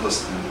see the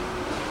Palestinian?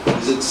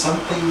 Is it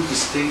something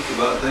distinct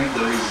about them?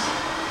 There is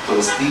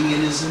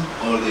Palestinianism,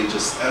 or are they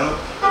just Arab,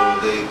 or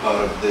are they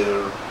part of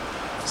their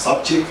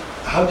subject?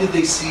 How did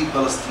they see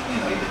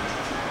Palestinian identity?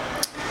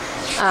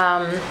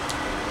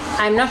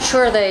 I'm not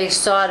sure they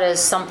saw it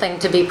as something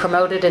to be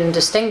promoted and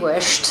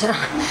distinguished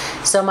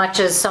so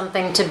much as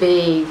something to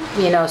be,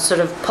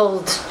 sort of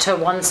pulled to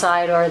one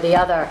side or the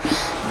other.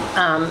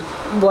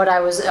 What I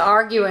was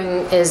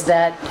arguing is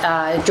that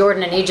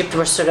Jordan and Egypt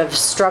were sort of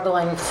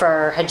struggling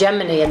for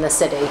hegemony in the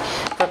city,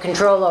 for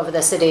control over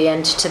the city,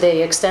 and to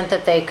the extent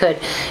that they could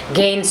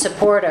gain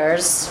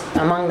supporters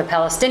among the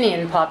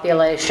Palestinian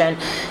population,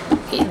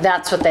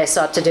 that's what they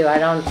sought to do. I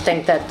don't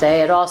think that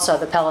they at all saw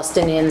the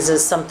Palestinians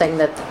as something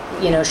that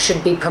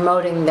should be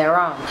promoting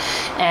their own.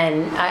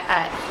 And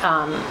I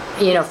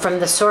from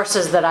the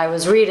sources that I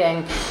was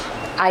reading,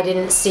 I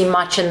didn't see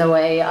much in the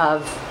way of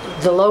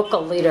the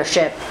local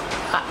leadership.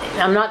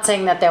 I'm not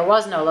saying that there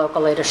was no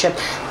local leadership.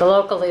 The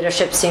local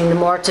leadership seemed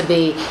more to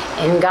be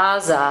in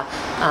Gaza,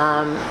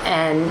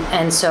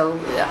 and so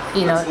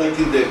It's like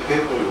in their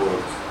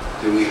paperwork.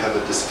 Do we have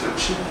a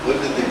description? What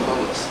did they call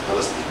us?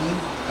 Palestinian?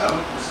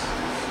 Arabs?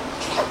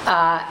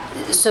 The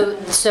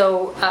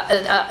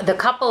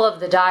couple of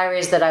the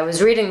diaries that I was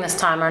reading this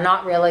time are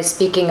not really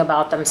speaking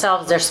about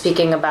themselves. They're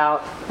speaking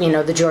about,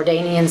 the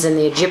Jordanians and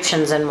the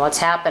Egyptians and what's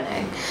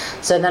happening.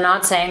 So they're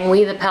not saying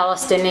we, the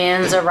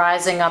Palestinians, are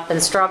rising up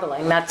and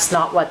struggling. That's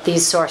not what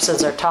these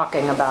sources are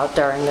talking about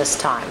during this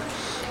time.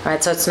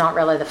 Right, so it's not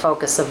really the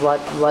focus of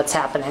what's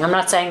happening. I'm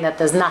not saying that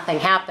there's nothing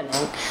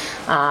happening,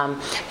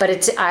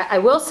 but I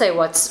will say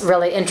what's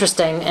really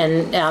interesting,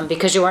 and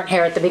because you weren't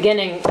here at the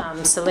beginning,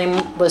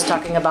 Salim was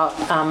talking about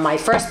my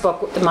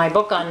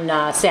book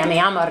on Sami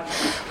Amr,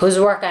 whose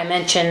work I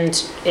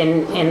mentioned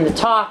in the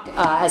talk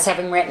as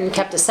having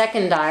kept a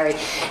second diary.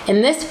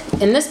 In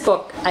this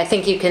book, I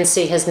think you can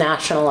see his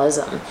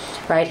nationalism.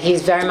 Right,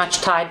 he's very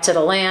much tied to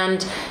the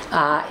land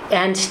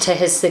and to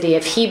his city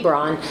of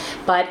Hebron,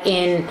 but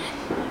in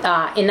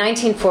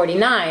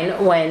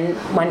 1949,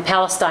 when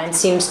Palestine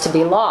seems to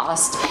be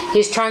lost,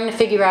 he's trying to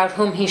figure out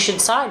whom he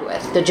should side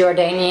with, the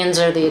Jordanians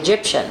or the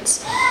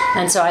Egyptians.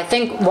 And so I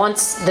think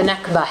once the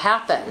Nakba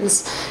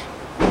happens,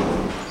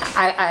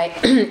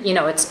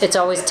 it's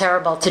always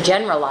terrible to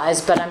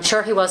generalize, but I'm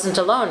sure he wasn't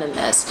alone in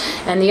this.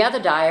 And the other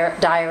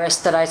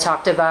diarist that I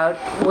talked about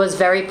was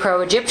very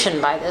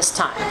pro-Egyptian by this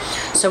time.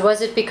 So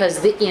was it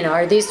because,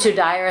 are these two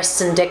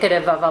diarists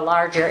indicative of a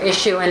larger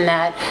issue in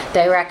that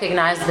they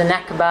recognize the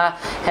Nakba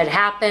had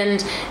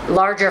happened,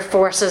 larger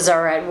forces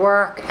are at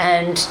work,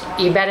 and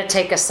you better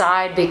take a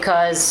side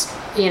because,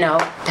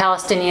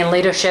 Palestinian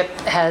leadership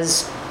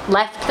has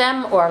left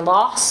them or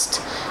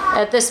lost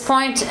at this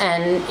point,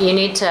 and you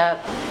need to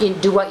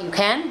do what you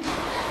can.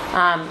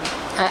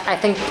 I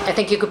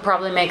think you could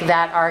probably make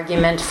that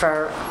argument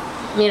for,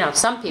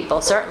 some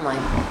people certainly,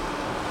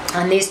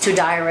 and these two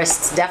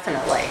diarists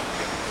definitely.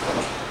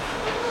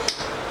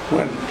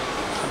 Well,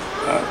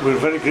 we're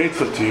very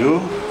grateful to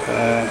you.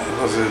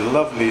 It was a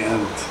lovely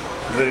and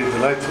very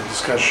delightful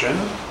discussion,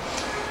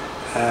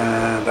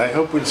 and I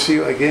hope we'll see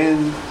you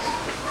again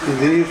in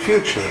the near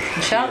future.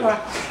 Inshallah.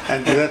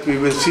 And that we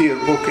will see your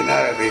book in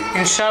Arabic.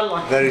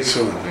 Inshallah. Very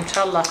soon.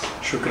 Inshallah.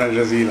 Shukran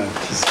jazeelan.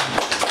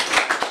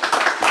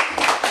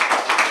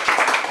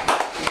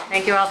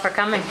 Thank you all for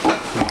coming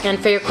and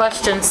for your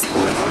questions.